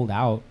pulled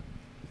out.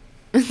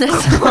 Yo, What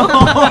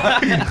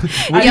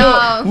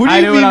do I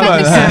you knew mean what I by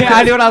was gonna say. that?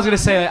 I knew what I was gonna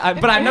say.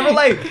 But I've never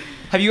like.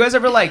 Have you guys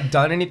ever like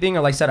done anything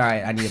or like said, all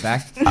right, I need it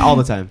back? All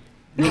the time.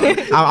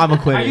 I'm a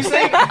quitter. Are you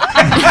saying?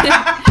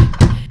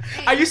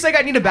 Are you saying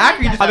I need it back?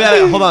 Or you just I'll be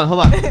like, hold on.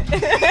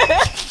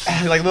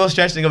 Like a little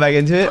stretch and go back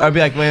into it. Or I'll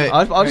be like, wait.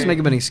 I'll just make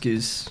up an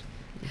excuse.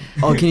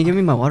 Oh, can you give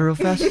me my water real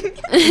fast? Oh,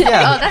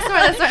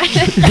 that's right.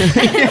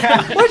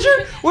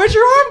 Where'd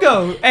your arm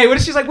go? Hey, what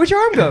if she's like, where'd your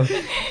arm go?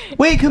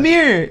 Wait, come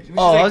here.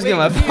 Oh, I was getting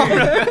my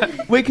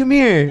phone. Wait, come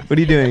here. What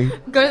are you doing?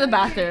 Go to the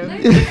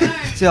bathroom.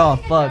 See, oh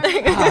fuck.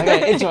 I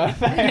got itch on my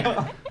face.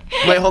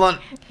 Wait, hold on.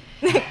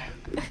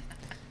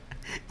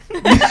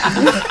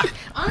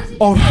 Honestly,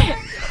 Oh,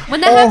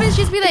 when that happens,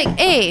 just be like,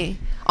 hey.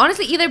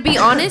 Honestly, either be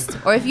honest,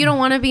 or if you don't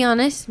want to be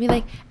honest, be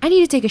like, I need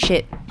to take a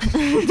shit.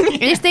 And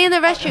just stay in the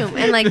restroom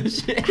and like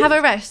have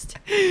a rest.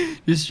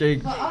 You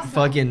straight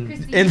fucking.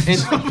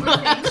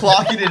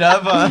 Clocking it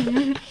up.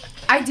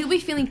 I do be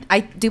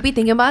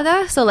thinking about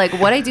that. So like,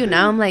 what I do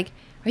now, I'm like,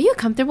 are you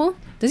comfortable?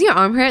 Does your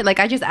arm hurt? Like,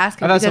 I just ask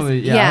him. I've had because- somebody.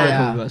 Yeah. yeah. I've had a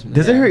couple guys from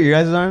Does there. it hurt your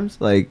guys' arms?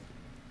 Like,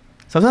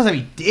 sometimes I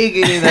be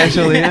digging in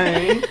actually. You know what I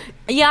mean?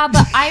 Yeah,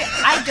 but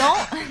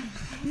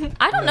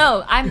I don't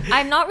know.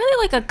 I'm not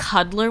really like a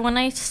cuddler when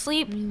I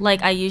sleep.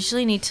 Like I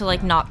usually need to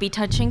like not be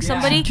touching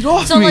somebody. Get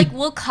off So me. like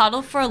we'll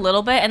cuddle for a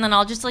little bit and then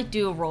I'll just like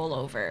do a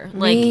rollover.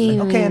 Like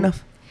okay,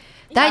 enough.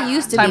 That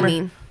used to Timer.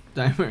 be me.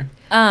 Timer.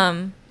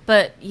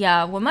 but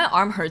yeah, when my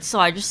arm hurts, so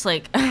I just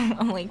like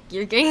I'm like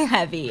you're getting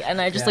heavy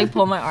and I just like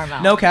pull my arm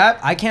out. No cap.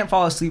 I can't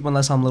fall asleep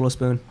unless I'm Little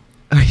Spoon.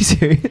 Are you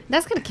serious?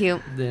 That's kind of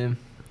cute. Damn.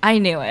 I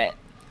knew it.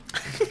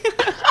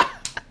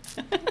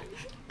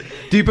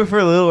 Do you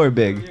prefer little or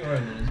big?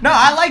 No,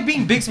 I like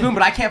being Big Spoon,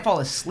 but I can't fall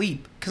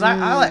asleep because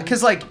I like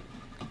like.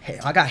 Hey,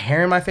 I got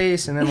hair in my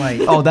face and then like.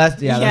 Oh,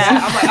 that's yeah.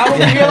 I'm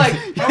over here like.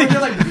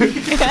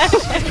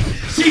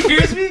 She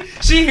hears me.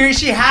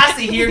 She has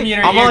to hear me in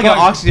her I'm ear on like an going,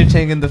 oxygen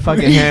tank in the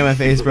fucking hair in my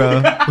face,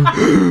 bro.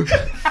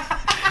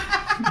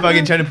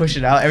 Fucking trying to push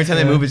it out. Every time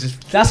they move, it's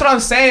just. That's what I'm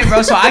saying,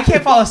 bro. So I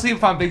can't fall asleep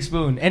if I'm Big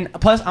Spoon, and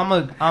plus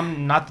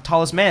I'm not the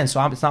tallest man,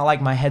 so it's not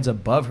like my head's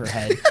above her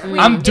head.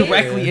 I'm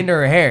directly into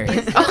her hair.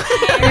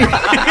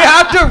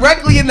 Yeah, I'm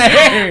directly in the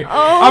hair.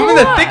 I'm in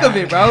the thick of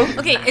it, bro.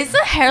 Okay, is the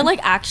hair like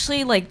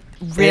actually like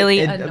really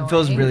It annoying?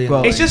 feels really. Bro.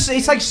 annoying.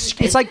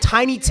 It's like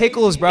tiny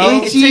tickles,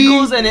 bro. It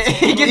tickles and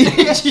it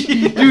gets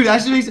itchy. Dude,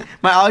 that shit makes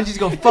my allergies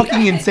go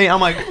fucking insane. I'm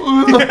like,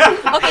 Okay,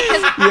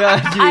 because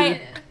Yeah,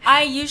 dude.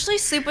 I usually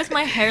sleep with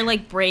my hair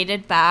like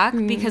braided back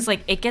because like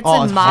it gets oh,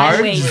 in it's my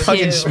hard. way Just too.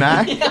 fucking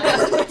smack.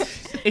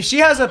 If she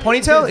has a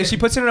ponytail, if she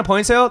puts it in a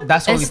ponytail,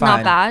 that's totally It's fine.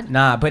 not bad?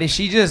 Nah, but if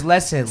she just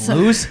lets it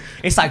loose,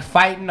 it's like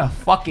fighting a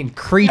fucking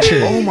creature.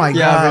 Oh my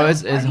Yeah, god,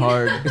 bro, it's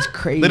hard. It's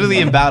crazy. literally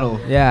in battle.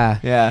 Yeah.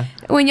 Yeah.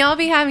 When y'all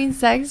be having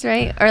sex,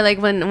 right? Or like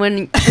when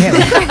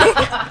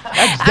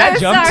That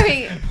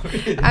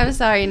jumped. I'm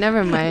sorry,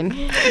 never mind.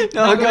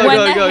 No, go, when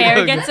go, the go, hair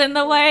go, gets in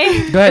the way.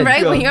 Go ahead.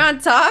 Right? go. When you're on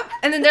top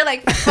and then they're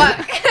like,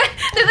 fuck.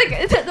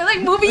 they're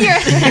like moving your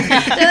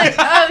head. They're like,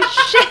 oh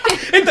shit.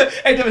 Hit the.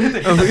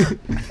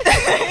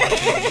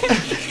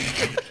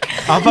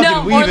 I'm fucking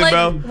No, or weaving, like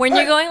bro. when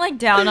you're going like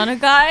down on a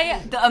guy,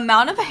 the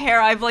amount of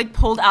hair I've like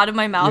pulled out of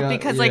my mouth Yeah,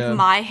 because yeah. like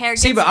my hair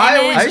gets See, but in I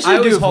it. always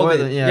usually do hold before it.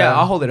 the- Yeah. yeah.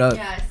 I'll hold it up.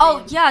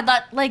 Oh yeah,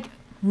 that like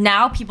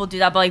now people do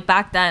that, but like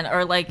back then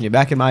or like Yeah,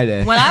 back in my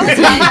day. when I was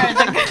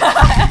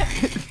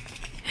younger,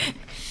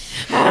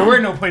 There were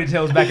no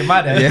ponytails back in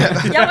my day.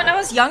 yeah, when I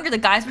was younger, the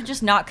guys would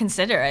just not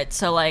consider it.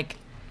 So like,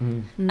 I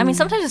mean,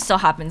 sometimes it still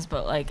happens,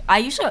 but like I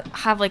usually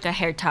have like a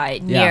hair tie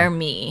near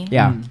me.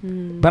 Yeah.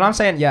 But I'm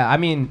saying, yeah, I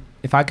mean,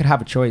 if I could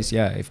have a choice,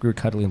 yeah, if we were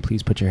cuddling,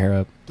 please put your hair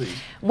up.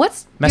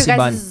 What's Messy your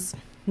bun. guys'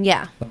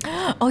 Yeah.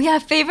 Oh yeah,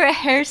 favorite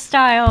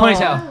hairstyle.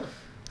 Ponytail.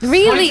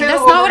 Really? Ponytail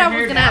That's not what I over was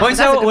hair gonna down. ask. but that's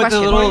a Ponytail good with the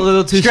question.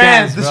 little two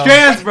Strands, strands, the bro.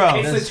 strands, bro. The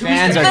It's the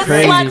strands The are slut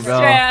crazy, bro.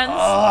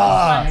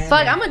 strands.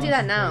 Fuck, I'm gonna do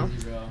that now.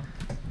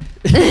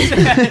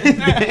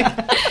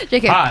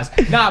 JK.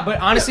 Pause. Nah, but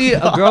honestly,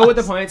 a girl with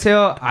a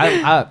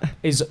ponytail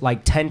is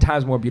like 10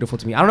 times more beautiful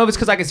to me. I don't know if it's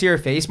because I can see her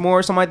face more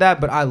or something like that,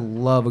 but I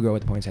love a girl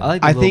with a ponytail. I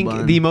like the I little think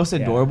bun. the most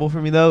adorable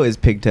for me though is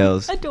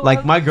pigtails. Adorable.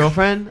 Like my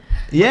girlfriend,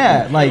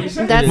 yeah, like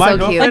That's my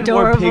so cute.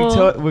 girlfriend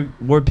Adorable.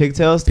 wore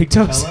pigtails.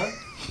 Pigtails.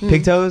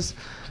 Pigtails.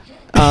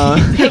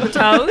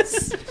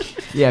 Toes.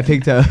 Yeah,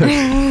 pigtails.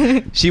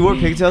 She wore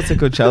pigtails to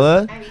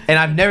Coachella, and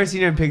I've never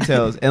seen her in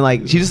pigtails. And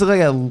like, she just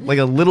looked like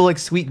a little like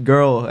sweet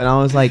girl, and I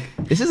was like,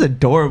 this is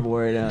adorable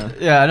right now.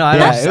 Yeah, no, I Yeah,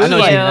 know. it was I know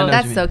what you mean, I know what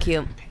That's you so mean.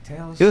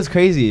 cute. It was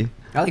crazy.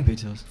 I like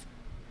pigtails.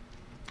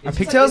 Are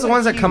pigtails the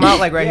ones that come out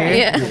like right here?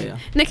 Yeah.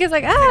 Nick is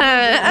like, I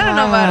don't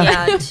know about it.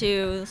 Yeah,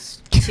 two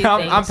things.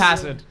 I'm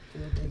passive.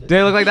 Do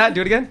they look like that?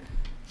 Do it again.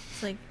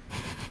 It's like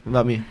What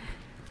about me?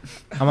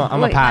 I'm a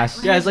Wait.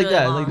 pass. Yeah, it's like Really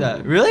that. It's like long.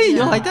 that. Really? You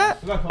don't Yeah. like that?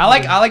 I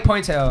like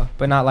ponytail,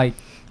 but not like.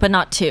 but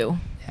not two.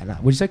 Yeah,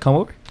 nah. Would you say come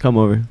over? Come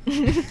over.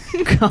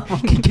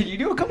 Can you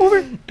do a come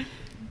over?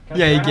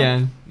 Yeah, you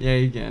can. Yeah,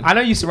 you can. I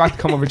know you used to rock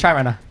the come over. Try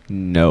right now.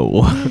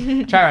 No.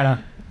 Try right now.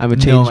 I'm a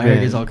No, change my hair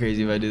man. gets all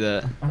crazy if I do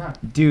that. Why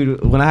not?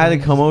 Dude, when I had to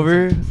come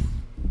over,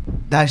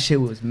 that shit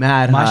was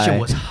mad My high. shit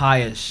was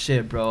high as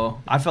shit, bro.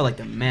 I felt like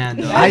the man,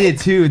 though. I did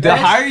too. The That-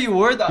 higher you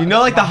were, the you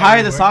know, like the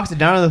higher the socks, the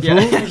downer the fool.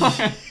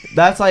 Yeah.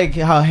 That's like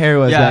how hair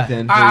was Yeah. back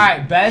then. All right,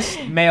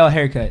 best male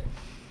haircut.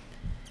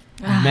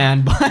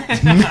 Man bun.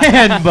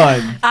 Man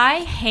bun. I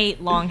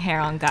hate long hair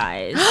on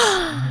guys.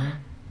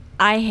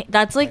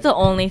 That's like the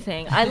only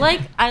thing. I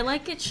like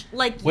it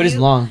like What is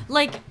you- long?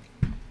 Like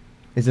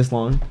Is this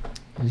long?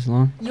 It's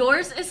long.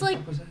 yours is like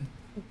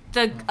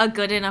a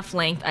good enough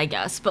length, I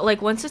guess. But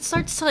like once it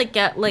starts to like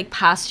get like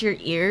past your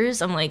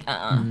ears, I'm like,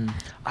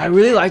 I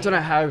really liked when I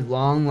had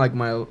long, like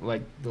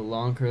the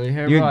long curly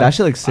hair. You're- bro. that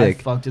shit looks sick.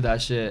 I fucked with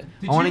that shit.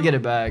 Did I want to you- get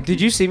it back. Did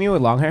you see me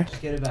with long hair?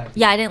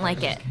 Yeah, I didn't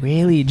like it.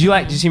 Really? Did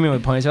you see me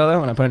with ponytail though?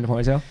 When I put in the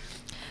ponytail?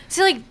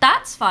 See, like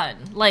that's fun.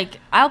 Like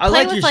I'll I play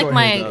like with your like short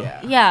my hair,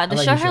 though. yeah. The I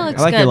like short your hair short looks hair.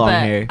 I like good, your long but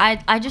hair.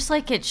 I just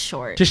like it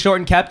short. Just short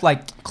and kept,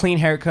 like clean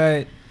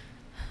haircut.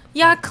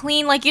 Yeah,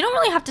 clean. Like you don't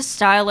really have to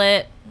style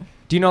it.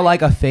 Do you know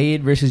like a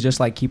fade versus just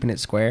like keeping it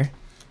square?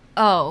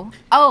 Oh,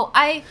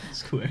 I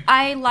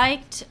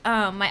liked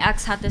my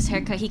ex had this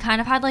haircut. He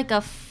kind of had like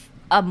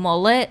a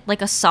mullet,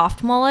 like a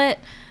soft mullet.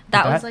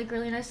 That Like was that? like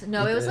really nice.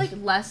 No, it was like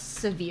less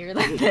severe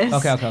than this.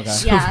 Okay.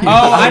 Yeah.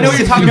 Oh, I know what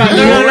you're talking about. No.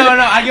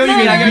 I get what you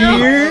mean. I get what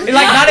you mean. It's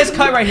like not as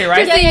cut right here,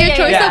 right? Kristen, your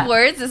choice yeah. of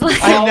words is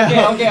like.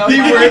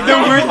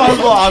 The worst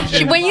possible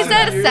option. When you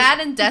said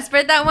sad and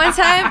desperate that one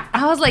time,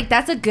 I was like,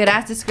 that's a good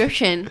ass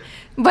description.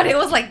 But it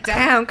was like,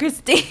 damn,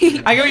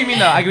 Christine. I get what you mean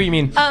though. I get what you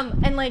mean.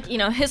 And like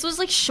his was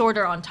like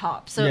shorter on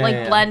top, so it Yeah, like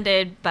yeah.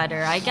 blended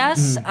better, I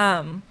guess.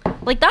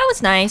 Like that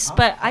was nice,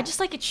 but I just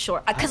like it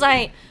short because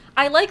I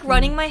like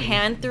running my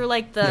hand through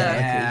like the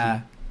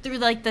Yeah. through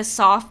like the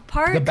soft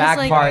part. The 'cause, back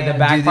like, part. The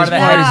back Dude, part of the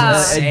this head part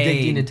is is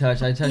addicting to insane.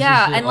 touch. I touch yeah,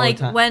 this shit and all like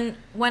the time.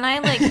 when I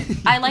like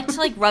I like to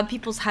like rub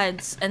people's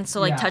heads, and so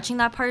like Yeah. touching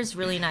that part is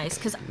really nice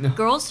because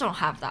girls don't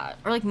have that,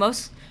 or like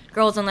most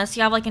girls, unless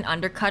you have like an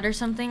undercut or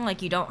something,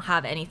 like you don't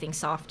have anything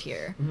soft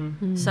here.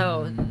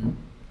 So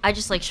I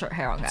just like short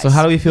hair on guys. So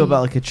how do we feel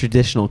about like a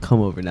traditional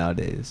come over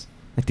nowadays?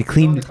 Like the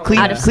clean Out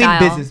of clean style.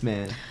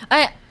 businessman.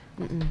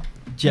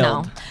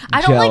 Gelled. No,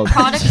 I don't like Gelled.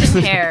 product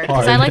in hair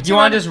because I like You to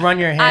want run, to just run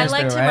your I hands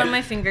like through, to right? run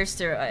my fingers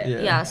through it. Yeah.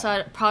 Yeah,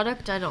 so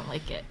product I don't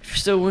like it. If you're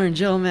still wearing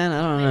gel, man,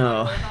 I don't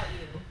know.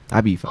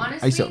 I'd be fine.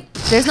 Honestly,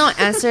 there's no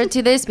answer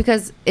to this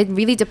because it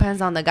really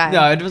depends on the guy.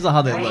 No, it depends on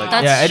how they look.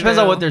 That's Yeah, it depends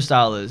on true. what their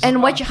style is. And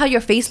how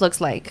your face looks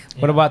like.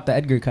 What about the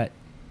Edgar cut?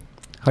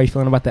 How are you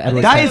feeling about the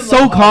Edgar That cut? is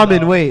so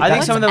common. Wait, I think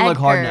What's some of them look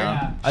hard Edgar? now. Yeah.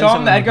 I think Show some him of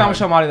the them Edgar. I'm look gonna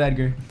show hard. Molly the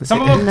Edgar. Some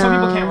people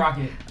No. can't rock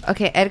it.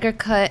 Okay, Edgar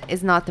cut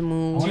is not the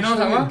move. Do you know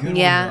what I'm talking about?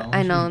 Yeah,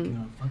 I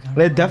know.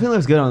 it definitely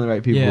looks good on the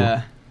right people.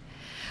 Yeah.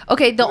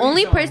 Okay, the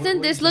only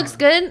person this looks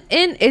good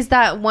in is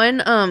that one.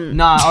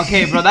 Nah,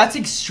 okay, bro, that's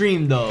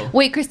extreme though.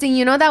 Wait, Christine,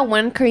 you know that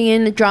one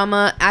Korean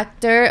drama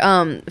actor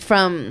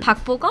from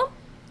Park Bo-gum?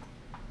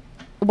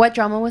 what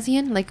drama was he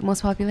in? Like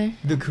most popular?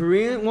 The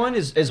Korean one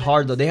is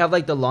hard though. They have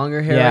like the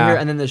longer hair Yeah. right here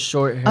and then the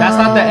short hair. That's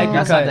not the Oh. Edgar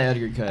That's cut. not the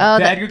Edgar cut. Oh,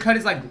 The the- Edgar cut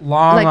is like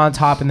long Like- on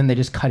top, and then they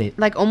just cut it.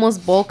 like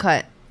almost bowl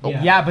cut.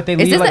 Yeah, but they Is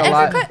leave this like the a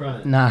lot. Edgar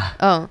cut? Nah,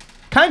 Oh,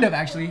 kind of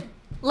actually.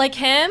 Like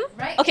him?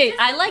 Okay,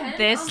 I like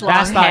this long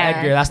That's not hair.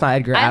 Edgar. That's not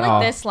Edgar I at like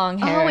all. this long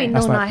hair. oh wait, no,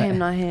 That's not not him,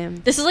 not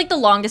him. This is like the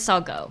longest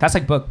I'll go. That's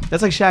like book.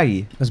 That's like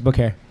Shaggy. That's book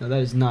hair. No, that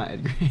is not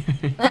Edgar.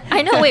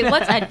 I know. Wait,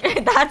 what's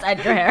Edgar? That's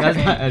Edgar hair. That's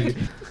not Edgar.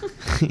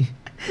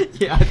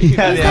 Yeah, I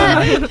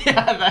think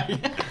Yeah.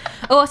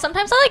 Oh,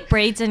 sometimes I like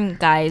braids in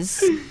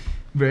guys.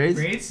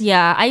 Braids?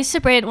 Yeah, I used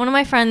to braid. One of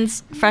my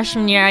friends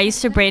freshman year, I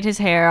used to braid his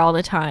hair all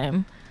the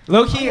time.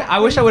 Low key, I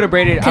wish I would have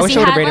braided. I Cause wish he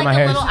I would had have braided like my a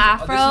hair. little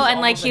afro, Oh, this is and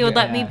like almost he like would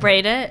a- let me yeah.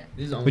 braid it.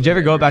 Would you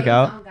ever go back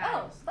out?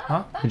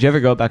 Huh? Would you ever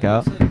go back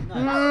out?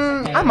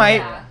 I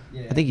might.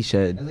 I think you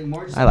should.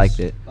 I liked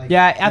it.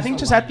 Yeah, I think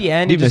just at the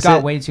end Do it you just miss got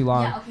it? way too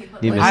long. Yeah, okay,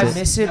 but You like- miss I it?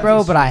 miss it,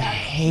 bro, but I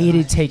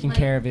hated taking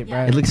care of it,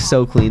 bro. It looks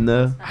so clean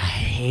though. I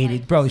hate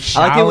it, bro. I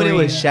like it when it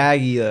was Showering.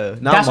 shaggy though.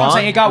 Not That's what I'm long.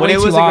 saying, it got when way it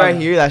too was like long. right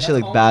here, that shit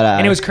looked badass.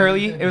 And it was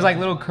curly. It was like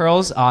little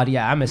curls. Oh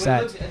yeah, I miss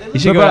that. You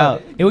should But, go bro,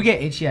 out. It would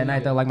get itchy at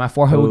night though. Like my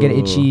forehead would get Ooh.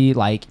 itchy.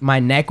 Like my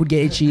neck would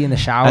get itchy in the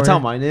shower. That's how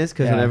mine is,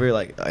 because Yeah. whenever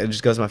like it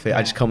just goes to my face,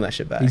 I just comb that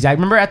shit back. Exactly.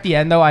 Remember at the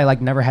end though, I like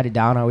never had it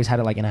down. I always had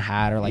it like in a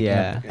hat or like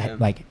Yeah.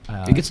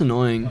 It gets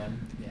annoying.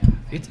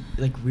 It's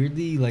like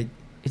weirdly like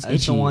it's I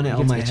just don't itchy. want it on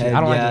gets my itchy. head. I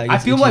don't Yeah, like it it. I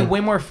gets feel itchy. like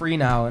way more free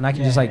now, and I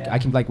can just like I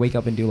can like wake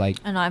up and do like.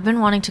 I know. I've been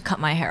wanting to cut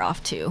my hair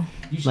off too.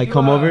 Like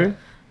comb over.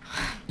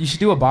 You should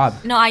do a bob.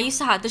 No, I used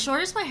to have the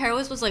shortest my hair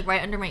was like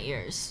right under my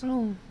ears,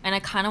 Oh, and I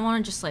kind of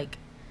want to just like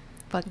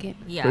fuck it.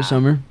 yeah. for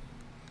summer.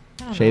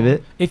 I don't Shave know.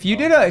 it. If you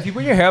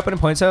put your hair up in a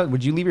ponytail,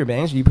 would you leave your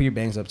bangs or do you put your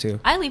bangs up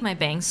too? I leave my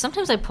bangs.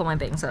 Sometimes I pull my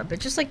bangs up.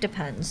 It just like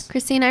depends.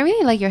 Christine, I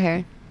really like your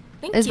hair.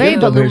 Thank It's you. very You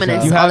have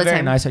voluminous You all have the very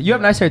time. nice hair. You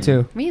have nice hair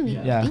too. Really?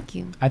 Yeah. Thank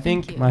you. I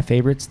think you. my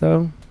favorites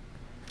though,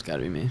 It's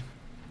gotta be me.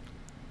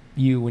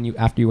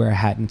 after you wear a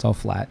hat and it's all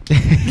flat.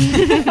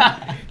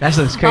 That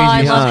looks crazy. Oh,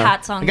 I love huh?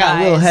 hats on I got a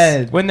little guys.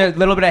 head. When the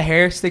little bit of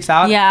hair sticks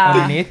out Yeah.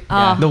 underneath.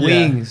 Oh. The Yeah.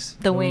 wings.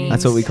 The wings.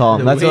 That's what we call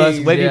them. The That's what us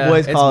wings, wavy yeah,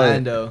 boys it's call it.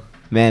 Mando.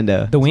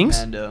 Mando. The wings?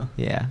 Mando.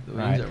 Yeah. The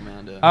wings Alright.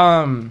 are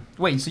Mando.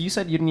 Wait, so you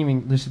said you didn't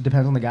even this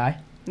depends on the guy?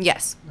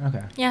 Yes.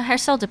 Okay. Yeah,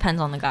 hairstyle depends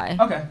on the guy.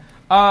 Okay.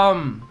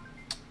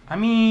 I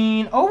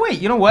mean, oh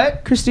wait, you know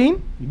what,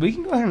 Christine? We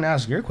can go ahead and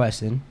ask your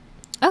question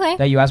Okay.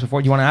 that you asked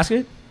before. Do you want to ask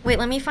it? Wait,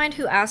 let me find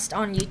who asked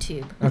on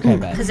YouTube. Okay,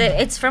 bet. Because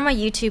it's from a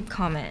YouTube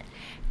comment.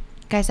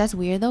 Guys, that's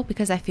weird though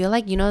because I feel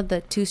like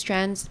the 2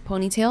 strands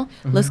ponytail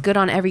looks good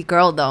on every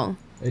girl though.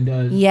 It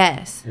does.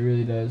 Yes. It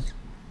really does.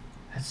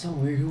 That's so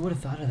weird. Who would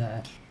have thought of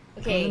that?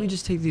 Okay. Let me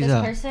just take these This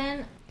out.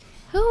 person.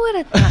 Who would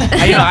have thought?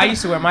 I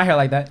used to wear my hair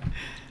like that.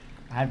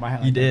 I had my hair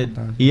like You that did.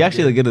 sometimes. You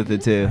actually look good with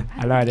it too.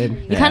 I know I did.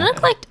 You kind of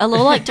look like a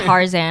little like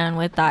Tarzan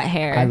with that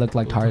hair. I looked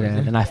like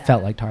Tarzan and I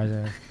felt like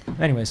Tarzan.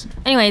 Anyways,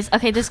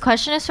 Okay, this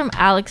question is from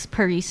Alex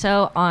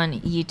Pariso on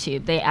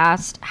YouTube. They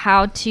asked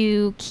how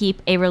to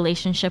keep a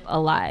relationship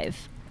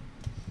alive.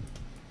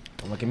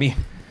 don't look at me.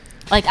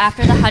 Like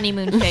after the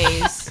honeymoon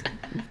phase.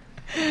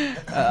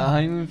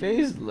 Honeymoon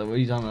phase? What are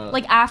you talking about?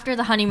 Like after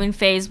the honeymoon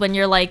phase when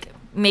you're like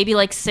maybe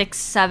like 6,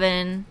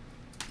 7,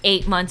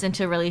 8 months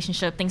into a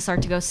relationship, things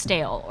start to go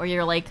stale. Or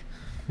you're like,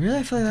 really,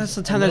 I feel like that's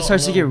the time that it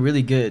starts to get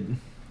really good.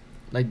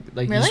 Like you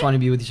Really? just want to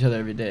be with each other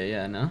every day.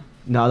 Yeah, no.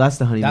 No, that's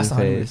the honeymoon That's the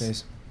honeymoon phase.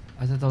 phase.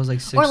 I thought that was like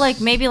 6. or like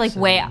maybe like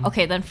 7. way,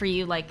 okay, then for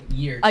you like a 2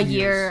 year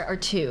years. or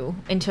 2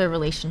 into a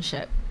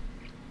relationship.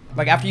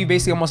 Like after you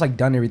basically almost like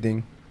done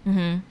everything.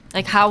 Hmm.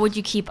 Like how would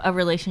you keep a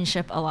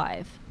relationship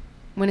alive?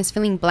 When it's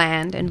feeling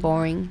bland and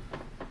boring,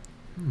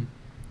 Hmm.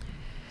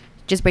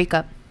 just break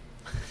up.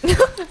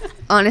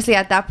 Honestly,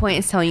 at that point,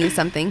 it's telling you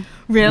something.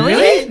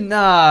 Really?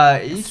 Nah,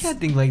 you can't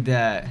think like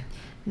that.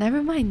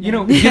 Never mind. You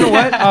know then.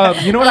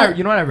 what? You know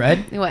what I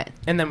read? What?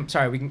 And then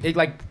sorry, it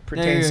like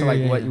pertains Yeah, to like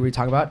yeah, what yeah. you were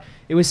talking about.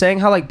 It was saying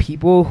how like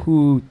people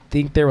who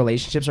think their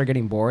relationships are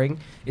getting boring,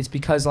 it's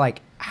because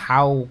like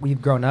how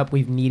we've grown up,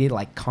 we've needed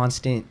like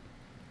constant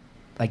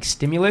like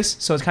stimulus.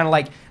 So it's kind of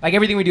like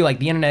everything we do, like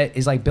the internet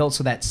is like built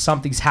so that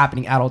something's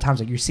happening at all times.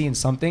 Like you're seeing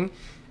something,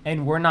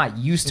 and we're not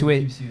used to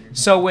it.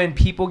 So when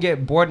people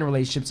get bored in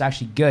relationships, it's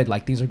actually good.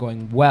 Like things are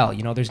going well.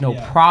 You know, there's no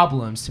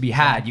problems to be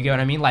had. You get what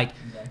I mean? Like.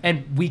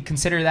 And we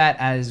consider that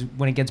as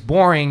when it gets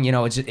boring, you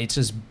know, it's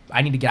just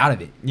I need to get out of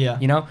it. Yeah.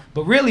 You know?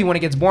 But really when it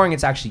gets boring,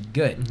 it's actually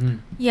good. Mm-hmm.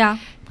 Yeah.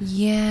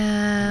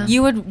 Yeah.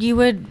 You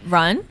would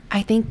run?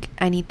 I think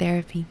I need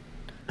therapy.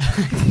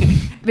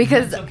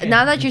 Because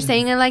now that you're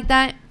saying it like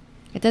that,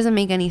 it doesn't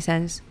make any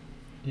sense.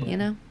 You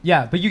know?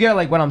 Yeah, but you get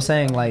like what I'm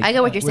saying. Like I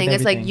get what you're with saying.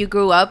 It's like everything. you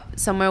grew up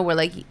somewhere where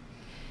like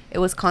it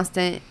was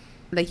constant,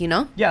 like, you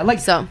know? Yeah, like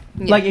So,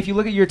 yeah. like if you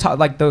look at your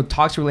like the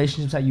toxic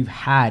relationships that you've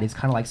had, it's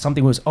kind of like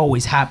something was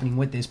always happening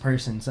with this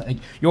person. So like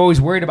you're always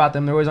worried about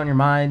them. They're always on your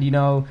mind. You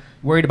know,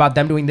 worried about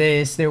them doing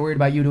this. They're worried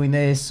about you doing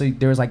this. So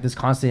there was like this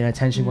constant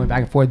attention going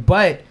back and forth.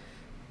 But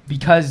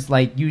because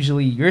like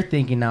usually you're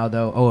thinking now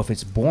though, oh, if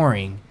it's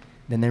boring,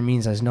 then there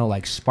means there's no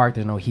like spark.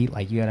 There's no heat.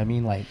 Like you get what I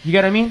mean? Like you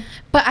get what I mean?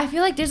 But I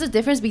feel like there's a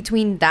difference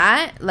between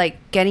that, like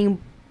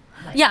getting.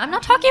 Yeah, I'm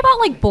not talking about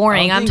like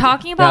boring. I I'm don't think-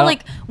 talking about Yeah.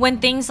 like when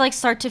things like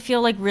start to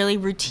feel like really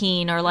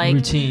routine or like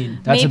Routine.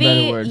 That's a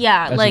maybe better word.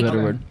 yeah, That's a like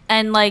better word.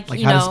 and like, Like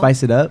you how know to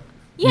spice it up.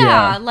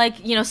 yeah, Yeah.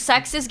 like you know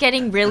sex is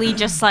getting really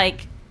just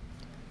like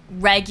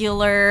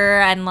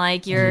regular and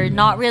like you're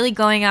not really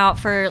going out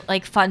for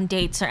like fun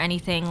dates or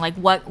anything. Like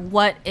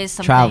what is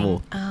something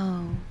Travel.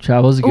 Oh.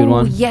 Travel's a good Oh,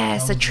 one.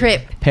 yes, a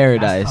trip.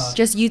 Paradise.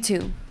 Just you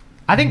two.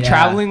 I think Yeah.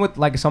 traveling with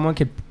like someone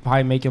could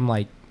probably make him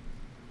like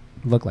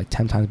look like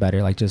 10 times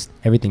better. Like just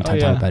everything 10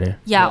 times yeah. better.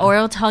 Yeah, or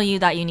it'll tell you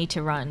that you need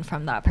to run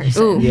from that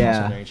person. Ooh.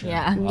 Yeah.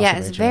 Yeah.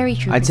 Yes, very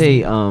true. I'd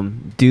say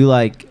do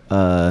like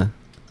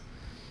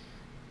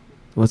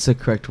what's the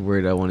correct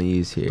word I want to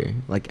use here?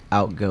 Like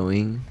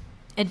outgoing.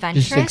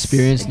 Adventurous. Just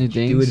experience new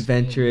things. Do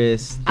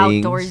adventurous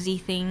things.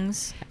 Outdoorsy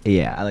things.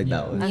 Yeah, I like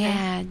that one. Okay.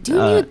 Yeah, do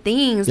new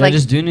things. Yeah, Like,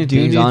 just do new Do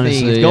things. new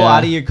Honestly, things. Go yeah.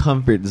 out of your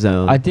comfort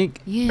zone. I think.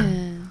 yeah.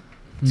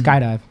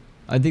 Skydive.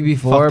 I think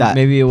before that.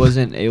 maybe it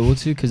wasn't able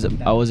to because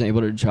I wasn't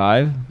able to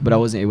drive, but I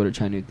wasn't able to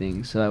try new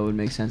things. So that would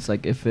make sense.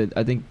 Like if it,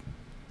 I think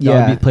that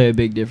Yeah. would play a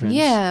big difference.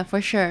 Yeah, for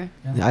sure.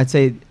 I'd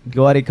say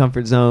go out of your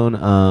comfort zone.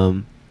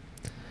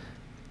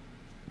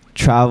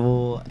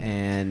 Travel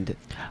and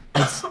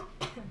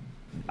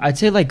I'd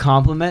say like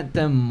compliment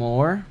them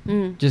more,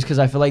 Mm. just because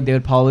I feel like they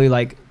would probably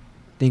like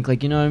think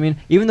like, you know what I mean.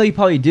 Even though you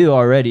probably do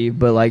already,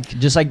 but like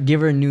just like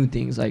give her new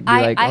things. Like be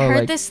like, I oh, heard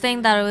like, this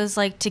thing that it was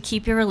like to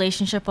keep your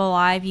relationship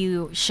alive,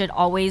 you should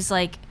always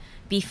like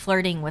be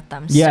flirting with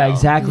them. Yeah, still.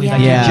 exactly.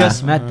 Like Yeah. you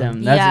just met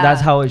them. That's Yeah.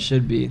 that's how it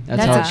should be.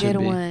 That's how it That's a should good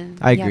be. one.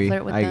 I Yeah, agree.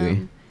 flirt with I agree.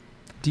 them.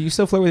 Do you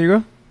still flirt with your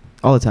girl?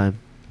 all the time.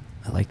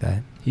 I like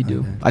that. He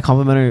do. I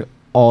compliment her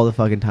all the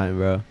fucking time,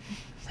 bro.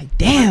 Like,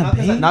 damn,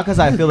 babe. Not because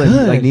I feel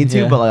like need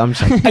to, Yeah. but like I'm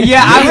just like.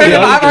 Yeah,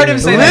 I've heard him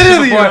say that shit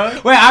Literally,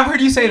 before. Wait, I've heard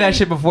you say that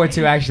shit before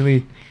too,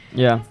 actually.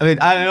 Yeah. I mean,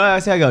 I don't know. I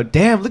say, I go,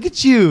 damn, look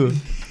at you,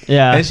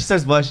 Yeah. and she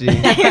starts blushing.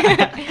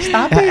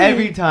 Stop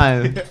Every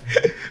time. What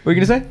were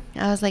you gonna say?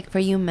 I was like, for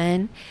you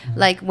men,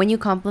 like when you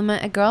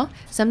compliment a girl,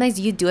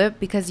 sometimes you do it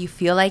because you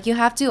feel like you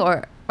have to,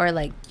 or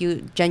like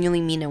you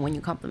genuinely mean it when you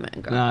compliment a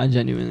girl. No, I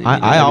genuinely. mean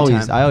it I every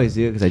always time.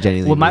 do it because I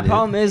genuinely. Well, my mean it.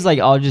 problem is like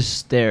I'll just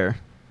stare,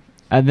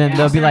 and then Yeah,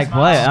 they'll I'll be stare like, and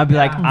smile. "What?" And I'll be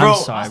like, Yeah. "I'm Bro,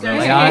 sorry, bro." I'll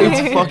Like,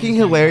 stare. It's fucking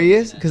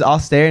hilarious because I'll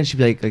stare and she'll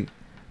be like,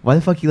 why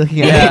the fuck you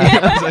looking at Yeah.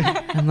 me? I was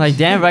like, I'm like,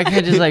 damn, bro, I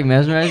can't just like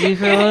mesmerize you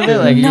for a little bit.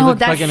 Like, you No, look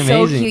that's fucking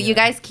so amazing. cute. You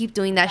guys keep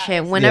doing that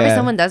shit. Whenever Yeah.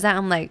 someone does that,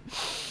 I'm like,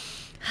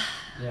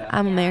 Yeah.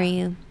 I'm gonna marry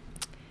you.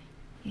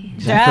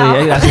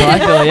 Exactly. Yeah, that's what I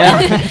feel.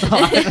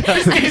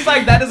 Yeah. He's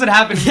like, that doesn't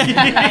happen.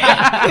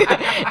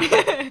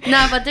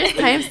 Nah, but there's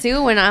times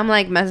too when I'm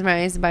like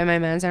mesmerized by my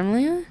man's. I'm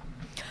like,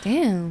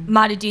 damn.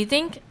 Madu, do you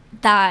think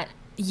that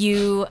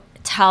you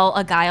tell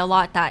a guy a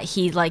lot that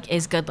he like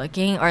is good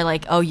looking, or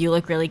like, oh, you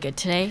look really good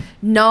today?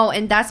 No,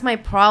 and that's my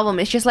problem.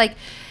 It's just like,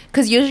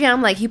 cause usually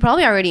I'm like, he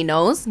probably already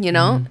knows, you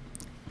know,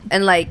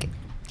 and like,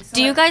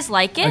 Do you guys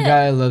like A it?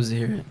 guy loves to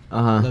hear it.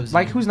 uh-huh.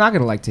 Like, who's not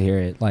gonna like to hear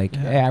it? Like,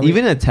 Yeah. yeah,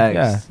 Even a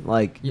text,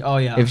 like Oh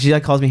yeah. if she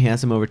like calls me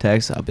handsome over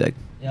text, I'll be like,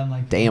 yeah, I'm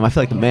like, damn, I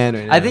feel like the man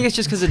right now. I think it's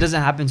just because it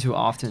doesn't happen too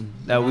often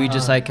that we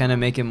just like kind of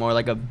make it more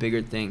like a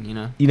bigger thing, you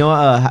know? You know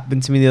what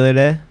happened to me the other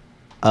day?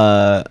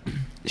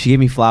 She gave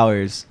me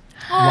flowers.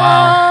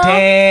 Wow.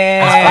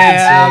 Damn. fucking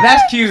sick.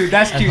 That's cute.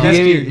 That's cute. She That's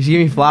gave, me, cute. she gave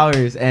me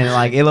flowers, and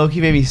like it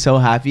low-key made me so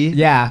happy.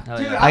 Yeah.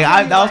 Hell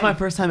yeah. That was my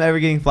first time ever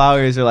getting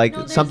flowers or like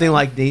something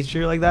like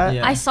nature like that.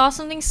 Yeah. I saw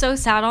something so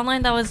sad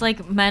online that was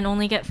like men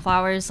only get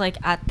flowers like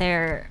at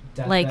their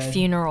like Deathbed.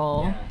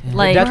 funeral. Yeah.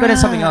 Like Deathbed is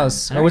Bruh. something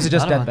else. I Or was it never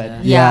just thought about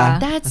deathbed? that. yeah.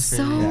 That's That's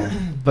so. crazy.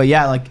 But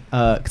yeah, like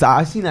cause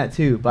I've seen that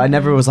too, but I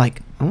never was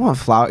like, I want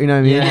a flower, you know what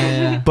I mean? Yeah,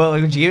 yeah, yeah. But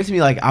like when she gave it to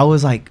me, like I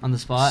was like, On the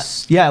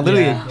spot. yeah,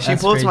 literally. Yeah, She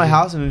that's pulled up to my crazy.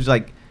 house and was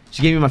like,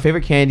 she gave me my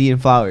favorite candy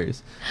and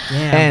flowers.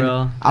 Damn, and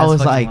bro. I That's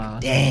was fucking like,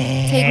 wild.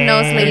 damn. Take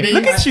notes, ladies.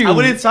 Look at you. I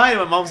went inside and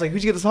my mom was like,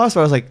 who'd you get the flowers for?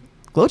 I was like,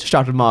 Glow just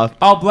dropped them off.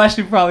 Oh, bless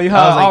you, probably. Huh?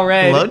 I was like, All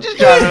right. Glow just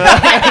dropped them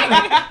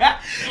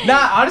off.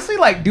 Nah, honestly,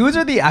 like I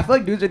feel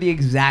like dudes are the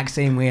exact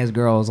same way as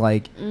girls.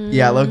 Like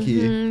Yeah, low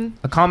key. Mhm.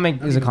 a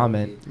comment is a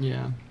comment.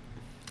 Yeah.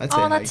 I'd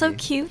say Oh, that's so Nike.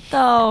 cute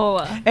though.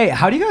 Hey,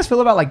 how do you guys feel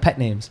about like pet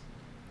names?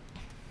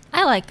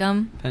 I like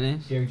them. Penny?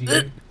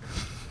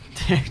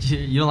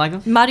 You don't like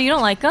him? Madu, you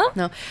don't like them?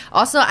 No.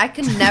 Also, I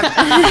can never.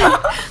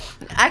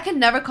 I can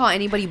never call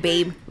anybody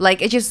babe.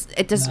 Like it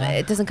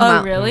doesn't come Oh,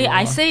 out. really?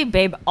 I say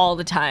babe all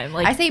the time.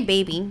 Like I say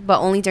baby, but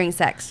only during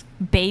sex.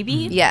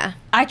 baby. Yeah.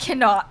 I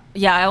cannot.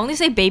 Yeah, I only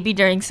say baby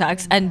during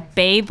sex, and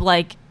babe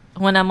like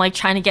when I'm like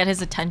trying to get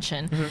his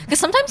attention. Because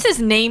sometimes his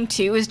name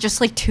too is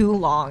just like too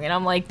long, and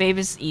I'm like, babe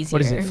is easier.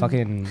 What is it?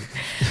 Fucking. No,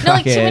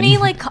 like too fucking- many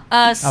like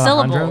Alejandro?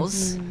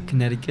 syllables.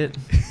 Connecticut.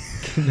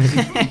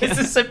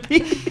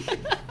 Mississippi.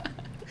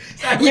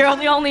 You're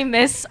the only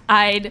miss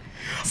I'd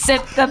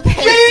sip the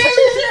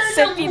piss.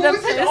 Sippy the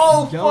piss.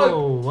 Oh,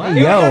 Yo, what?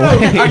 Yo, are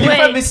you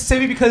Wait. from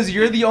Mississippi because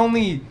you're the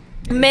only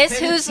Miss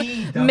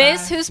Tennessee, dumbass.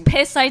 Miss who's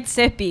piss I'd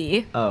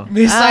sippy. Oh.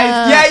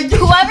 Yeah,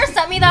 Whoever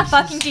sent me that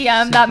fucking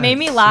DM that made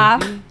me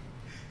laugh.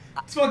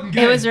 it's fucking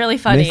good. It was really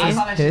funny.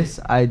 Mrs. Piss,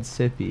 I'd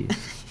sippy.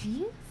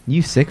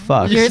 You sick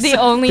fuck. You're the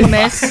only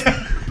miss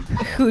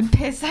who'd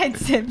piss I'd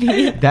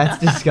sippy. That's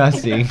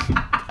disgusting.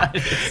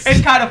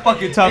 It's kind of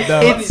fucking tough though.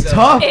 It's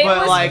tough, It but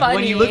was like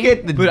when you funny. look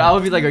at the, But I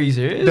would be like, are you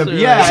serious? the Or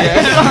yeah, like-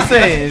 that's what I'm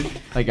saying.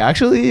 Like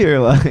actually, or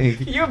like,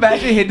 Can you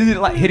imagine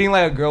hitting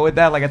like a girl with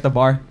that like at the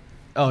bar?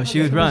 Oh,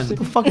 she would run. what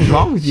the fuck is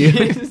wrong with you?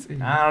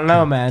 I don't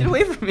know, man. Get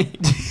away from me.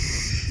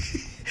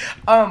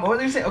 What was I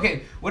gonna say?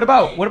 Okay, what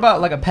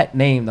about like a pet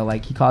name that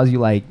like he calls you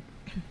like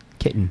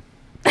kitten?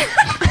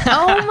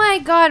 Oh my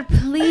god!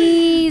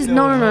 Please,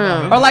 no.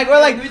 Or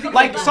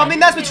like something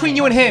that's between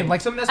you and him,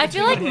 like something that's. I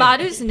feel between like you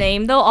and him. Madu's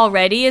name though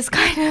already is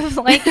kind of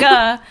like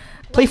a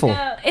Playful.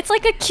 it's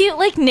like a cute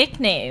like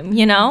nickname,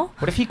 you know?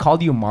 What if he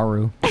called you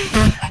Maru?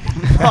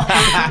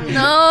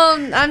 No,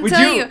 I'm Would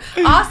telling you-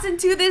 you, Austin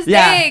to this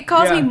Yeah, day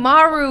calls yeah. me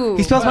Maru.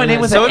 He spells my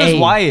name with so an does A.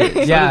 Wyatt. So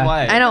Yeah. does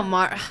Wyatt. I know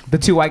Mar. The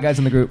two white guys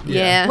in the group.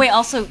 Yeah. Wait,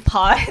 also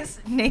pause.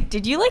 Nick,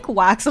 did you like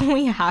wax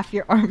only half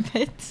your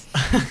armpits?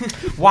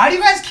 Why do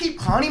you guys keep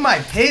haunting my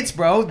pits,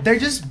 bro? They're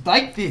just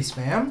like this,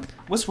 fam.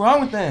 What's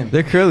wrong with them?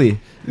 They're curly.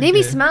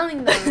 Maybe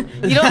smelling them.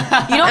 You don't I'm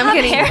have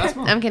kidding. hair.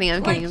 I'm kidding.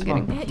 I'm kidding. I'm Smell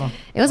kidding. it, smell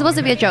It was supposed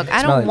to be a joke.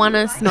 I Smell don't it. want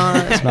to smell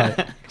it. Smell it.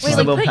 Wait, Just a like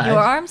little put patch. your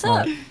arms Smell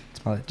up. it.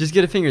 Smell it. Just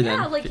get a finger then.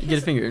 Yeah, like Get a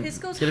his- finger. his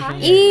goes Get a higher.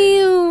 finger.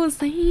 Ew.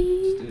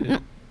 See?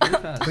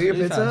 Put your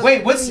pits up.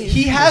 Wait, what's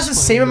he has the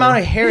same amount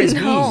of hair as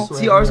No. me?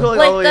 See, ours go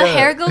Like all the way up.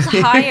 hair goes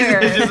higher.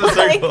 It's just a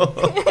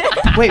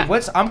circle.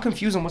 Wait, I'm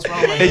confused on what's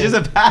wrong with my It's hair.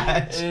 just a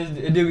patch.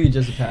 It do be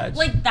just a patch.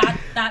 like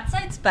that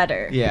side's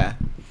better. Yeah.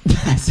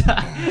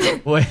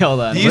 Wait, hold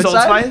on. Do you use What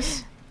Old side?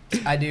 Spice?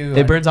 I do.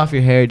 It burns off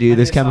your hair, dude.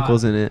 There's I saw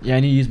chemicals in it. Yeah, I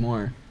need to use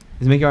more.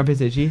 Does it make your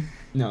armpits itchy?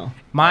 No.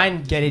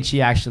 Mine get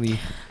itchy actually.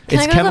 Can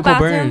It's I go to the chemical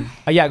bathroom?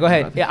 burn. Yeah, go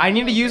ahead. Yeah, I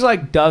need to use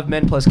like Dove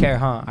Men Plus Care,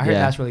 huh? I heard Yeah.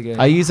 that's really good.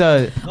 I use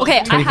a.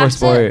 Okay, 24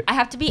 Sport. I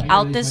have to be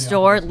out this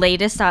door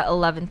latest at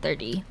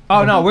 11:30.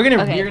 Oh no, we're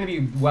Okay. gonna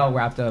be well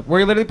wrapped up.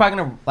 We're literally probably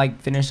gonna like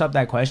finish up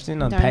that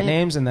question on Darn pet it.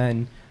 names and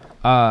then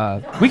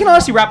we can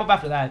honestly wrap up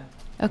after that.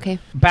 Okay.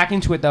 Back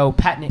into it though,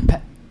 pet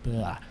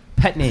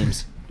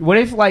names. What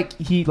if like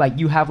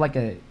you have like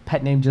a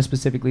pet name just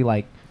specifically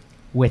like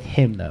with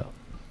him though?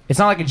 It's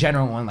not like a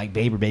general one like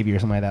babe or baby or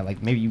something like that.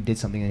 Like maybe you did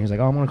something and he was like,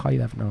 oh, I'm gonna call you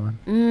that from now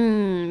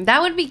on.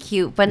 That would be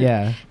cute, but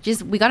Yeah.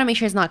 just we gotta make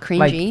sure it's not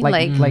Like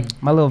cringy.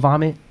 like my little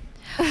vomit.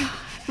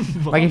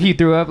 Like if you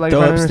threw up like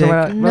Throw up or something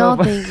like that. no,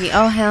 thank you.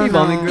 Oh hell Hey,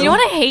 mommy no. girl. You know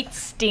what I hate?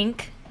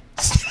 Stink.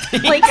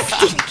 Like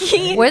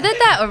stinky. Where did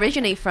that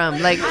originate from?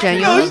 Like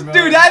genuinely?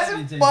 Dude, that's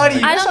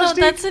funny. I don't know.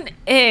 That's an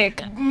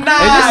ick. Nah, It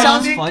just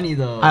sounds stink- funny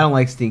though. I don't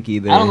like stinky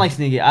either. I don't like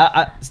sneaky.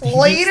 Stinky,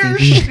 Later,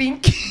 stinky.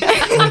 stink.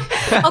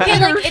 Okay,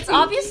 like it's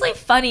obviously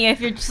funny if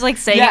you're just like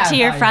saying Yeah, it to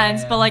your yeah,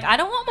 friends, yeah. but like I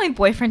don't want my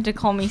boyfriend to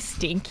call me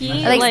stinky.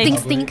 Like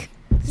stink.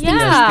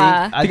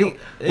 Yeah. I think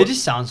it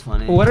just sounds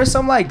funny. What are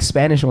some like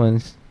Spanish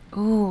ones?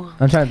 Ooh.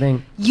 I'm trying to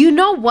think. You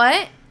know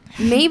what?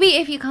 Maybe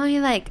if you call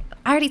me like,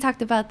 I already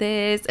talked about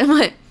this, and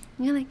what?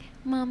 You're like,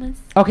 mamas.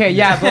 Okay,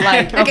 yeah, but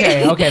like,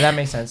 Okay. okay, that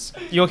makes sense.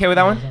 You okay with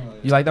that one?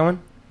 You like that one?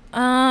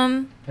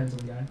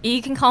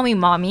 You can call me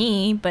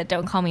mommy, but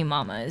don't call me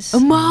mamas.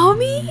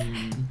 Mommy?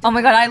 Oh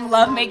my god, I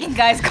love making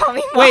guys call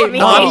me Wait, mommy.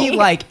 mommy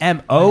like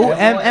MOMMY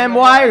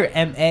or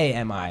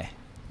MAMI?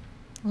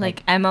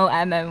 Like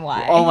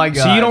MOMMY. Oh my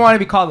god. So you don't want to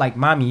be called like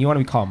mommy. You want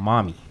to be called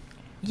mommy.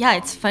 Yeah,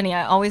 it's funny.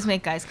 I always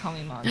make guys call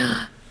me mommy.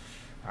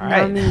 All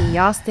right. Mommy,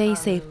 y'all stay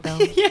safe though.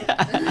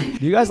 Do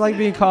you guys like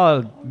being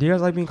called? Do you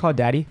guys like being called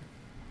daddy?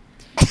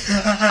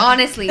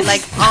 Honestly,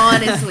 like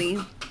honestly.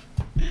 What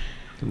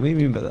do you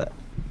mean by that?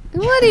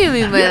 What do you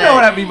mean by You know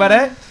what that? I mean by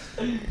that.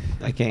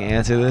 I can't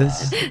answer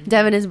this.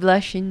 Devin is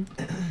blushing.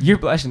 You're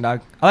blushing,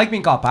 dog. I like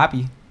being called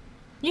papi.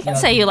 You can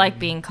say you like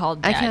being called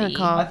I daddy. can't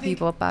call I think-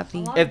 people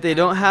papi. If they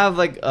don't have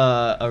like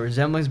a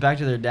resemblance back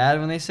to their dad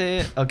when they say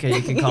it, okay,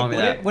 you can call me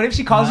that. What if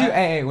she calls you?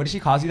 Hey, what if she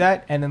calls you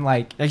that? And then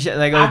like, Like, go to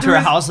her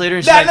Afterwards- house later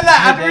and she's no, like, no, no.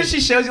 "Hey, Afterwards,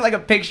 babe." she shows you like a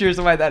picture or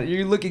something like that.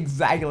 You look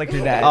exactly like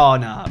your dad. Oh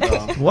nah,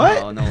 bro.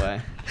 What? Oh no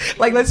way.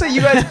 Like, let's say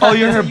you guys. Oh,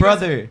 you're her let's say you guys-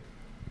 brother.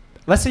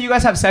 Let's say you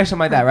guys have sex or something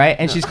like that, right?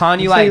 And she's calling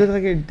you That's why like. you look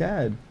like your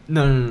dad.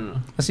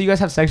 No. Let's say you guys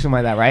have sex or something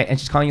like that, right? And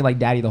she's calling you like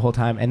daddy the whole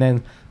time. And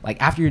then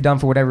like after you're done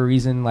for whatever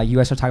reason, like you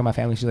guys start talking about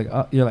family. She's like,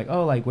 oh, you're like,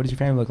 oh, like what does your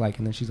family look like?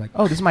 And then she's like,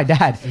 oh, this is my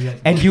dad.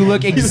 And you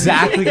look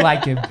exactly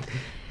like him.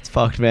 It's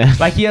fucked, man.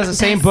 Like he has the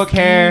same book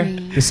hair,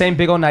 the same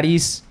big old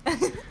nariz.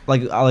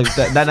 like I like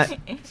that.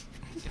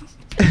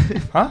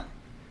 Huh?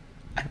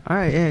 All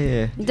right,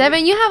 yeah.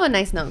 Devin, you have a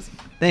nice nose.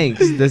 Thanks.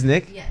 Does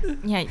Nick? Yes.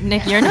 Yeah,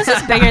 Nick, your nose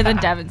is bigger than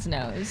Devin's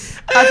nose.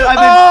 That's what I've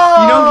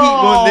been. You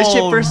know, when this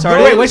shit first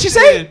started. Wait, what'd she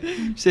say?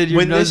 She said your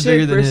When nose this is bigger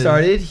shit than first his.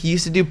 started, he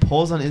used to do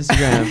polls on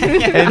Instagram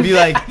and be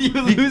like, You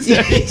lose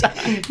every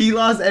time. He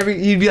lost every.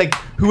 He'd be like,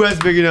 "Who has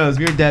bigger nose?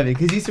 Me or Devin?"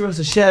 Because he used to roast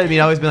the shit out of me.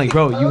 And I always been like,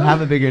 "Bro, you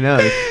have a bigger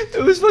nose."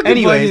 It was fucking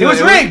Anyways, funny. It was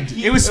though. rigged.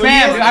 It was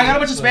spam. I got a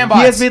bunch of spam bots.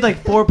 He has made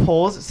like 4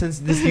 polls since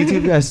this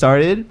YouTube has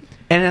started,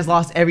 and has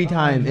lost every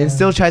time, and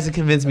still tries to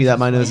convince me that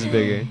my nose is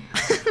bigger.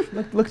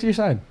 Look to your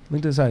side.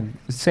 Look to the side.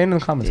 Say it in the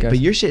comments, guys. But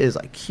your shit is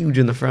like huge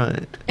in the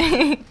front.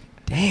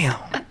 Damn.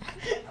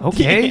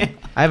 Okay.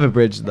 I have a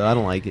bridge though. I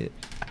don't like it.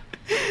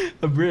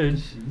 A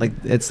bridge. Like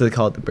it's they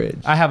call it the bridge.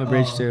 I have a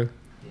bridge too.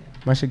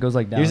 My shit goes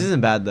like down. Yours isn't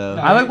bad though.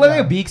 I like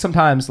a beak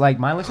sometimes. Like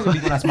mine looks like a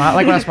beak when I smile.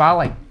 Like when I smile,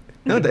 like.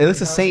 No, it looks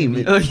the same.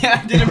 It Oh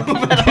yeah, didn't move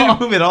at all. didn't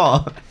move at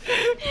all.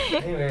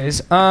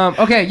 Anyways,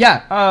 okay,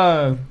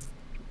 yeah,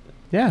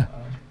 yeah.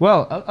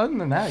 Well, other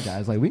than that,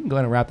 guys, like we can go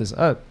ahead and wrap this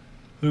up.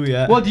 Who we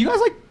at? Well, do you guys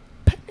like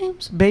pet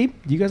names, babe?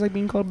 Do you guys like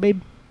being called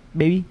babe,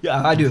 baby,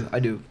 Yeah, I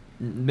do.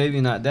 Maybe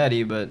not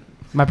daddy, but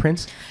my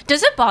prince?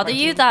 Does it bother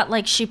you that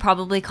like she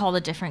probably called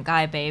a different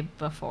guy babe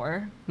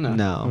before? no.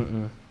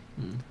 No.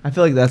 I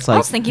feel like that's like I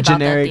was thinking about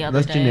that generic. the other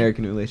That's day. generic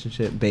in a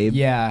relationship, babe.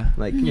 Yeah.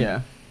 Like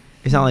Yeah.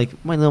 it's not like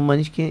my little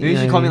munchkin. Maybe you know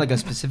should what call I me mean? like a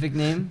specific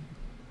name,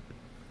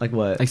 Like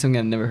what? like something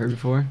I've never heard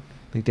before.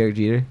 Like Derek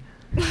Jeter.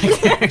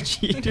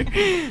 Cheater.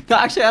 No,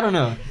 actually, I don't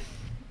know.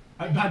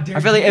 I'm not I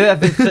feel like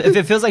if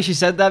it feels like she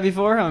said that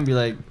before, I'm gonna be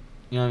like,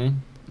 you know what I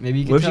mean? Maybe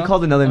you can What if she tell?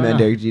 called another I don't man know.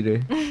 Derek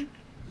Jeter?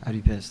 I'd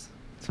be pissed.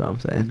 That's what I'm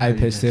saying. I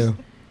pissed too.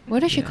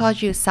 What if she Yeah.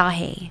 called you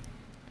Sahe?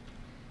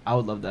 I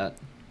would love that.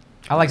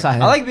 I like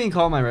Sahil. I like being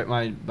called by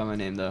my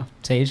name though.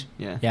 Sage.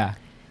 Yeah. Yeah.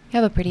 You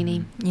have a pretty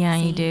name. Yeah,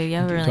 you do. You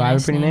have a really Do I have a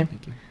nice pretty name?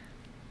 Thank you.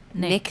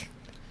 Nick.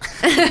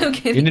 I'm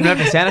kidding. You're named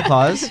after Santa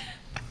Claus.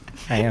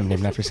 I am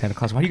named after Santa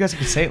Claus. Why do you guys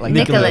have to say it like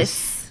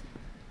Nicholas.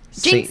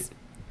 Jinx.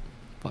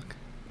 Fuck.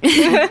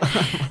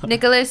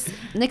 Nicholas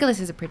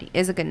is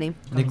a good name.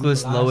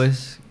 Nicholas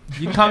Lois. that?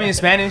 You can call me in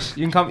Spanish.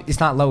 You can call me. It's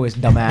not Lois,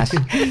 dumbass.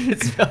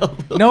 It's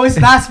spelled. No, it's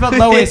not spelled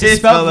Lois. It's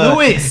spelled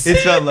Louis. It's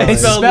spelled Lois.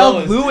 It's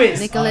spelled Louis.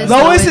 Nicholas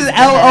Lois is Lois.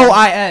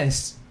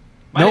 L-O-I-S.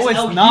 No, it's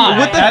not.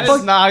 What the That is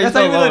fuck? not how you That's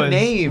not spell even a Lois.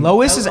 name.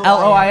 Lois is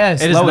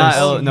L-O-I-S. It is Lois.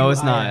 not. No,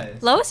 it's not.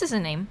 Lois is a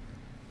name.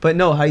 But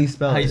no, how you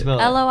spell How you it? spell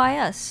it?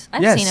 Lois.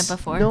 I've Yes. seen it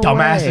before. No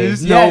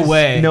Dumbasses. way. No Yes.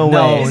 way. No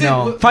No, way. Is it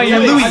no. Lu- Fine, you're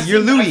Wait, Louis. I've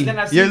You're seen- Louis.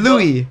 I've seen You're both.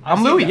 Louis.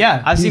 I'm Louis,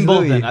 yeah. I've He's seen both.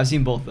 Louis. Then I've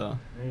seen both though.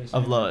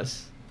 Of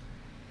Lois.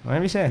 What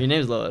did we say? Your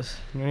name's Lois.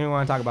 What do you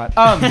want to talk about?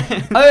 Other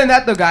than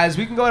that, though, guys,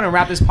 we can go ahead and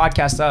wrap this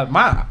podcast up.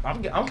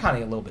 I'm kind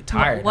of a little bit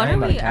tired. What I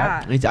ain't are about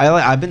to we cap.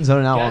 at? I've been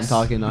zoning out while I'm Guess.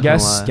 talking. Not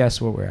Guess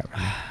where we're at.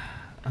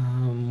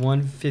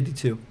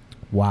 152.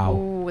 Wow.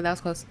 Oh, that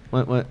was close.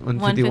 What?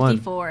 151.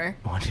 154.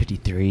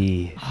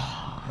 153.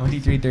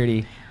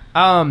 153.30.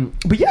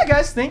 But yeah,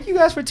 guys, thank you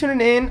guys for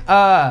tuning in.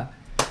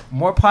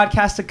 More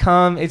podcasts to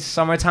come. It's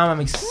summertime.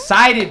 I'm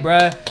excited,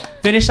 bruh.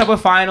 Finished up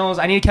with finals.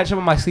 I need to catch up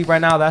on my sleep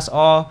right now. That's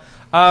all.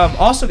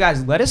 Also,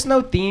 guys, let us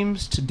know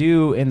themes to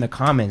do in the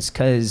comments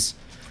because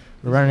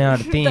we're running out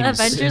of themes. The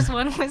Avengers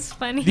one was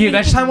funny. The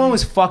Adventure Time one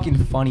was fucking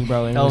funny,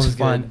 bro. And it That was was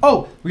fun. good.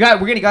 Oh, we're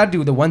gonna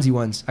do the onesie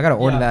ones. I gotta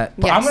order Yeah. that.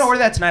 But I'm Yes. gonna order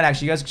that tonight.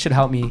 Actually, you guys should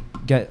help me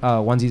get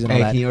onesies and all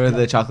Hey, that. can you order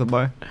the chocolate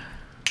bar?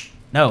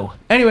 No.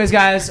 Anyways,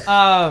 guys,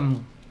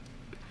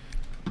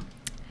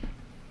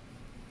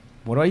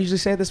 what do I usually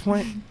say at this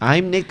point?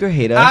 I'm Nick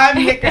Grajeda.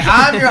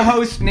 I'm your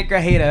host, Nick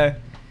Grajeda.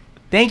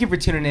 Thank you for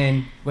tuning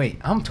in. Wait,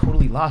 I'm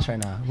totally lost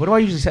right now. What do I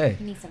usually say?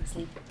 I need some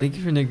sleep. Thank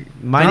you for Nick.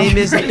 My name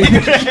is. No,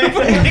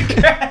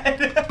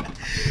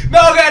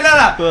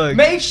 no. Fuck.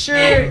 Make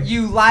sure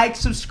you like,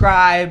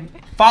 subscribe,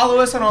 follow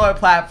us on all our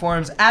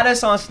platforms, add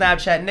us on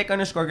Snapchat,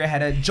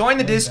 Nick_Grajeda. Join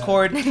the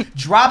Discord,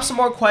 drop some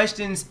more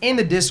questions in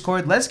the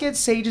Discord. Let's get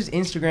Sage's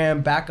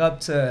Instagram back up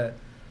to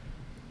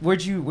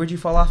where'd you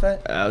fall off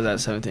at? I was at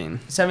 17.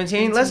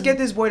 17. Let's get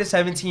this boy to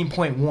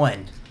 17.1.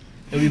 It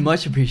would be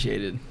much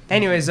appreciated.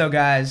 Anyways, though,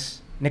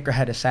 guys, Nick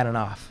Grajeda signing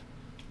off.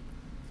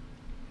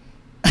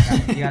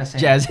 You gotta say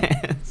Jazz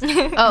hands.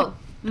 Oh,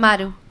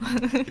 Maru.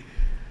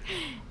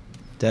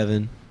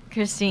 Devin.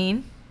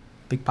 Christine.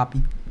 Big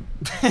Papi.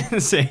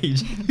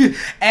 Sage.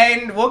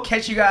 And we'll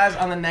catch you guys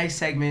on the next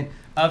segment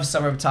of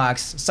Suburb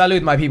Talks.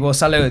 Salud, my people.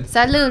 Salud.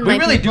 Salud, We my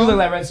really people. do look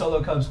like Red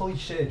Solo Cubs. Holy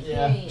shit.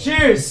 Yeah.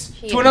 Cheers,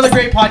 Cheers. to another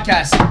great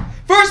podcast.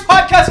 First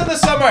podcast of the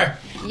summer.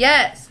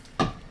 Yes.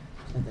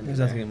 There's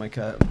nothing in my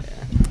cup.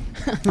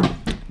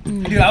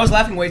 Dude, I was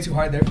laughing way too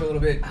hard there for a little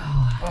bit.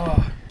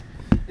 Oh.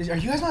 Are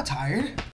you guys not tired?